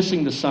is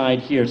missing the side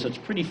here, so it's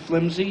pretty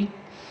flimsy.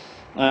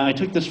 I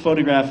took this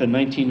photograph in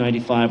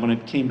 1995. When I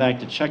came back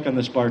to check on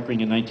this bark ring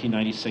in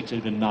 1996, it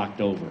had been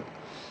knocked over.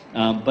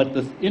 But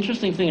the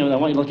interesting thing I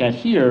want you to look at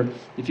here,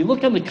 if you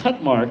look on the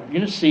cut mark, you're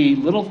going to see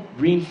little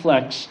green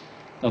flecks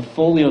of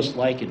foliose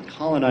lichen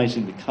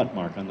colonizing the cut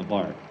mark on the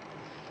bark.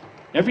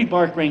 Every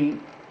bark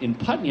ring in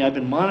Putney I've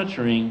been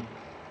monitoring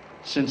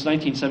since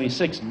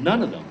 1976,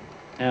 none of them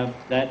have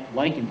that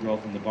lichen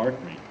growth in the bark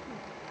ring.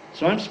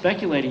 So I'm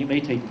speculating it may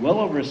take well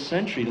over a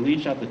century to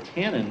leach out the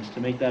tannins to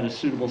make that a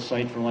suitable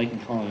site for lichen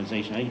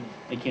colonization.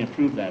 I can't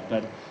prove that,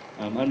 but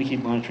I'm going to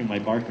keep monitoring my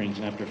bark rings,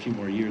 and after a few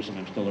more years, and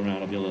I'm still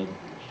around, I'll be able to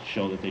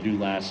show that they do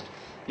last,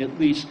 at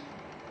least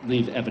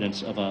leave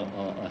evidence of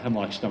a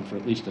hemlock stump for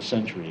at least a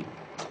century.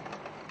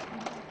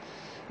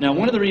 Now,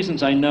 one of the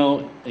reasons I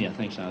know,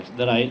 thanks, Alex,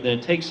 that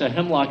it takes a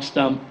hemlock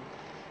stump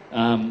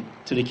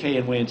to decay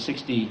and weigh in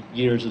 60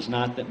 years is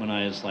not that when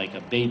I was like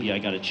a baby, I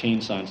got a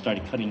chainsaw and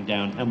started cutting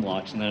down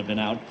hemlocks, and then I've been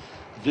out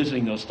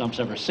visiting those stumps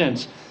ever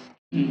since.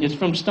 It's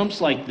from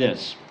stumps like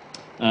this.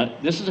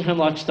 This is a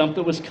hemlock stump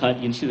that was cut.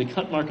 You can see the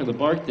cut mark of the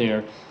bark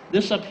there.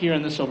 This up here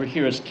and this over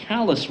here is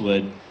callus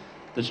wood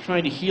that's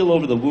trying to heal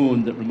over the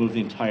wound that removed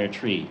the entire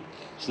tree.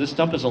 So this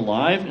stump is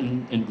alive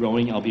and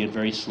growing, albeit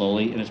very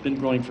slowly, and it's been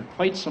growing for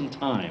quite some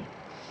time.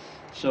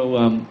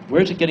 So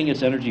where's it getting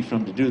its energy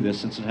from to do this,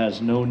 since it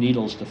has no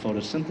needles to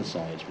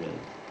photosynthesize with?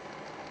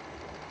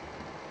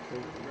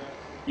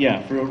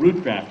 Yeah, for a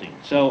root grafting.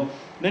 So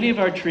many of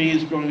our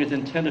trees growing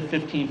within 10 to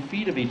 15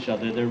 feet of each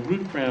other, their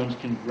root crowns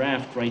can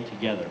graft right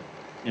together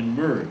and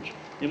merge.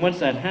 And once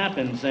that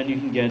happens, then you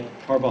can get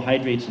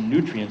carbohydrates and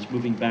nutrients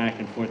moving back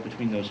and forth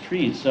between those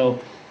trees. So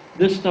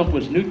This stump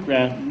was root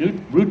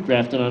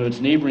grafted onto its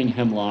neighboring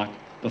hemlock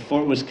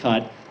before it was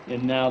cut,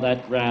 and now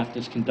that graft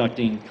is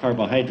conducting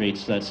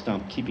carbohydrates to that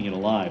stump, keeping it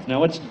alive. Now,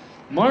 what's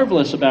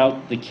marvelous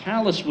about the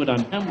callus wood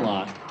on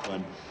hemlock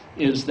one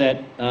is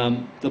that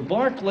the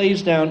bark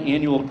lays down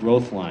annual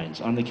growth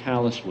lines on the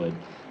callus wood.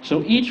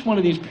 So each one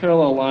of these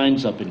parallel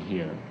lines up in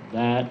here,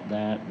 that,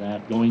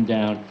 going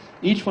down,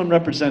 each one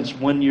represents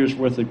 1 year's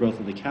worth of growth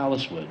of the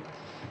callus wood.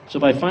 So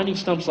by finding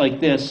stumps like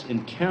this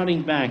and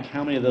counting back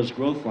how many of those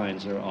growth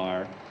lines there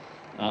are,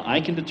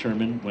 I can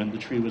determine when the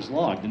tree was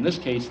logged. In this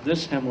case,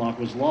 this hemlock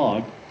was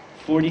logged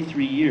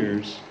 43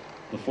 years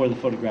before the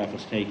photograph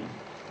was taken.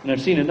 And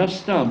I've seen enough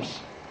stumps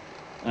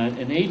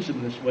and aged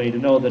them this way to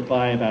know that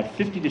by about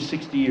 50 to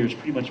 60 years,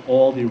 pretty much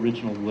all the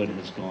original wood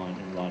has gone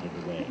and rotted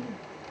away.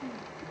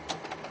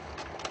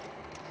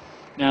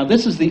 Now,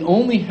 this is the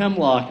only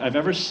hemlock I've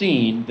ever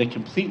seen that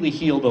completely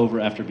healed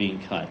over after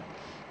being cut.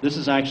 This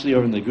is actually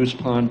over in the Goose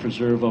Pond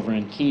Preserve over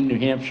in Keene, New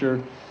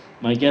Hampshire.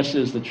 My guess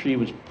is the tree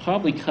was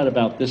probably cut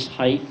about this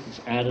height.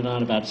 It's added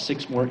on about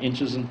 6 more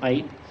inches in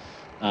height.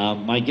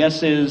 My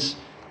guess is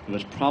it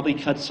was probably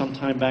cut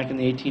sometime back in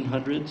the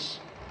 1800s.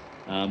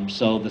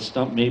 So the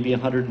stump may be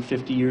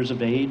 150 years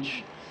of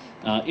age.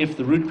 If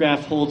the root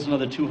graft holds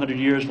another 200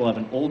 years, we'll have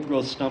an old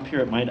growth stump here.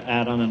 It might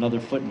add on another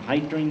foot in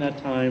height during that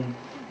time.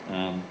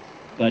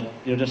 But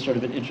just sort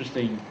of an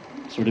interesting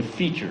sort of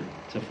feature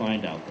to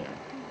find out there.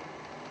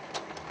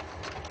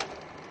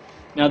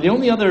 Now, the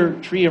only other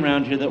tree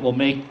around here that will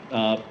make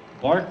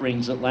bark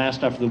rings that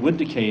last after the wood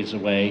decays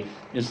away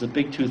is the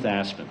big-tooth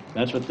aspen.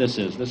 That's what this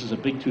is. This is a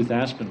big-tooth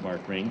aspen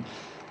bark ring.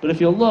 But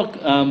if you'll look,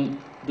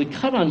 the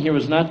cut on here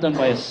was not done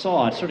by a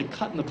saw. It's sort of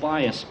cut in the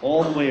bias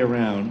all the way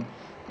around.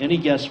 Any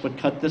guess what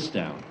cut this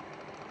down?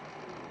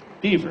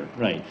 Beaver,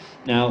 right.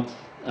 Now,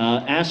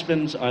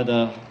 aspens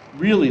are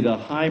really the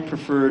high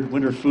preferred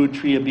winter food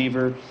tree of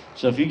beaver.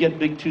 So if you get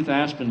big-tooth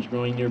aspens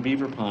growing near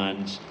beaver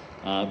ponds,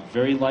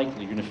 very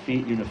likely you're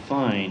going to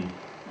find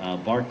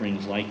bark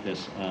rings like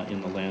this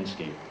in the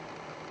landscape.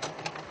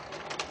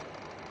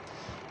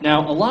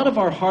 Now, a lot of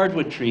our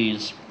hardwood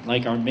trees,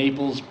 like our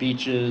maples,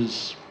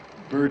 beeches,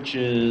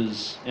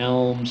 birches,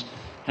 elms,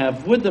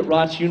 have wood that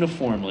rots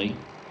uniformly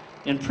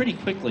and pretty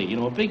quickly.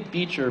 A big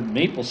beech or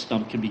maple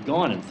stump can be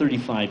gone in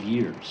 35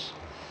 years.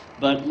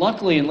 But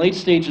luckily, in late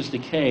stages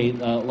decay,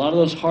 a lot of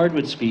those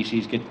hardwood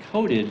species get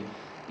coated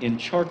in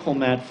charcoal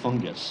mat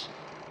fungus.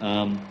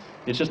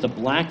 It's just a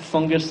black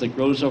fungus that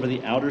grows over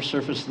the outer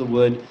surface of the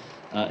wood.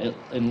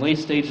 In late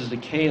stages of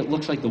decay, it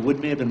looks like the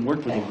wood may have been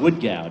worked with a wood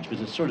gouge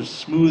because it's sort of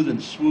smooth and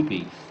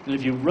swoopy. And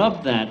if you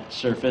rub that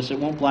surface, it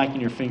won't blacken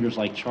your fingers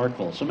like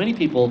charcoal. So many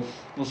people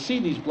will see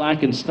these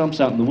blackened stumps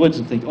out in the woods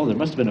and think, oh, there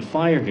must have been a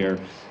fire here.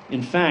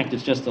 In fact,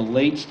 it's just the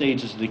late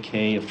stages of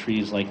decay of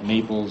trees like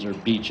maples or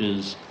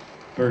beeches,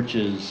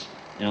 birches,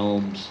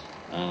 elms.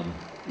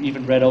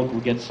 Even red oak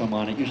will get some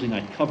on it, usually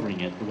not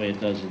covering it the way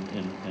it does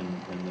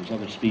in those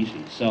other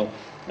species. So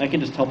that can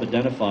just help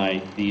identify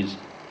these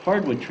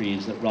hardwood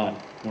trees that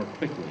rot more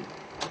quickly.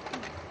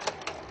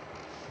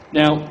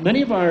 Now,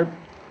 many of our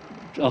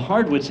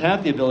hardwoods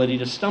have the ability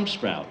to stump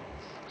sprout.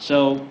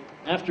 So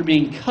after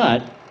being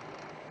cut,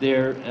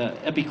 their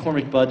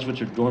epicormic buds,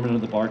 which are dormant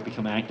in the bark,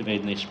 become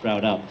activated and they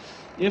sprout up.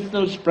 If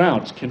those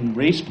sprouts can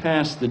race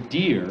past the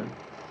deer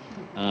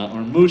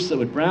or moose that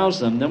would browse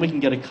them, then we can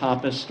get a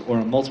coppiced or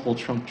a multiple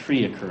trunk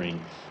tree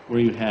occurring, where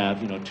you have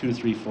 2,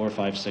 3, 4,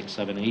 5, 6,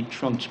 7, 8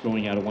 trunks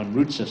growing out of one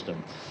root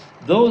system.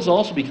 Those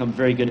also become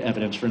very good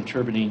evidence for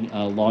interpreting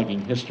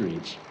logging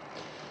histories.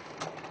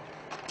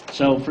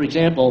 So, for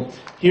example,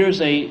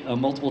 here's a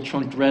multiple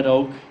trunked red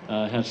oak.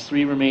 Has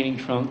 3 remaining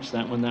trunks,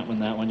 that one, that one,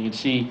 that one. You can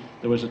see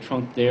there was a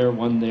trunk there,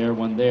 one there,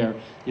 one there.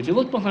 If you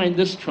look behind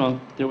this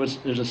trunk, there's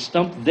a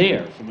stump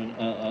there from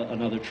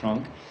another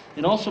trunk.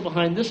 And also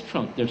behind this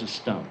trunk, there's a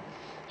stump.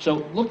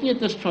 So looking at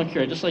this trunk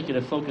here, I'd just like you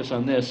to focus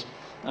on this.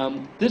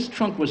 This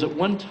trunk was at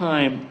one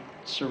time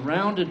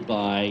surrounded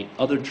by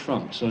other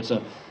trunks. So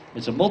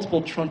it's a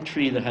multiple trunk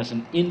tree that has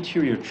an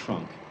interior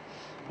trunk.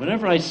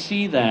 Whenever I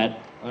see that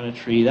on a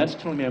tree, that's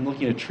telling me I'm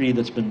looking at a tree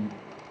that's been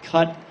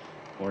cut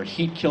or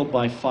heat killed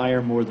by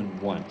fire more than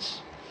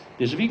once.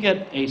 Because if you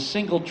get a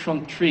single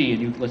trunk tree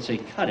and you, let's say,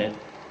 cut it,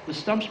 the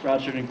stump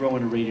sprouts are going to grow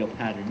in a radial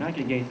pattern. You're not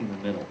going to get anything in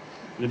the middle.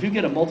 But if you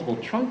get a multiple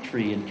trunk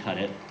tree and cut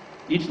it,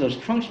 each of those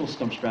trunks will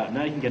stump sprout.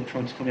 Now you can get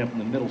trunks coming up in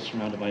the middle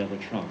surrounded by other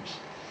trunks.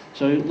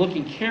 So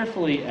looking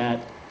carefully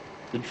at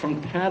the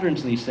trunk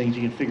patterns in these things,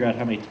 you can figure out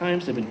how many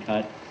times they've been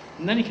cut.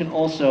 And then you can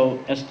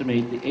also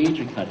estimate the age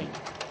of cutting.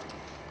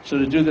 So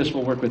to do this,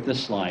 we'll work with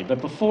this slide. But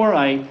before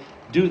I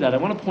do that, I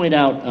want to point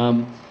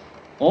out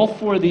all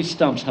 4 of these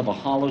stumps have a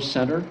hollow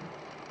center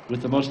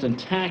with the most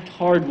intact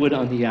hardwood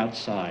on the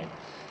outside.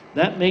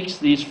 That makes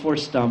these 4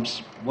 stumps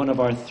one of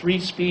our 3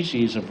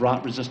 species of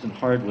rot-resistant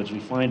hardwoods we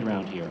find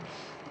around here.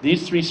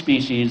 These 3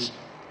 species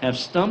have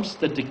stumps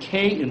that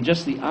decay in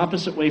just the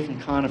opposite way from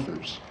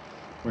conifers.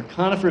 Where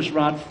conifers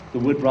rot, the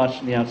wood rots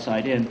from the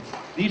outside in.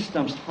 These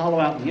stumps hollow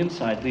out on the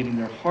inside, leaving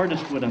their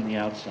hardest wood on the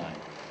outside.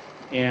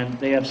 And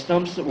they have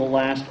stumps that will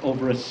last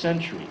over a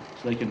century,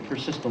 so they can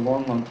persist a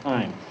long, long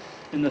time.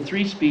 And the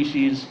three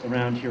species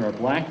around here are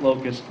black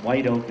locust,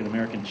 white oak, and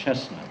American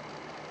chestnut.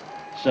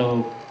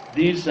 So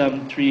these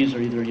trees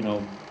are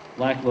either,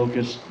 black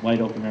locust, white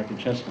oak, American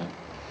chestnut.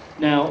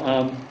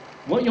 Now,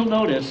 what you'll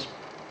notice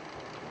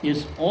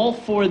is all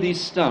four of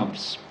these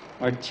stumps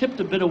are tipped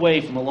a bit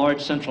away from a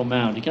large central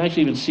mound. You can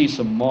actually even see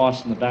some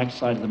moss on the back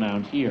side of the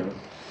mound here.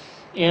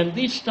 And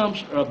these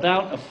stumps are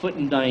about 1 foot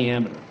in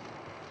diameter.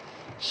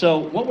 So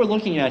what we're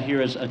looking at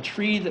here is a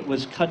tree that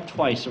was cut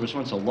twice. There was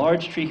once a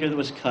large tree here that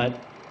was cut.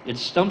 It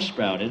stump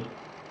sprouted.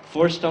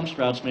 4 stump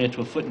sprouts made it to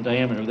 1 foot in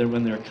diameter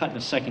when they were cut in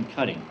a second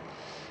cutting.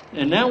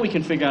 And now we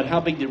can figure out how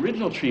big the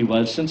original tree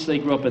was. Since they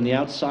grew up in the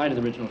outside of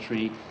the original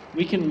tree,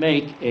 we can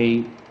make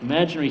an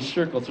imaginary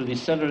circle through the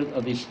center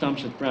of these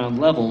stumps at ground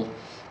level,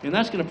 and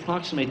that's going to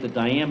approximate the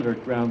diameter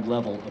at ground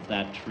level of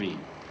that tree.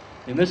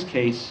 In this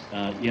case,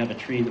 you have a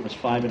tree that was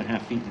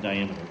 5.5 feet in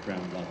diameter at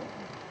ground level.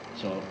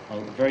 So a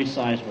very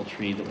sizable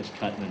tree that was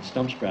cut and then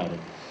stump sprouted.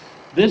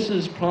 This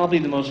is probably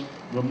the most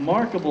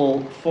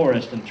remarkable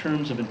forest in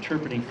terms of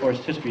interpreting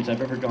forest histories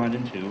I've ever gone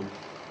into.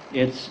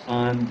 It's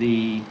on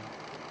the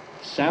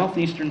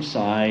southeastern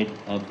side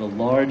of the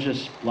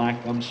largest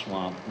black gum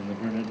swamp in the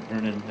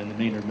Vernon and the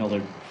Maynard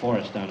Millard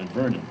forest down in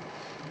Vernon.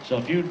 So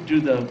if you do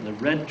the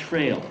red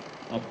trail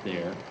up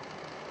there,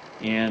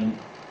 and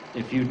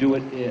if you do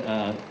it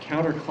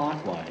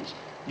counterclockwise,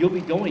 you'll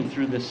be going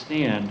through this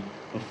stand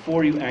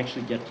before you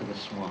actually get to the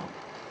swamp.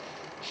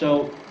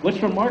 So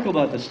what's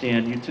remarkable about the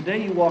stand,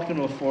 today you walk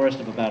into a forest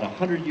of about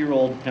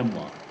 100-year-old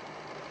hemlock.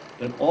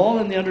 But all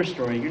in the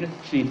understory, you're going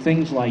to see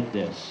things like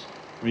this,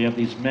 where you have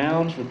these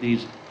mounds with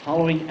these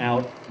hollowing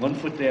out 1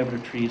 foot diameter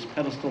trees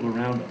pedestaled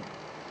around them.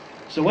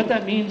 So what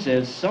that means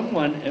is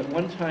someone at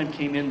one time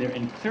came in there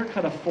and clear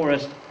cut a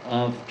forest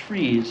of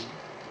trees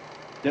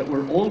that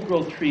were old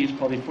growth trees,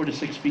 probably 4 to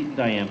 6 feet in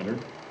diameter.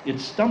 It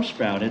stump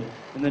sprouted,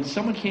 and then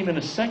someone came in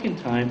a second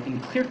time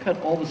and clear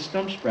cut all the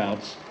stump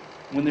sprouts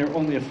when they're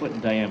only 1 foot in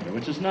diameter,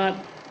 which is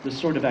not the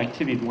sort of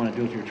activity you want to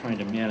do if you're trying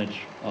to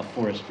manage a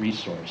forest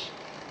resource.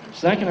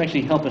 So that can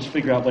actually help us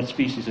figure out what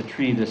species of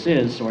tree this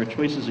is. So our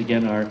choices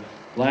again are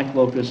black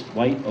locust,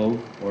 white oak,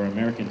 or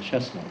American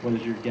chestnut. What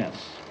is your guess?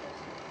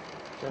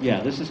 Chestnut.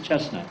 Yeah, this is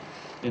chestnut.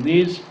 And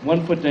these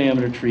 1 foot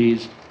diameter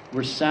trees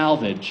were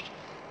salvaged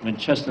when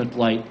chestnut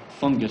blight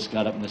fungus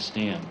got up in the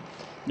stand.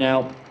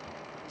 Now,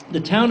 the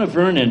town of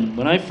Vernon,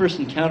 when I first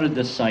encountered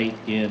this site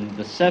in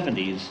the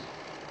 70s,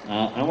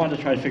 I wanted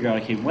to try to figure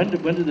out, okay, when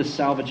did this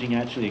salvaging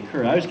actually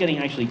occur? I was getting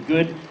actually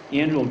good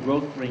annual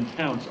growth ring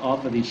counts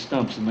off of these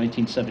stumps in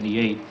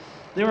 1978.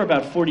 They were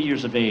about 40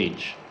 years of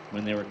age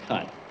when they were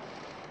cut.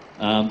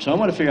 So I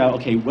want to figure out,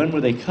 okay, when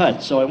were they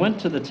cut? So I went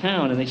to the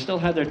town, and they still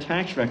had their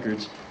tax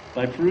records.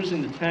 By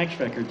perusing the tax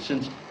records,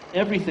 since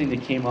everything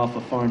that came off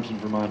of farms in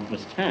Vermont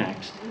was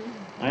taxed,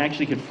 I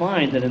actually could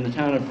find that in the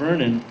town of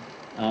Vernon,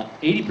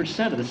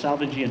 80% of the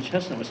salvaging of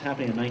chestnut was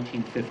happening in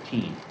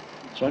 1915.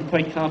 So I'm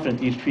quite confident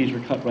these trees were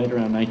cut right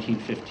around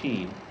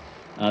 1915.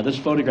 This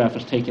photograph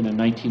was taken in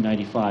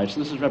 1995, so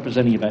this is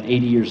representing about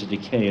 80 years of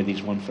decay of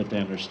these 1 foot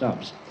diameter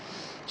stumps.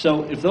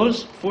 So if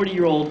those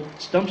 40-year-old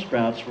stump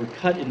sprouts were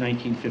cut in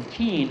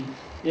 1915,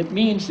 it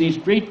means these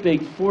great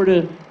big 4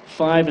 to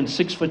 5 and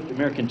 6 foot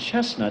American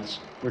chestnuts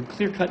were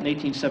clear cut in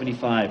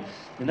 1875.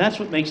 And that's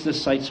what makes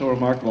this site so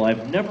remarkable.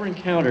 I've never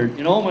encountered,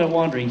 in all my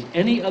wanderings,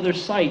 any other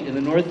site in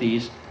the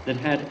Northeast that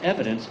had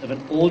evidence of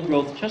an old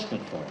growth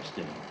chestnut forest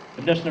in it.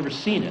 I've just never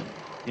seen it.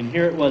 And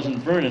here it was in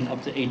Vernon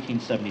up to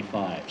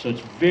 1875. So it's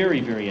very,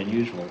 very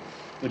unusual,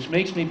 which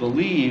makes me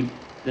believe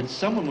that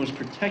someone was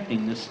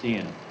protecting this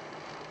stand.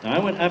 Now, I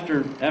went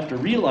after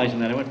realizing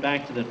that, I went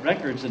back to the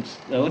records and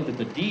I looked at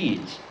the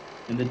deeds,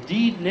 and the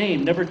deed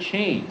name never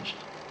changed.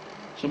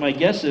 So my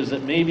guess is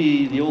that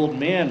maybe the old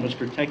man was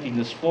protecting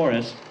this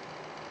forest,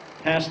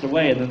 passed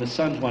away, and then the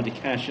sons wanted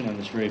to cash in on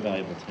this very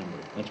valuable timber.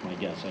 That's my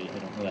guess. I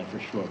don't know that for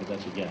sure, but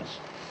that's a guess.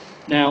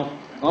 Now,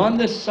 on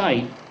this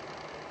site,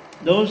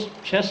 those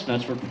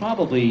chestnuts were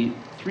probably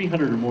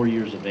 300 or more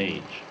years of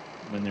age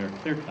when they were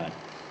clear cut.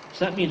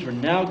 So that means we're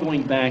now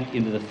going back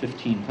into the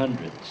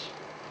 1500s.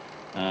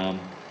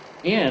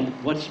 And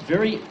what's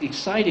very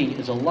exciting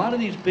is a lot of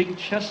these big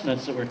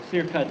chestnuts that were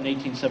clear cut in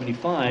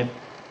 1875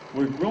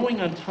 were growing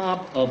on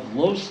top of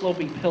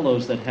low-sloping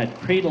pillows that had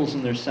cradles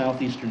in their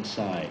southeastern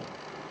side.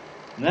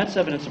 And that's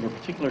evidence of a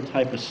particular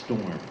type of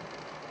storm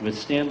with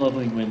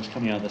stand-leveling winds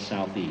coming out of the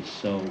southeast.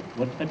 So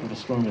what type of a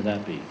storm would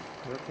that be?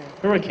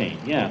 Hurricane,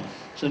 yeah.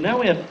 So now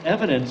we have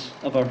evidence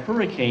of a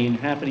hurricane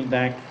happening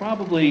back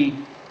probably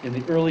in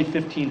the early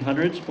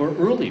 1500s or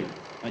earlier.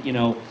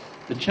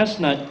 The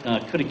chestnut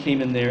could have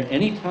came in there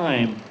any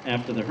time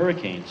after the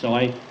hurricane.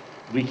 So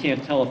we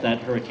can't tell if that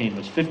hurricane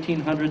was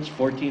 1500s,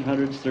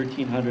 1400s,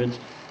 1300s,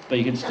 but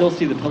you can still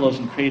see the pillows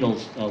and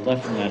cradles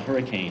left from that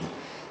hurricane.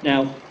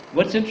 Now,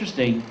 what's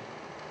interesting,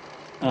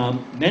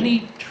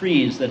 many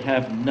trees that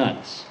have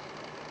nuts,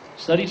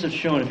 studies have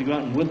shown if you go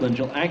out in woodland,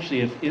 you'll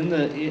actually, if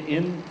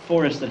in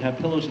forests that have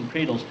pillows and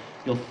cradles,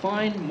 you'll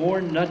find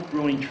more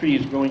nut-growing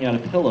trees growing out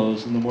of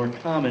pillows than the more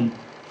common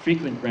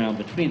frequent ground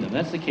between them.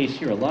 That's the case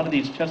here. A lot of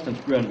these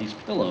chestnuts grew out of these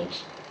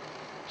pillows.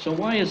 So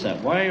why is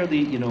that? Why are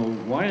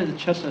the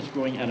chestnuts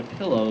growing out of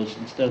pillows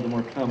instead of the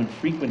more common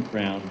frequent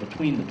ground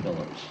between the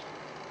pillows?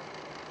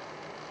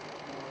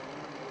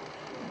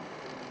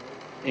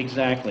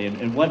 Exactly,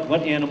 and what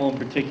animal in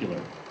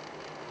particular?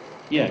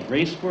 Yeah,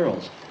 gray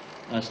squirrels.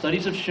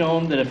 Studies have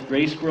shown that if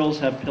gray squirrels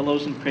have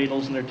pillows and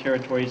cradles in their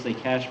territories, they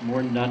cache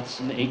more nuts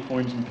and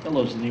acorns and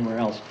pillows than anywhere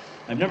else.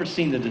 I've never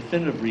seen the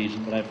definitive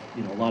reason, but I've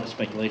a lot of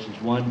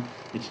speculations. One,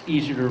 it's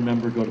easier to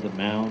remember, go to the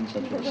mounds,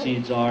 that's where the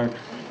seeds are.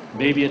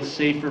 Maybe it's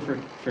safer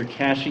for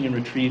caching and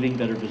retrieving,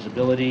 better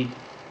visibility.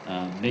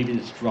 Maybe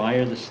it's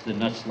drier, the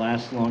nuts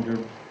last longer.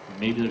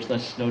 Maybe there's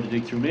less snow to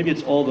dig through. Maybe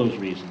it's all those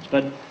reasons.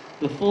 But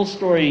the full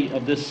story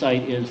of this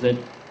site is that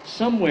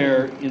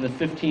somewhere in the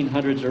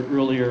 1500s or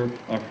earlier,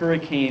 a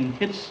hurricane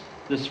hits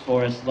this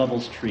forest,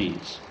 levels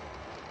trees.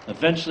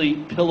 Eventually,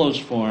 pillows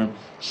form.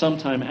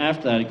 Sometime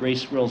after that, a gray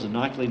squirrel is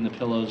inoculating the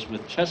pillows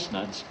with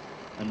chestnuts,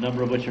 a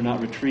number of which are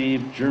not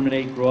retrieved,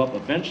 germinate, grow up,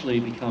 eventually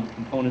become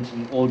components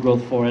in an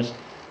old-growth forest,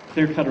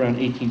 clear-cut around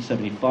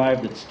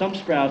 1875, that stump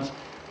sprouts,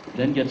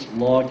 then gets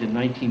logged in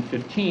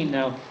 1915.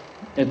 Now,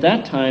 at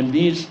that time,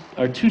 these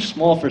are too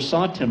small for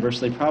saw timber,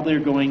 so they probably are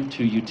going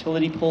to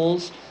utility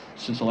poles,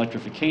 since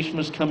electrification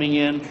was coming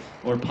in,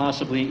 or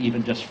possibly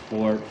even just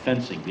for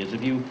fencing. Because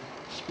if you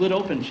split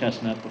open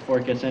chestnut before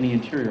it gets any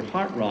interior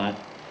hot rot,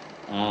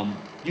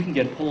 you can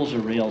get poles or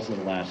rails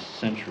that'll last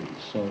centuries.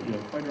 So,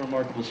 quite a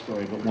remarkable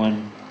story, but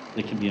one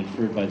that can be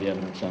inferred by the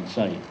evidence on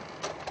site.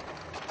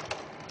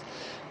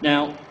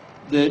 Now,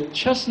 the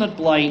chestnut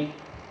blight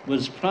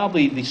was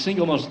probably the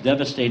single most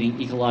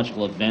devastating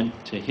ecological event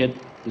to hit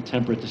the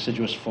temperate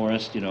deciduous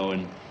forest,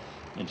 in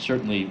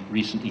certainly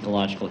recent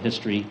ecological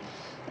history.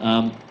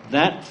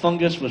 That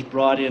fungus was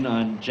brought in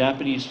on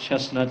Japanese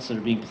chestnuts that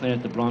are being planted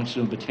at the Bronx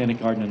Zoo and Botanic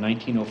Garden in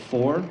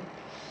 1904.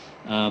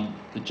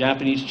 The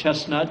Japanese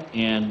chestnut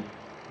and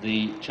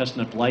the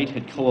chestnut blight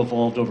had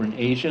co-evolved over in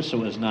Asia, so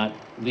it was not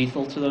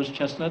lethal to those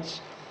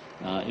chestnuts.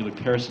 It would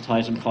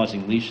parasitize them,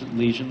 causing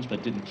lesions,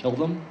 but didn't kill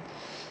them.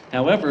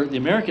 However, the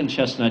American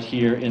chestnut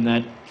here in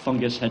that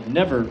fungus had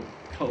never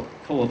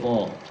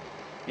co-evolved.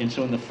 And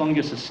so when the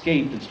fungus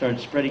escaped and started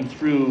spreading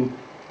through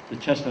the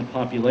chestnut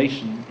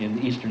population in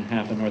the eastern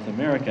half of North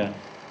America,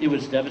 it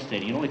was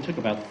devastating. It only took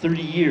about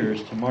 30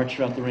 years to march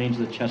throughout the range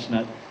of the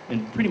chestnut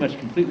and pretty much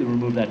completely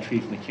remove that tree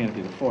from the canopy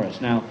of the forest.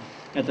 Now,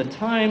 at the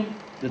time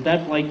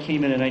that blight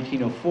came in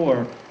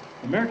 1904,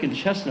 American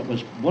chestnut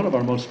was one of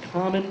our most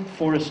common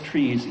forest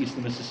trees east of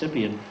the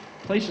Mississippi. In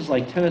places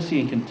like Tennessee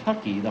and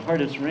Kentucky, the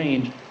heart of its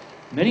range,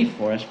 many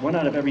forests, 1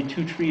 out of every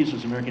 2 trees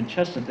was American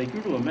chestnut. They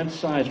grew to immense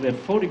size. We have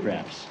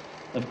photographs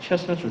of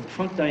chestnuts with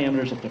trunk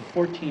diameters up to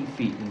 14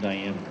 feet in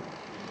diameter.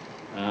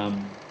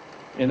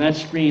 And that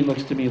screen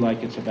looks to me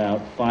like it's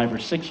about 5 or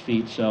 6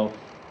 feet, so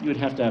you would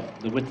have to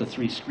have the width of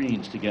 3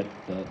 screens to get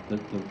the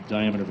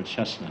diameter of a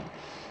chestnut.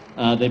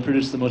 They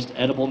produce the most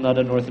edible nut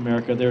in North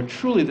America. They're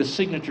truly the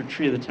signature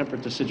tree of the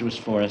temperate deciduous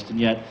forest, and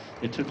yet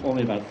it took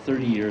only about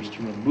 30 years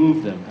to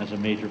remove them as a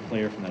major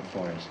player from that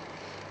forest.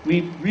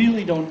 We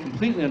really don't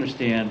completely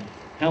understand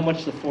how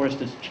much the forest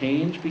has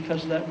changed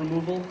because of that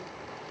removal.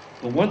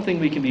 But one thing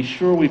we can be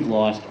sure we've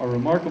lost are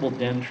remarkable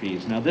den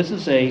trees. Now, this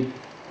is a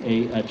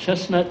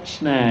chestnut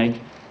snag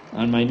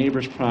on my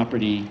neighbor's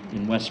property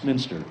in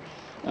Westminster.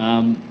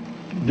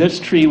 This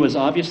tree was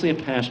obviously a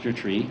pasture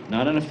tree,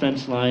 not on a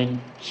fence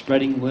line,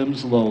 spreading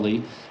limbs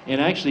lowly.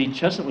 And actually,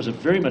 chestnut was a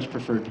very much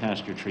preferred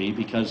pasture tree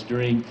because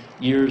during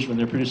years when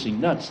they're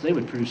producing nuts, they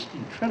would produce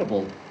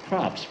incredible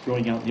crops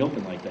growing out in the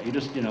open like that. You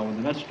just, when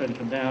the nuts try to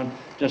come down,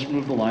 just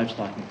remove the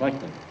livestock and collect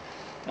them.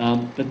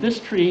 But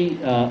this tree,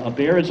 a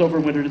bear has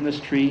overwintered in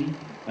this tree.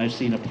 I've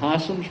seen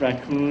opossums,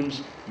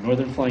 raccoons,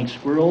 northern flying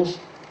squirrels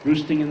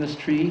roosting in this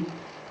tree.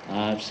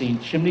 I've seen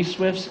chimney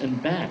swifts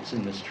and bats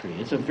in this tree.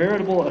 It's a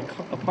veritable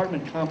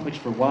apartment complex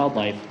for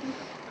wildlife.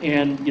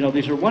 And,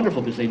 these are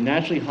wonderful because they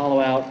naturally hollow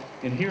out.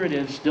 And here it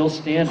is, still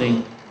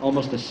standing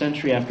almost a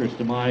century after its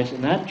demise.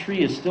 And that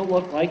tree is still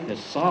look like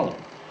this, solid.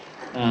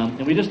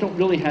 And we just don't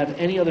really have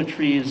any other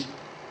trees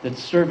that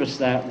service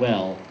that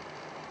well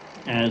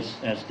as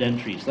den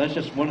trees. So that's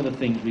just one of the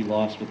things we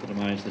lost with the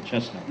demise of the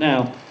chestnut.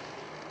 Now,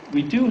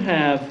 we do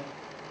have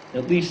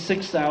at least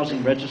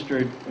 6,000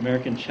 registered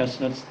American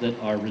chestnuts that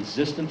are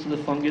resistant to the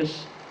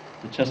fungus.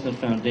 The Chestnut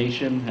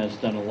Foundation has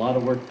done a lot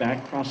of work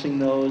back crossing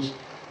those.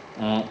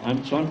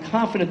 So I'm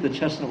confident the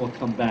chestnut will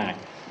come back.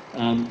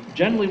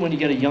 Generally, when you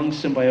get a young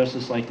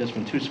symbiosis like this,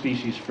 when 2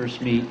 species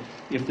first meet,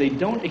 if they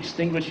don't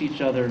extinguish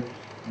each other,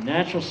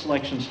 natural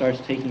selection starts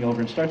taking over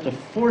and starts to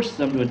force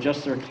them to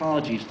adjust their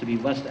ecologies to be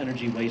less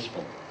energy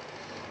wasteful.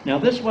 Now,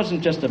 this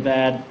wasn't just a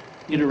bad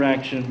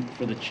interaction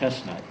for the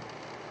chestnut.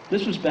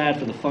 This was bad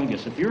for the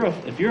fungus. If you're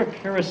a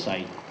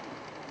parasite,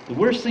 the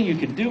worst thing you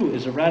could do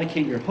is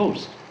eradicate your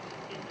host.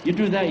 You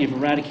do that, you've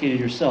eradicated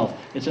yourself.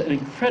 It's an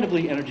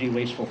incredibly energy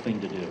wasteful thing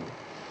to do.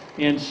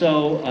 And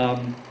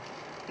so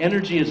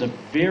energy is a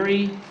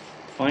very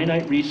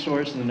finite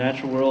resource in the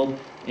natural world.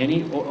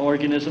 Any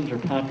organisms or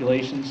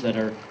populations that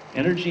are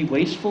energy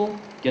wasteful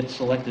get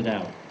selected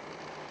out.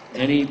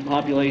 Any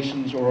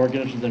populations or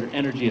organisms that are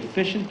energy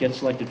efficient get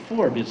selected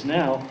for, because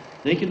now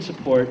they can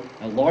support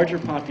a larger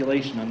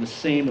population on the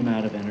same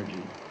amount of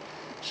energy.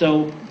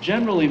 So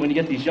generally, when you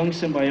get these young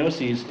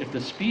symbioses, if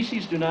the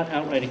species do not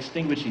outright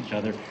extinguish each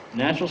other,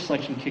 natural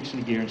selection kicks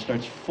into gear and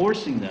starts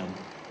forcing them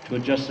to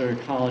adjust their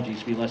ecologies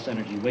to be less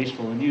energy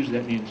wasteful, and usually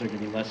that means they're going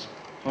to be less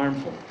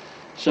harmful.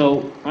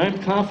 So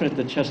I'm confident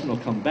that chestnut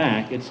will come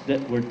back.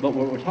 But what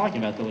we're talking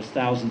about, though, is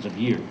thousands of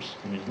years.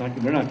 I mean,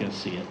 we're not going to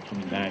see it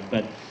coming back,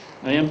 but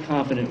I am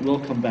confident it will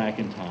come back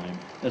in time,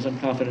 as I'm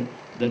confident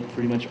that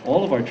pretty much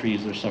all of our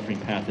trees that are suffering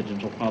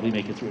pathogens will probably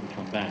make it through and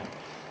come back.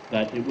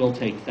 But it will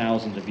take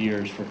thousands of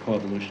years for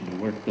coevolution to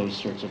work those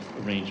sorts of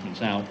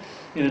arrangements out.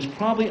 And it's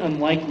probably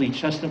unlikely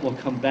chestnut will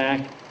come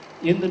back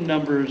in the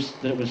numbers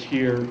that it was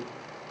here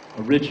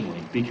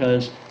originally,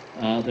 because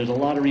there's a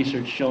lot of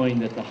research showing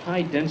that the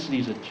high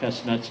densities of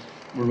chestnuts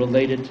were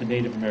related to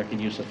Native American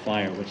use of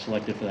fire, which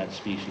selected for that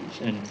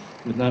species. And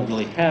with not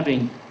really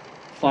having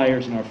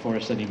fires in our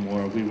forests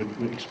anymore, we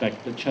would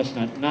expect the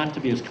chestnut not to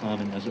be as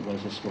common as it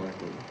was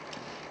historically.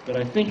 But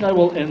I think I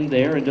will end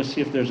there and just see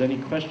if there's any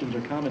questions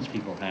or comments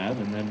people have,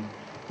 and then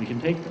we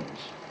can take those.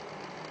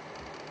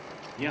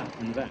 Yeah,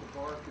 in the back. The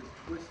bark is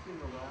twisting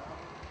around.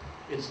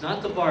 It's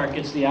not the bark,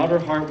 it's the outer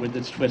heartwood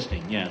that's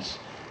twisting, yes.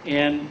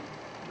 And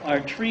our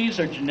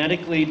trees are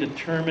genetically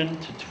determined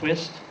to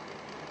twist.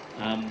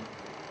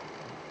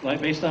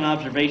 Based on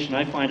observation,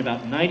 I find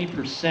about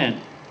 90%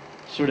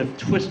 sort of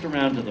twist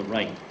around to the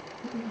right.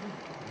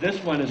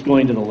 This one is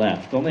going to the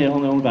left. Only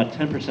about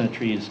 10% of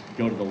trees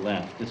go to the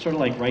left. It's sort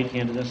of like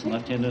right-handedness and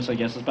left-handedness, I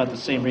guess. It's about the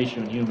same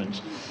ratio in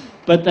humans.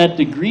 But that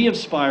degree of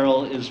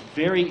spiral is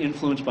very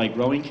influenced by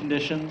growing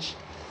conditions.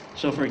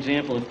 So, for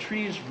example, if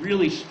trees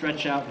really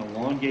stretch out and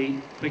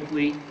elongate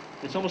quickly,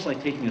 it's almost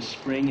like taking a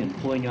spring and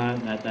pulling on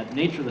it, and that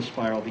nature of the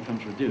spiral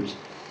becomes reduced.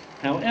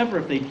 However,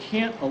 if they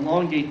can't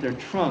elongate their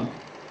trunk,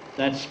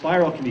 that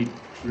spiral can be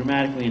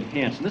dramatically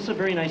enhanced. And this is a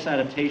very nice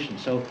adaptation.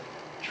 So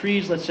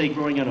trees, let's say,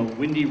 growing on a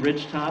windy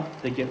ridge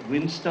top that get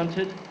wind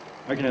stunted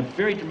are going to have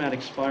very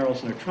dramatic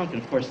spirals in their trunk.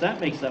 And of course, that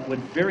makes that wood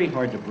very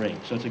hard to break.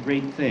 So it's a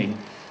great thing.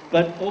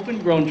 But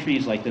open-grown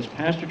trees like this,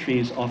 pasture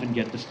trees, often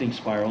get distinct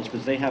spirals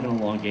because they haven't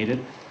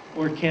elongated.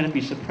 Or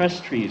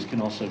canopy-suppressed trees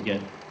can also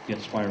get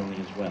spiraling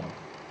as well.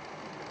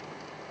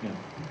 Yeah.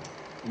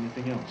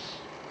 Anything else?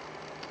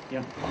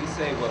 Yeah. Can you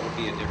say what would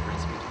be a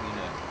difference between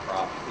a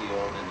crop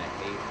field and a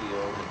hay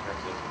field in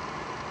terms of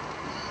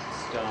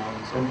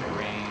stones or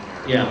terrain?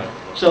 Or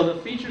yeah. So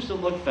the features to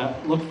look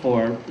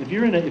for, if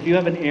you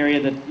have an area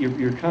that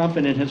you're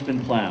confident has been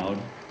plowed,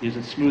 is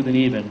it smooth and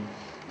even,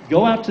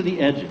 go out to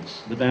the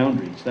edges, the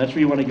boundaries. That's where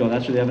you want to go.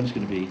 That's where the evidence is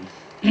going to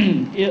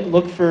be.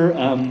 Look for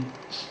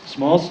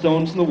small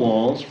stones in the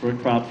walls for a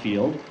crop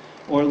field,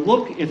 or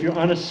look, if you're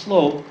on a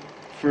slope,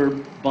 for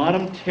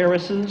bottom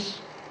terraces,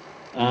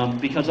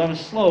 because on a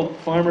slope,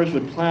 farmers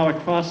would plow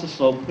across the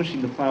slope, pushing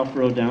the plow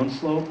furrow down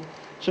slope.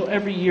 So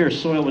every year,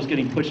 soil was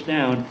getting pushed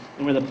down,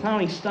 and where the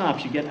plowing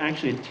stops, you get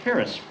actually a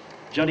terrace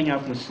jutting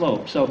out from the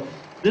slope. So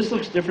this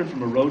looks different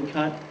from a road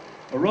cut.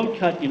 A road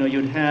cut,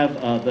 you'd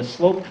have the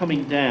slope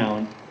coming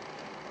down,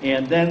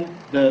 and then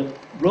the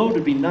road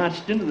would be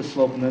notched into the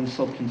slope, and then the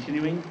slope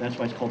continuing. That's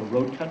why it's called a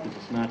road cut, because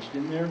it's notched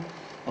in there.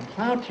 A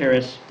plow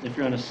terrace, if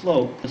you're on a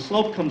slope, the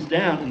slope comes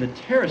down, and the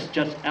terrace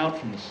juts out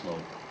from the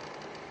slope.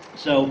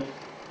 So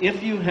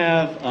if you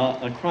have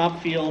a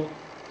crop field,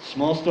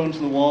 small stones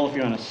in the wall, if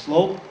you're on a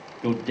slope,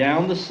 go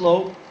down the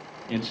slope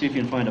and see if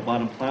you can find a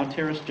bottom plow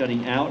terrace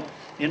jutting out.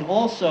 And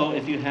also,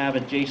 if you have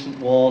adjacent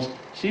walls,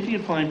 see if you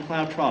can find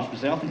plow troughs,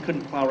 because they often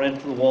couldn't plow right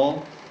into the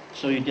wall,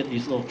 so you get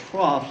these little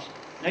troughs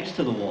next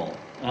to the wall.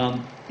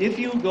 If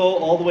you go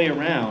all the way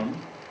around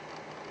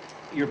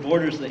your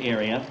borders of the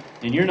area,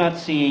 and you're not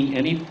seeing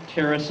any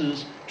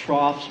terraces,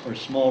 troughs, or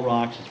small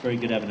rocks, it's very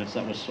good evidence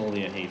that was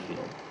solely a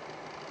hayfield.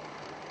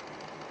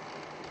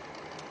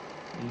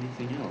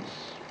 Anything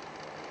else?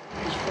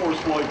 These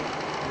forests, like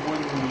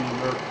when the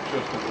American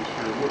chestnut was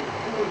here, what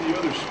were the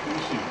other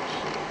species?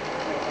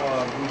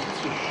 Was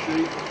this a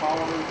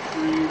shade-tolerant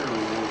tree, or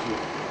was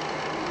it,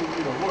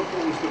 what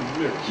was the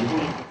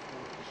mix?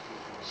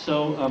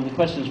 So the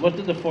question is, what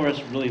did the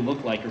forest really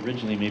look like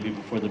originally, maybe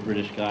before the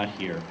British got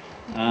here?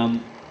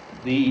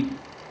 The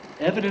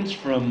evidence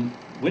from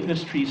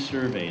witness tree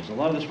surveys, a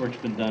lot of this work's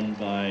been done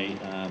by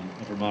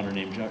a Vermonter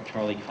named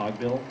Charlie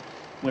Cogbill.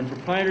 When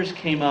proprietors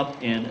came up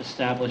and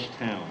established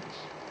towns,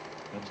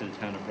 let's say the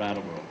town of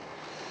Brattleboro,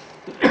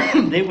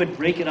 they would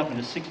break it up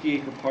into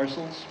 60-acre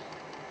parcels.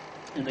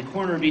 In the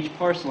corner of each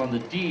parcel on the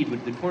deed,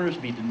 the corners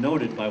would be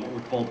denoted by what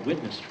were called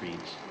witness trees.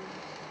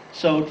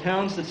 So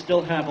towns that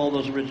still have all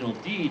those original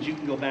deeds, you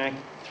can go back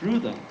through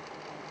them,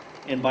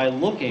 and by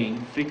looking,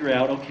 figure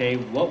out, okay,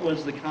 what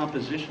was the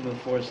composition of the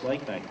forest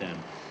like back then?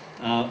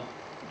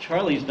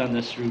 Charlie's done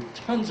this through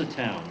tons of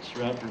towns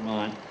throughout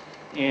Vermont,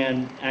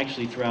 and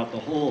actually throughout the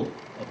whole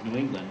of New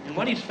England. And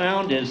what he's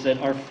found is that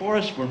our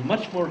forests were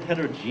much more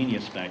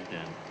heterogeneous back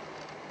then.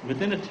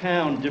 Within a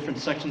town, different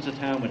sections of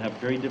town would have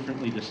very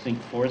differently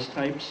distinct forest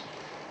types.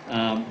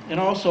 And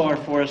also our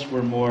forests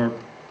were more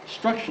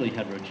structurally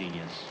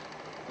heterogeneous.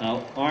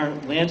 Our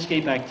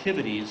landscape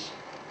activities,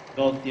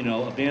 both,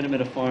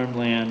 abandonment of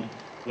farmland,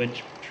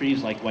 which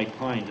trees like white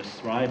pine just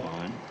thrive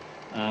on,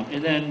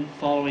 and then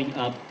following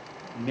up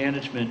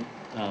management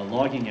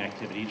logging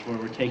activities where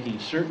we're taking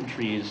certain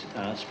trees,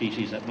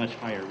 species at much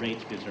higher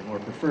rates because they're more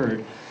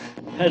preferred,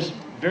 has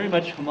very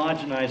much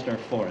homogenized our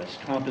forests.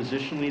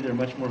 Compositionally, they're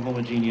much more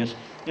homogeneous,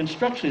 and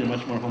structurally, they're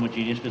much more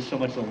homogeneous because so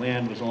much of the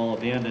land was all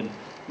abandoned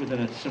within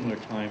a similar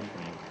time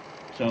frame.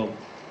 So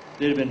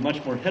they'd have been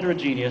much more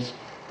heterogeneous.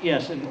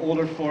 Yes, in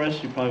older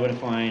forests, you probably would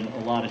find a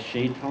lot of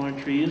shade-tolerant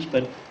trees,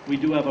 but we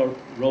do have a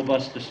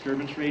robust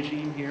disturbance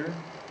regime here.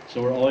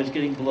 So we're always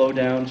getting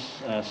blowdowns,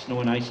 snow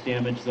and ice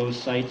damage. Those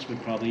sites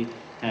would probably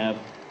have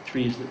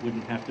trees that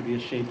wouldn't have to be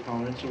as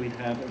shade-tolerant, so we'd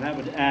have, and that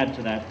would add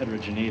to that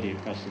heterogeneity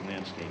across the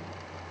landscape.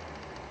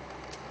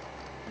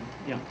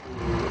 Yeah.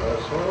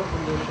 Soil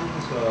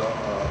conditions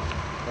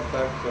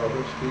affect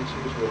which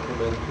species will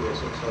come into a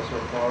successor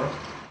forest?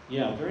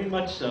 Yeah, very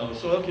much so.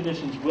 Soil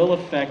conditions will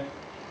affect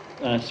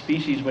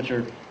species which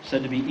are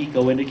said to be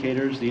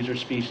eco-indicators. These are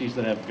species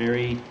that have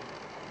very,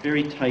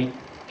 very tight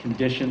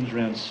conditions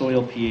around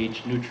soil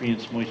pH,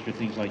 nutrients, moisture,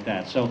 things like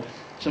that. So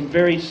some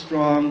very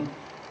strong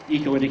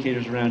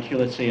eco-indicators around here.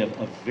 Let's say a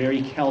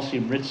very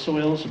calcium-rich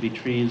soils would be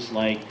trees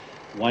like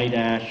white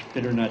ash,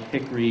 bitternut,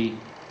 hickory,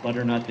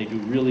 butternut. They do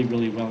really,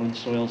 really well in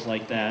soils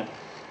like that.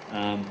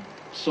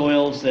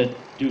 Soils that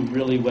do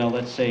really well,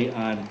 let's say,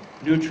 on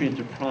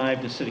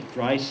nutrient-deprived acidic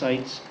dry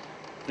sites,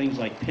 things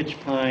like pitch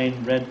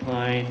pine, red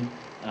pine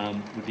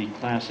would be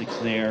classics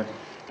there.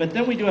 But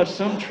then we do have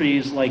some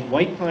trees like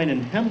white pine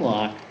and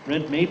hemlock,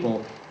 red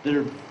maple,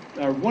 that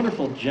are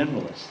wonderful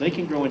generalists. They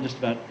can grow in just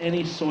about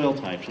any soil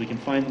type. So we can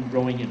find them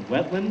growing in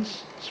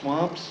wetlands,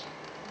 swamps,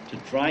 to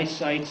dry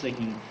sites. They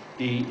can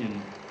be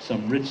in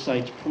some rich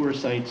sites, poor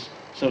sites.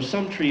 So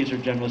some trees are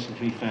generalists and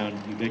can be found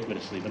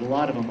ubiquitously, but a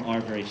lot of them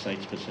are very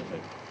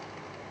site-specific.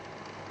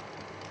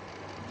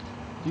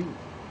 Do you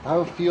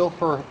have a feel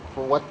for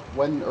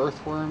when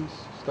earthworms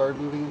started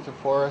moving into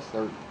forests,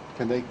 or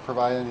can they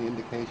provide any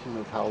indication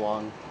of how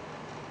long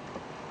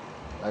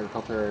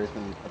agricultural areas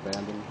been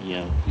abandoned?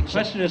 Yeah. The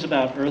question is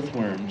about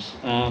earthworms,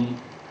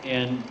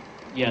 and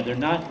yeah, they're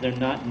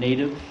not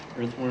native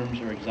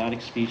earthworms or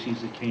exotic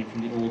species that came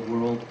from the old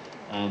world.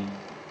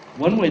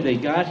 One way they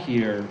got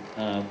here,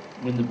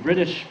 when the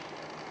British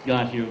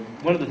got here,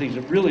 one of the things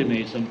that really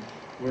amazed them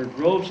were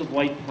groves of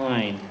white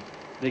pine.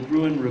 They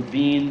grew in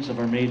ravines of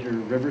our major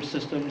river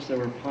systems. There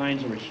were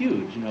pines that were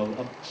huge,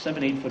 up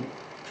 7-8 foot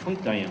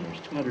trunk diameters,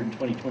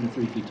 220,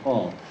 23 feet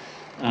tall.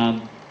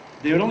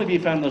 They would only be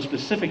found in those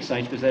specific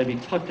sites because they'd be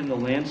tucked in the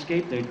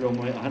landscape. They'd grow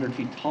more 100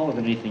 feet taller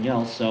than anything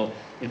else. So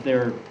if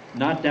they're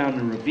not down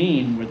in a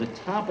ravine where the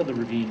top of the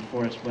ravine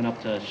forest went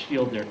up to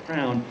shield their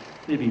crown,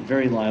 they'd be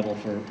very liable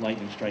for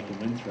lightning strike and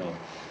wind throw.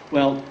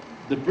 Well,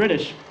 the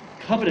British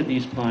coveted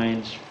these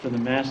pines for the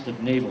mast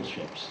of naval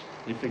ships.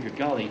 They figured,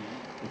 golly,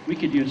 if we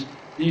could use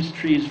these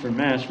trees for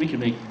masts, we could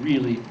make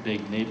really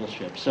big naval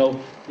ships. So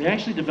they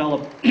actually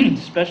developed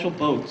special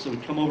boats that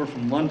would come over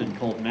from London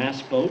called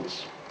mast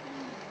boats.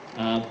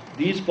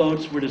 These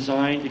boats were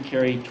designed to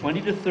carry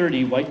 20 to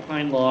 30 white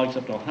pine logs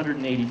up to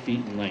 180 feet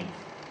in length.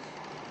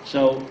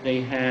 So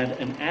they had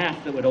an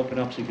aft that would open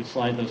up so you could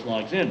slide those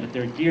logs in, but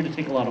they're geared to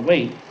take a lot of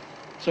weight.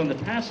 So in the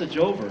passage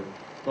over,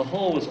 the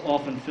hull was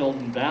often filled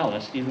in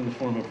ballast, either in the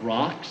form of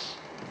rocks,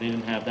 if they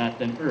didn't have that,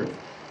 then earth.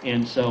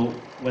 And so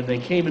when they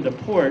came into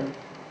port,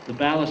 the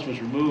ballast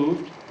was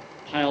removed,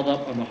 piled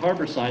up on the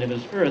harbor side of it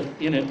as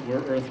earth. In it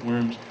were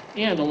earthworms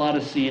and a lot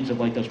of seeds of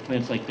like those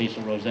plants like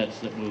basal rosettes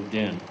that moved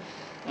in.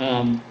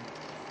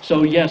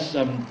 So yes,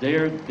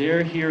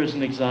 they're here as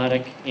an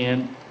exotic,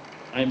 and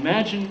I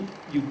imagine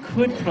you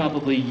could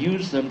probably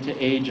use them to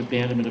age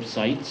abandonment of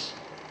sites,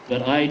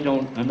 but I'm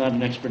not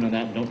an expert on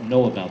that and don't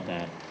know about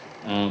that.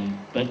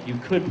 But you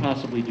could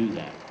possibly do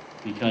that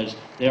because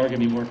they are going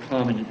to be more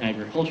common in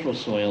agricultural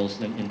soils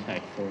than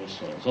intact forest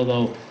soils,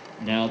 although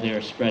now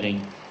they're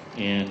spreading,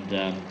 and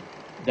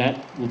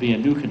that will be a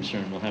new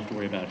concern we'll have to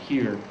worry about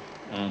here.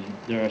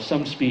 There are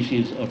some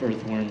species of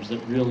earthworms that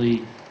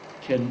really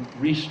can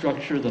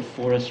restructure the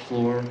forest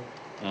floor.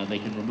 They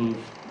can remove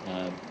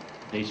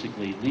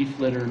basically leaf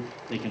litter.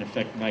 They can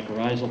affect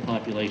mycorrhizal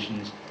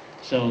populations.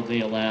 So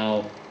they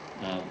allow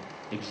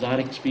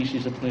exotic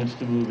species of plants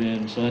to move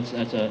in. So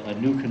that's a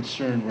new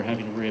concern we're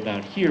having to worry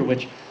about here,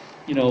 which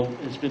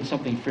has been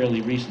something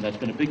fairly recent. That's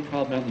been a big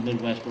problem out in the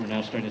Midwest, but we're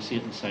now starting to see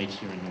it in sites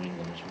here in New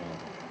England as well.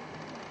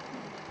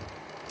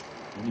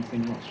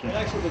 Anything else? I've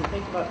actually been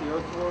thinking about the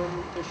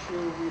earthworm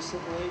issue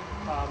recently,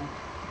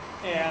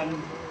 and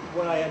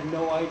what I had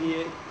no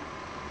idea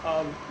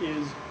of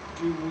is,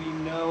 do we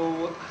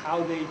know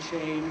how they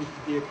changed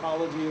the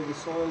ecology of the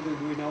soil? Do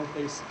we know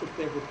if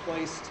they've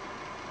replaced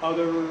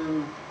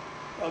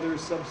other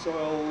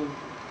subsoil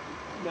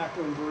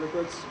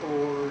macroinvertebrates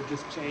or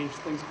just changed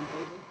things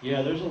completely?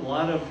 Yeah, there's a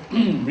lot of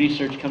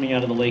research coming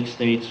out of the Lake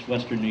States,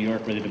 Western New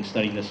York, where they've been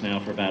studying this now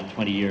for about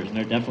 20 years, and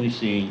they're definitely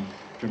seeing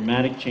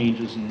dramatic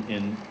changes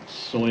in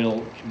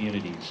soil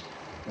communities.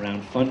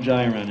 around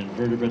fungi, around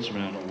invertebrates,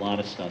 around a lot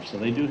of stuff. So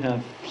they do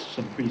have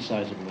some pretty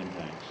sizable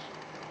impacts.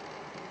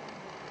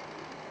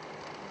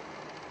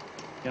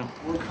 Yeah.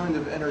 We're kind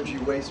of energy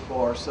wasteful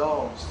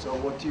ourselves, so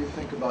what do you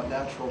think about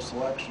natural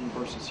selection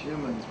versus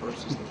humans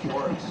versus the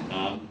forest?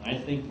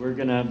 I think we're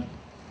going to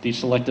be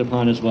selected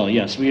upon as well.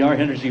 Yes, we are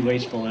energy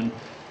wasteful, and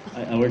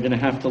we're going to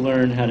have to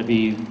learn how to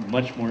be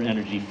much more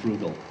energy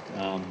frugal.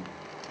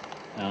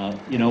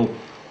 You know,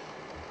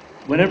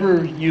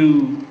 whenever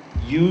you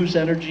use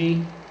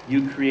energy,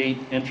 you create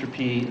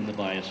entropy in the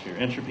biosphere.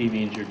 Entropy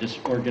means you're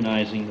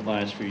disorganizing the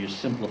biosphere, you're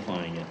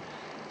simplifying it.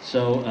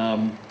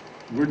 So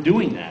we're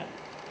doing that.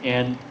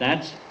 And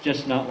that's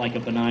just not like a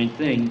benign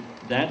thing.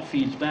 That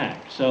feeds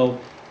back. So,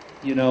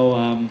 you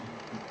know,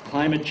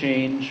 climate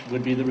change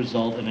would be the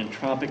result, an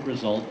entropic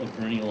result of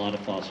burning a lot of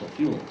fossil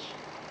fuels.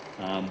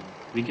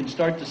 We can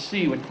start to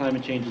see what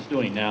climate change is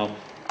doing. Now,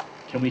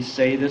 can we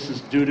say this is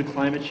due to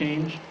climate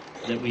change?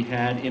 That we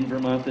had in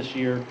Vermont this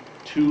year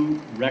 2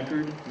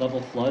 record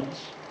level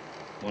floods,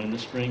 one in the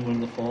spring, one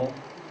in the fall.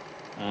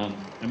 I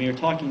mean, you're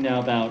talking now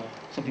about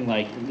something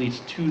like at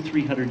least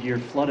 300-year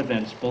flood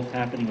events, both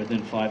happening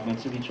within 5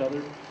 months of each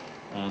other.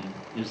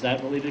 Is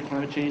that related to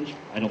climate change?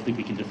 I don't think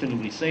we can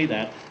definitively say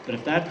that, but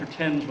if that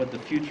pretends what the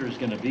future is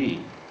going to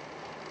be,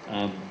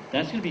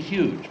 that's going to be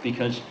huge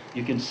because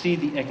you can see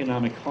the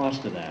economic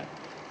cost of that.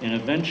 And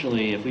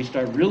eventually, if we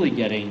start really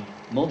getting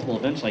multiple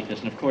events like this,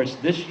 and of course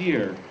this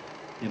year,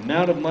 the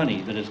amount of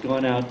money that has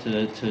gone out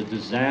to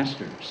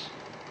disasters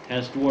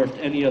has dwarfed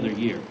any other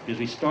year because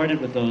we started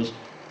with those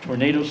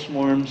tornado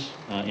swarms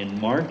in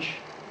March,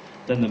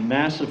 then the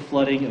massive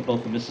flooding of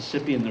both the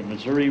Mississippi and the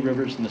Missouri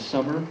rivers in the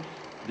summer,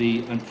 the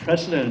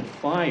unprecedented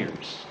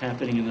fires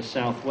happening in the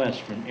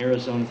Southwest from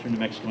Arizona through New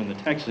Mexico and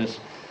the Texas,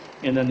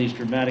 and then these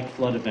dramatic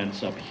flood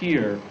events up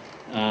here.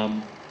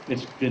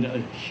 It's been a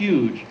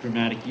huge,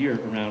 dramatic year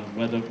around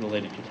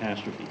weather-related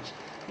catastrophes.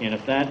 And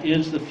if that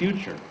is the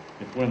future,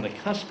 if we're on the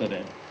cusp of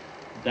it,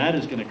 that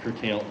is going to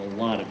curtail a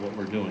lot of what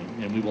we're doing,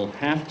 and we will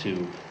have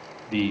to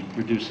be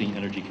reducing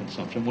energy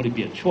consumption. It wouldn't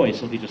be a choice,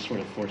 it'll be just sort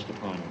of forced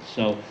upon us.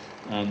 So,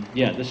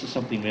 yeah, this is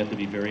something we have to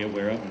be very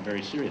aware of and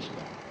very serious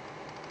about.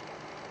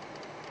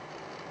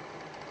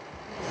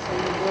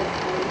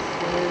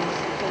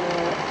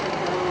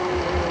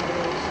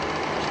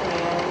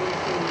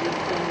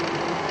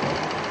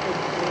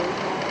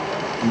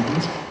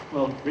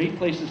 Well, great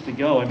places to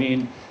go. I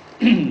mean,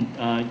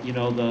 you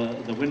know,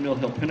 the Windmill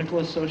Hill Pinnacle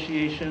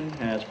Association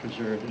has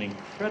preserved an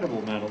incredible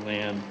amount of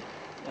land,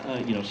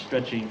 you know,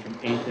 stretching from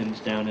Athens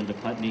down into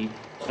Putney.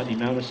 Putney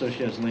Mountain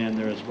Association has land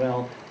there as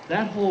well.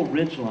 That whole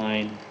ridge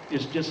line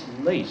is just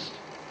laced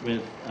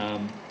with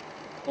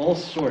all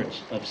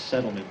sorts of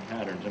settlement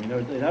patterns. I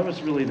mean, that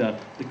was really the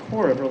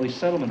core of early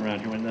settlement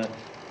around here. When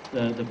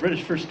the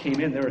British first came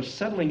in, they were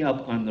settling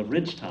up on the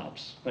ridge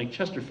tops, like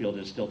Chesterfield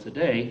is still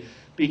today,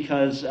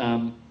 because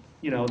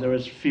you know, there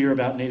was fear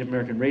about Native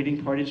American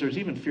raiding parties. There was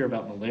even fear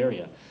about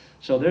malaria.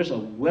 So there's a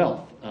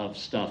wealth of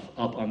stuff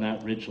up on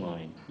that ridge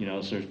line. You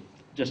know, so there's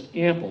just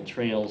ample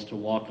trails to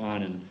walk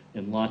on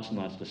and lots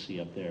to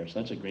see up there. So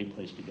that's a great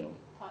place to go.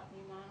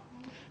 Putney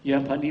Mountain? Yeah,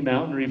 Putney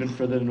Mountain, or even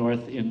further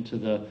north into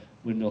the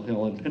Windmill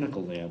Hill and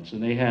Pinnacle lands.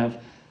 And they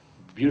have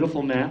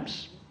beautiful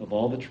maps of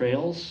all the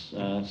trails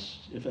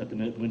if at the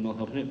Windmill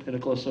Hill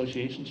Pinnacle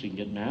Association, so you can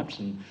get maps.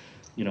 And,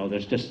 you know,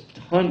 there's just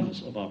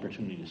tons of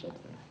opportunities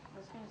up there. I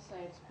was going to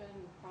say, it's been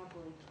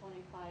probably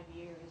 25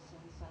 years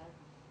since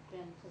I've been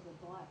to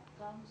the Black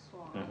Gum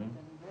Swamp in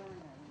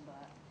Vernon,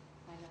 but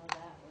I know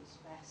that was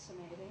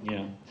fascinating.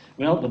 Yeah.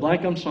 Well, the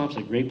Black Gum Swamp's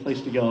a great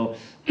place to go.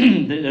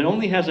 It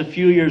only has a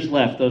few years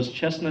left. Those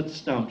chestnut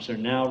stumps are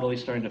now really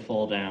starting to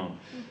fall down.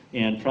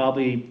 And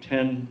probably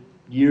 10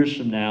 years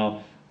from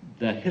now,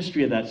 the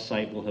history of that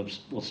site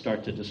will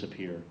start to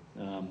disappear.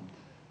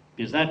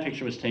 Because that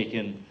picture was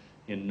taken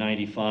in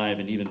 '95,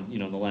 and even, you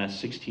know, in the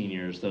last 16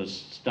 years, those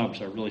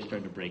stumps are really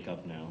starting to break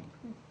up now.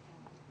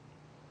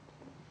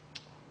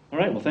 All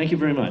right, well, thank you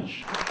very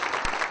much.